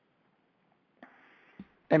Hume.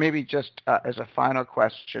 And maybe just as a final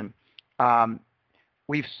question,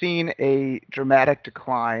 we've seen a dramatic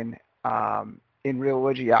decline in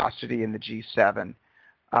religiosity in the G7.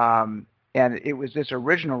 And it was this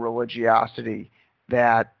original religiosity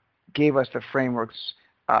that gave us the frameworks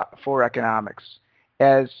for economics.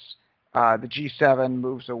 As the G7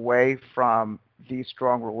 moves away from these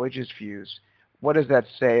strong religious views, what does that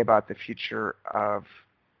say about the future of,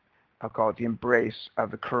 I'll call it the embrace of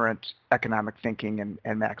the current economic thinking and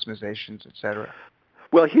maximizations, et cetera?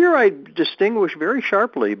 Well, here I distinguish very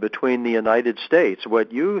sharply between the United States.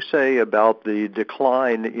 What you say about the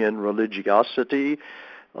decline in religiosity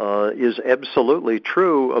is absolutely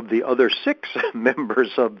true of the other 6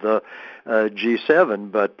 members of the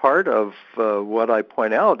G7, but part of what I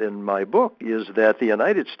point out in my book is that the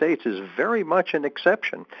United States is very much an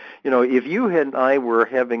exception. You know, if you and I were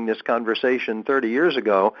having this conversation 30 years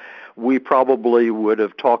ago, we probably would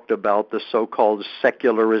have talked about the so-called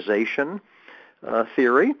secularization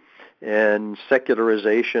theory, and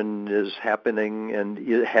secularization is happening, and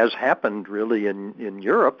it has happened really in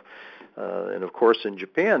Europe, and of course in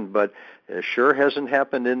Japan, but it sure hasn't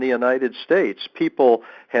happened in the United States. People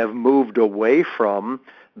have moved away from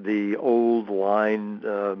the old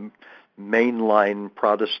line, mainline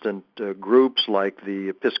Protestant groups like the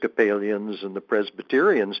Episcopalians and the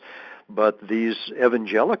Presbyterians, but these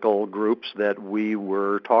evangelical groups that we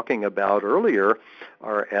were talking about earlier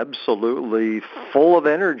are absolutely full of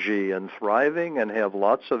energy and thriving and have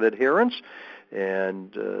lots of adherents.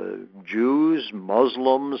 And Jews,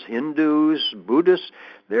 Muslims, Hindus, Buddhists,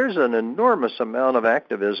 there's an enormous amount of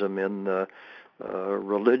activism in the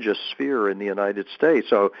religious sphere in the United States.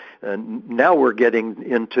 So now we're getting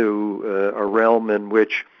into a realm in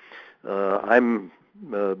which I'm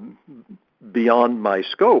beyond my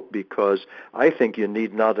scope, because I think you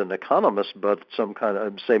need not an economist, but some kind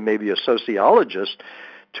of, say, maybe a sociologist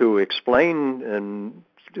to explain and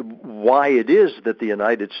why it is that the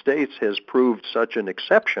United States has proved such an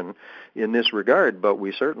exception in this regard, but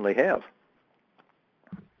we certainly have.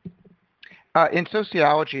 In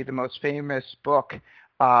sociology, the most famous book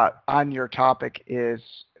on your topic is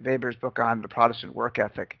Weber's book on the Protestant work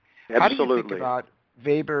ethic. Absolutely. How do you think about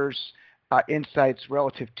Weber's insights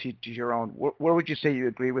relative to your own? Where would you say you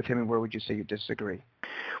agree with him, and where would you say you disagree?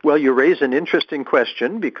 Well, you raise an interesting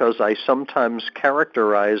question, because I sometimes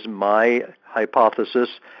characterize my hypothesis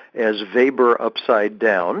as Weber upside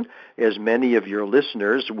down. As many of your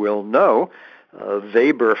listeners will know,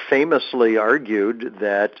 Weber famously argued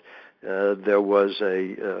that there was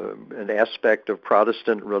an aspect of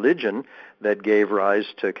Protestant religion that gave rise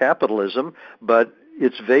to capitalism, but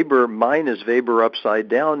mine is Weber upside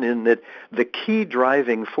down, in that the key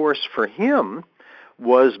driving force for him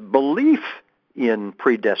was belief in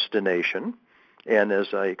predestination. And as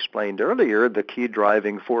I explained earlier, the key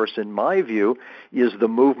driving force, in my view, is the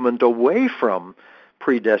movement away from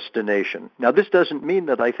predestination. Now, this doesn't mean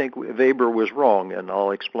that I think Weber was wrong, and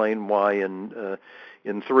I'll explain why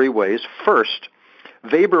in 3 ways. First,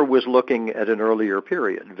 Weber was looking at an earlier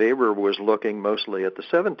period. Weber was looking mostly at the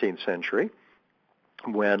 17th century,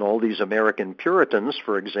 when all these American Puritans,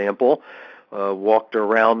 for example, walked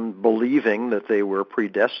around believing that they were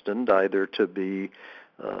predestined either to be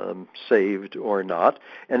saved or not.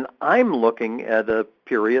 And I'm looking at a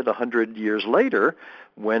period 100 years later,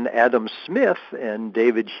 when Adam Smith and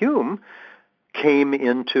David Hume came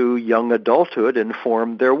into young adulthood and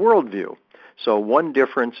formed their worldview. So one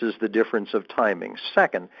difference is the difference of timing.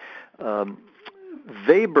 Second,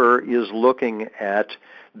 Weber is looking at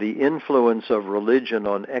the influence of religion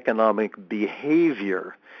on economic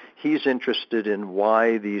behavior. He's interested in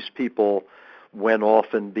why these people went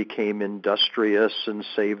off and became industrious and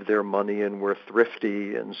saved their money and were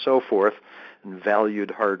thrifty and so forth and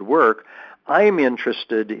valued hard work. I'm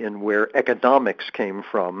interested in where economics came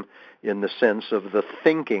from in the sense of the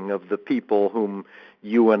thinking of the people whom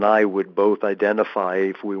you and I would both identify.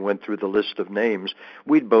 If we went through the list of names,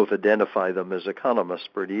 we'd both identify them as economists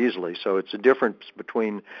pretty easily. So it's a difference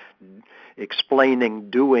between explaining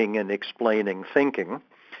doing and explaining thinking.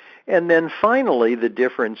 And then finally, the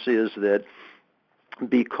difference is that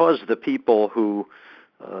because the people who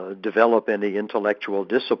develop any intellectual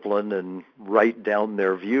discipline and write down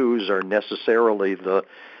their views are necessarily the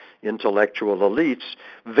intellectual elites,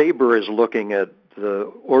 Weber is looking at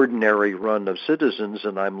the ordinary run of citizens,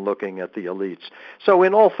 and I'm looking at the elites. So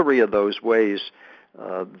in all three of those ways,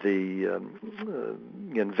 I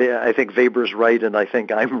think Weber's right and I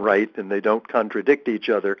think I'm right, and they don't contradict each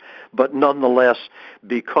other. But nonetheless,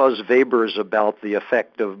 because Weber's about the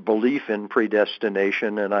effect of belief in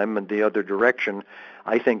predestination and I'm in the other direction,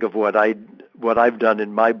 I think of what I've done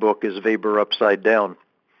in my book is Weber upside down.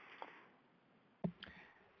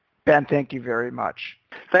 Ben, thank you very much.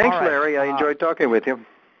 Thanks, All right. Larry. I enjoyed talking with you.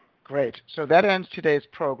 Great. So that ends today's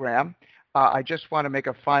program. I just want to make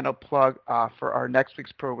a final plug for our next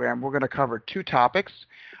week's program. We're going to cover two topics.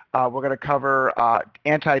 We're going to cover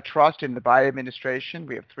antitrust in the Biden administration.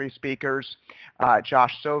 We have three speakers,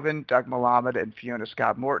 Josh Sovin, Doug Melamed, and Fiona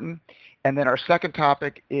Scott Morton. And then our second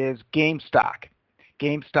topic is GameStop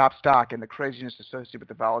stock and the craziness associated with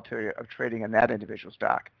the volatility of trading in that individual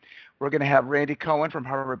stock. We're going to have Randy Cohen from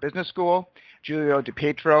Harvard Business School, Giulio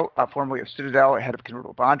DiPietro, formerly of Citadel, head of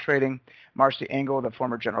convertible bond trading, Marcy Engel, the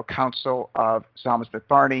former general counsel of Salomon Smith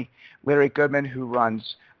Barney, Larry Goodman, who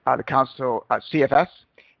runs the council CFS,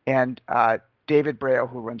 and David Braille,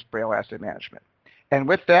 who runs Braille Asset Management. And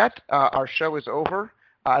with that, our show is over.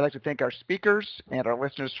 I'd like to thank our speakers and our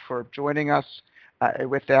listeners for joining us.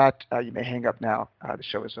 With that, you may hang up now. The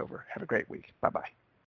show is over. Have a great week. Bye-bye.